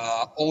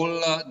 all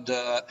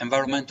the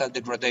environmental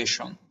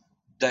degradation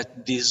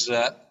that this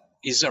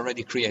is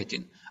already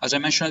creating. As I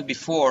mentioned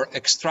before,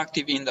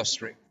 extractive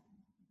industry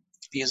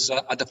is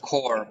at the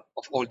core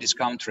of all this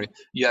country.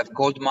 You have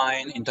gold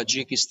mine in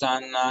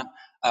Tajikistan,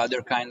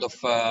 other kind of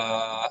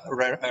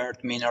rare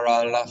earth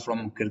mineral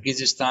from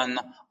Kyrgyzstan,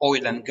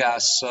 oil and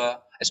gas,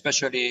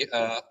 especially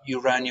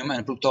uranium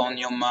and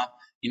plutonium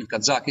in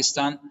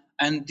Kazakhstan.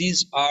 And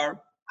these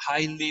are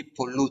highly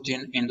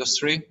polluting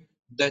industry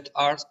that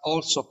are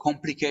also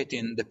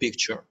complicating the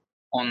picture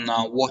on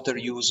water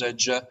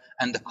usage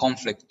and the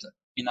conflict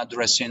in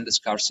addressing the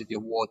scarcity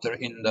of water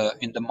in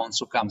the months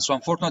to come. So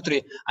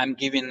unfortunately, I'm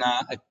giving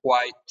a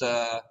quite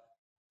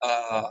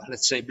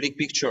let's say bleak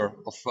picture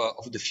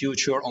of the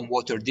future on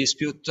water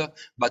dispute.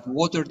 But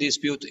water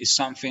dispute is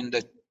something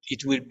that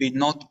it will be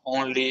not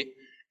only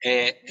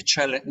a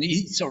challenge;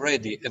 it's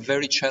already a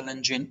very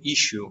challenging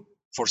issue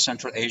for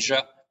Central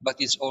Asia, but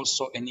it's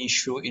also an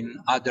issue in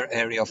other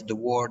areas of the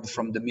world,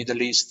 from the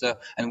Middle East,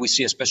 and we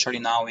see especially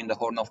now in the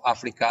Horn of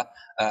Africa,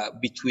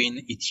 between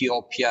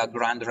Ethiopia,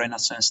 Grand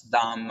Renaissance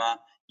Dam,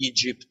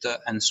 Egypt,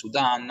 and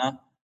Sudan,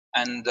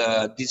 and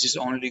this is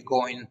only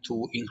going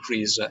to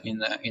increase in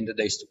the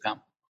days to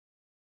come.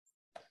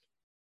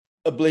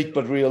 A bleak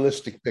but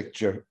realistic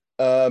picture.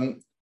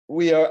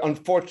 We are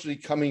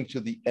unfortunately coming to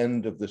the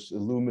end of this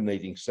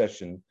illuminating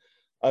session.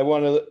 I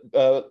want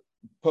to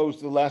pose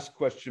the last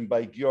question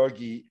by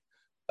Georgi,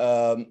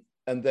 and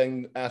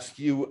then ask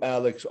you,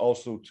 Alex,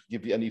 also to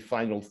give you any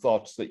final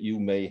thoughts that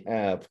you may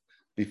have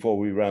before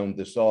we round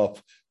this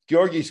off.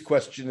 Georgi's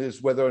question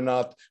is whether or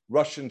not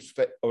Russians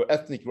or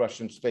ethnic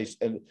Russians face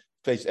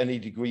any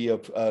degree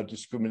of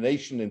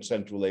discrimination in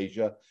Central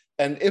Asia,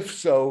 and if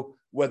so,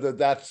 whether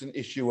that's an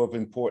issue of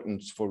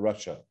importance for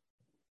Russia.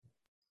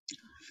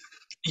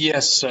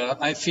 Yes,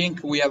 I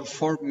think we have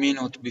 4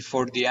 minutes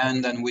before the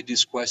end, and with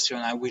this question,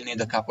 I will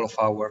need a couple of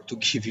hours to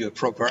give you a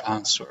proper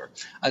answer.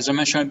 As I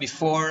mentioned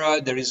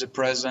before, there is a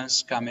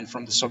presence coming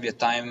from the Soviet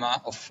time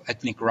of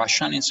ethnic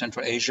Russian in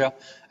Central Asia,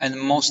 and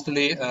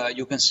mostly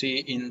you can see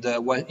in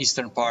the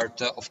eastern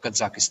part of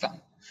Kazakhstan.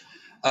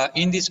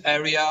 In this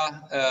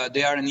area,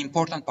 they are an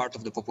important part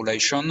of the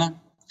population.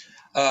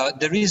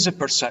 There is a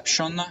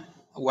perception.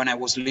 When I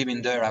was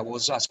living there, I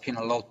was asking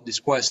a lot this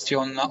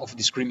question of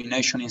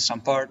discrimination in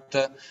some part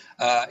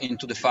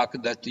into the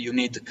fact that you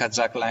need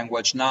Kazakh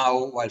language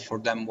now, while for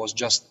them was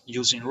just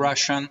using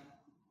Russian.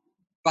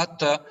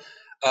 But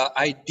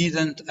I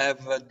didn't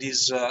have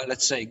this,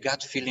 let's say,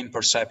 gut feeling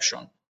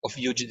perception of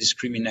huge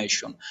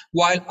discrimination.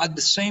 While at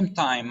the same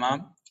time,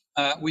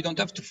 we don't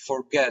have to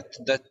forget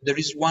that there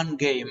is one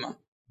game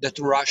that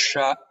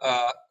Russia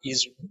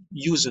is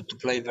used to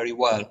play very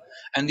well,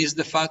 and is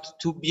the fact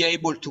to be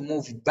able to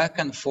move back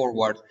and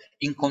forward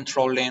in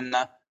controlling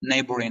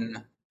neighboring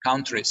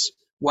countries.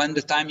 When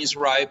the time is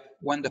ripe,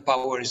 when the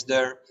power is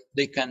there,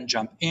 they can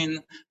jump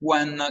in.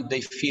 When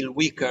they feel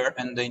weaker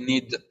and they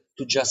need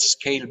to just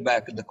scale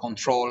back the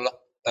control,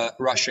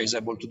 Russia is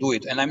able to do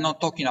it. And I'm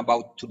not talking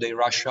about today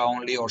Russia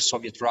only or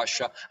Soviet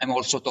Russia, I'm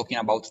also talking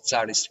about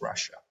Tsarist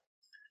Russia.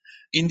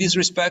 In this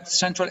respect,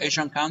 Central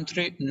Asian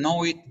countries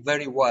know it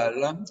very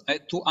well.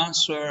 To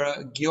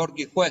answer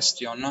Georgi's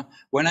question,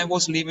 when I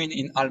was living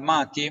in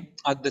Almaty,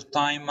 at the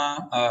time,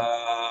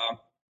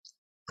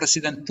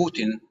 President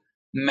Putin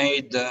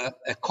made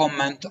a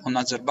comment on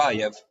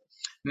Nazarbayev,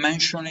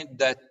 mentioning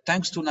that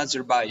thanks to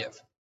Nazarbayev,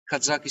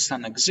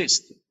 Kazakhstan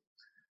exists.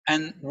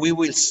 And we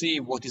will see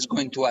what is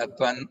going to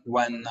happen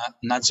when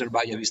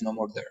Nazarbayev is no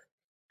more there.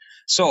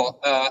 So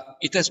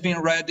it has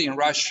been read in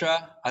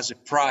Russia as a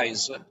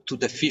prize to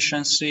the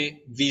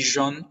efficiency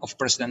vision of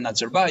President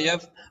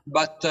Nazarbayev,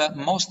 but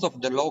most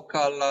of the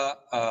local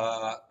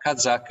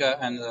Kazakh,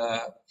 and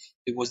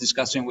it was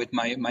discussing with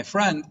my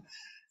friend,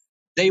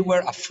 they were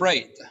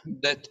afraid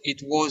that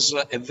it was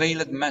a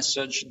veiled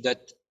message that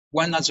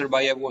when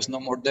Nazarbayev was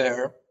no more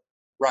there,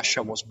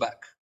 Russia was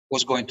back,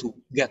 was going to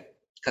get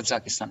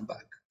Kazakhstan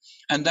back.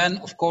 And then,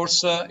 of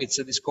course, it's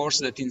a discourse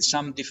that in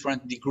some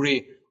different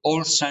degree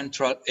all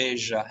Central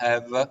Asia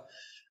have.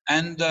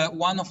 And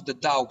one of the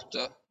doubt,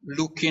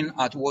 looking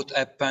at what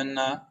happened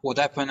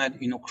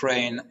in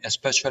Ukraine,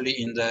 especially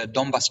in the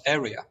Donbas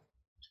area,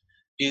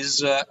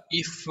 is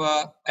if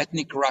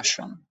ethnic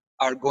Russian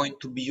are going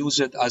to be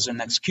used as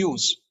an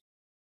excuse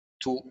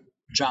to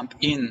jump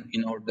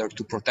in order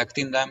to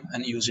protecting them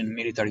and using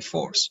military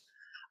force.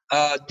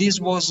 This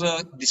was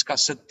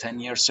discussed 10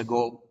 years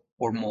ago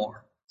or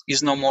more.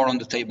 Is no more on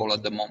the table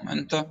at the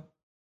moment,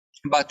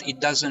 but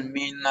it doesn't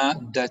mean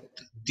that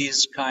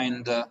this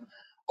kind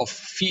of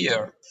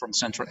fear from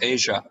Central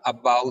Asia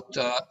about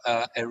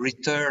a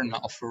return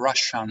of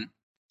Russian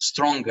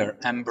stronger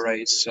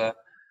embrace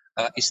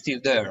is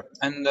still there.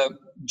 And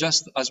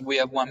just as we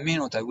have 1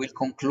 minute, I will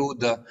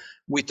conclude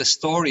with a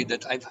story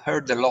that I've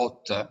heard a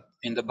lot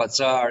in the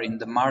bazaar, in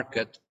the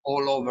market,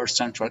 all over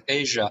Central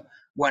Asia,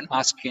 when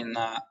asking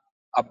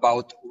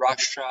about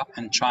Russia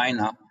and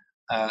China.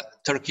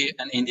 Turkey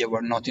and India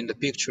were not in the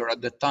picture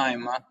at the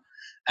time.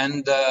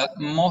 And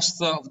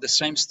most of the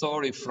same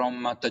story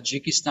from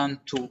Tajikistan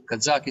to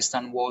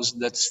Kazakhstan was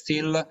that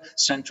still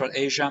Central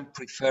Asia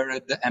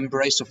preferred the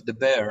embrace of the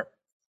bear,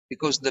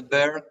 because the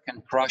bear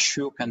can crush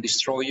you, can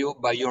destroy you,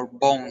 but your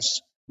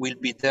bones will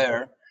be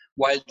there,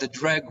 while the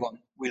dragon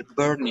will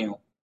burn you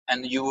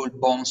and your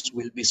bones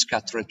will be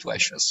scattered to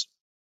ashes.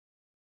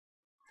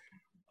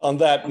 On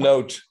that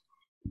note,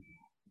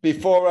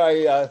 before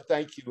I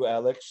thank you,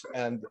 Alex,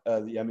 and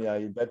the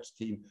MEI events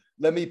team,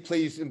 let me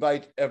please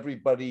invite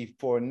everybody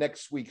for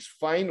next week's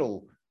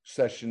final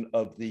session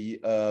of the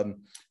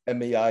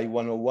MEI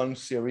 101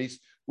 series,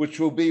 which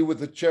will be with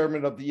the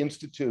chairman of the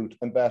Institute,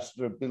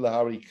 Ambassador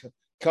Bilahari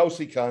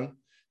Kausikan,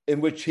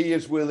 in which he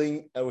is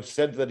willing, or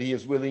said that he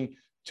is willing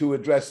to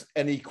address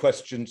any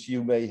questions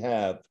you may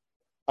have.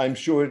 I'm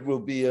sure it will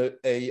be a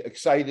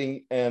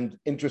exciting and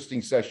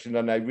interesting session,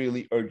 and I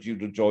really urge you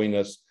to join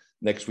us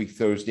next week,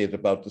 Thursday, at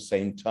about the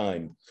same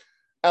time.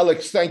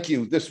 Alex, thank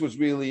you. This was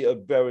really a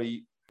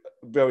very,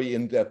 very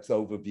in-depth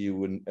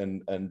overview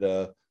and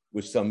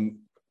with some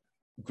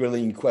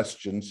grilling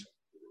questions.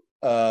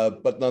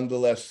 But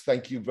nonetheless,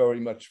 thank you very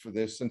much for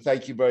this. And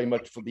thank you very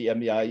much for the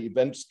MEI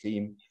events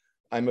team.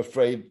 I'm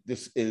afraid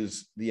this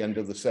is the end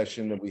of the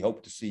session, and we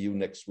hope to see you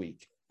next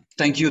week.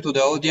 Thank you to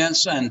the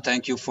audience, and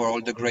thank you for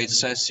all the great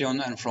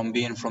session and from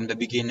being from the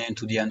beginning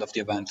to the end of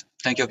the event.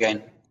 Thank you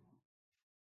again.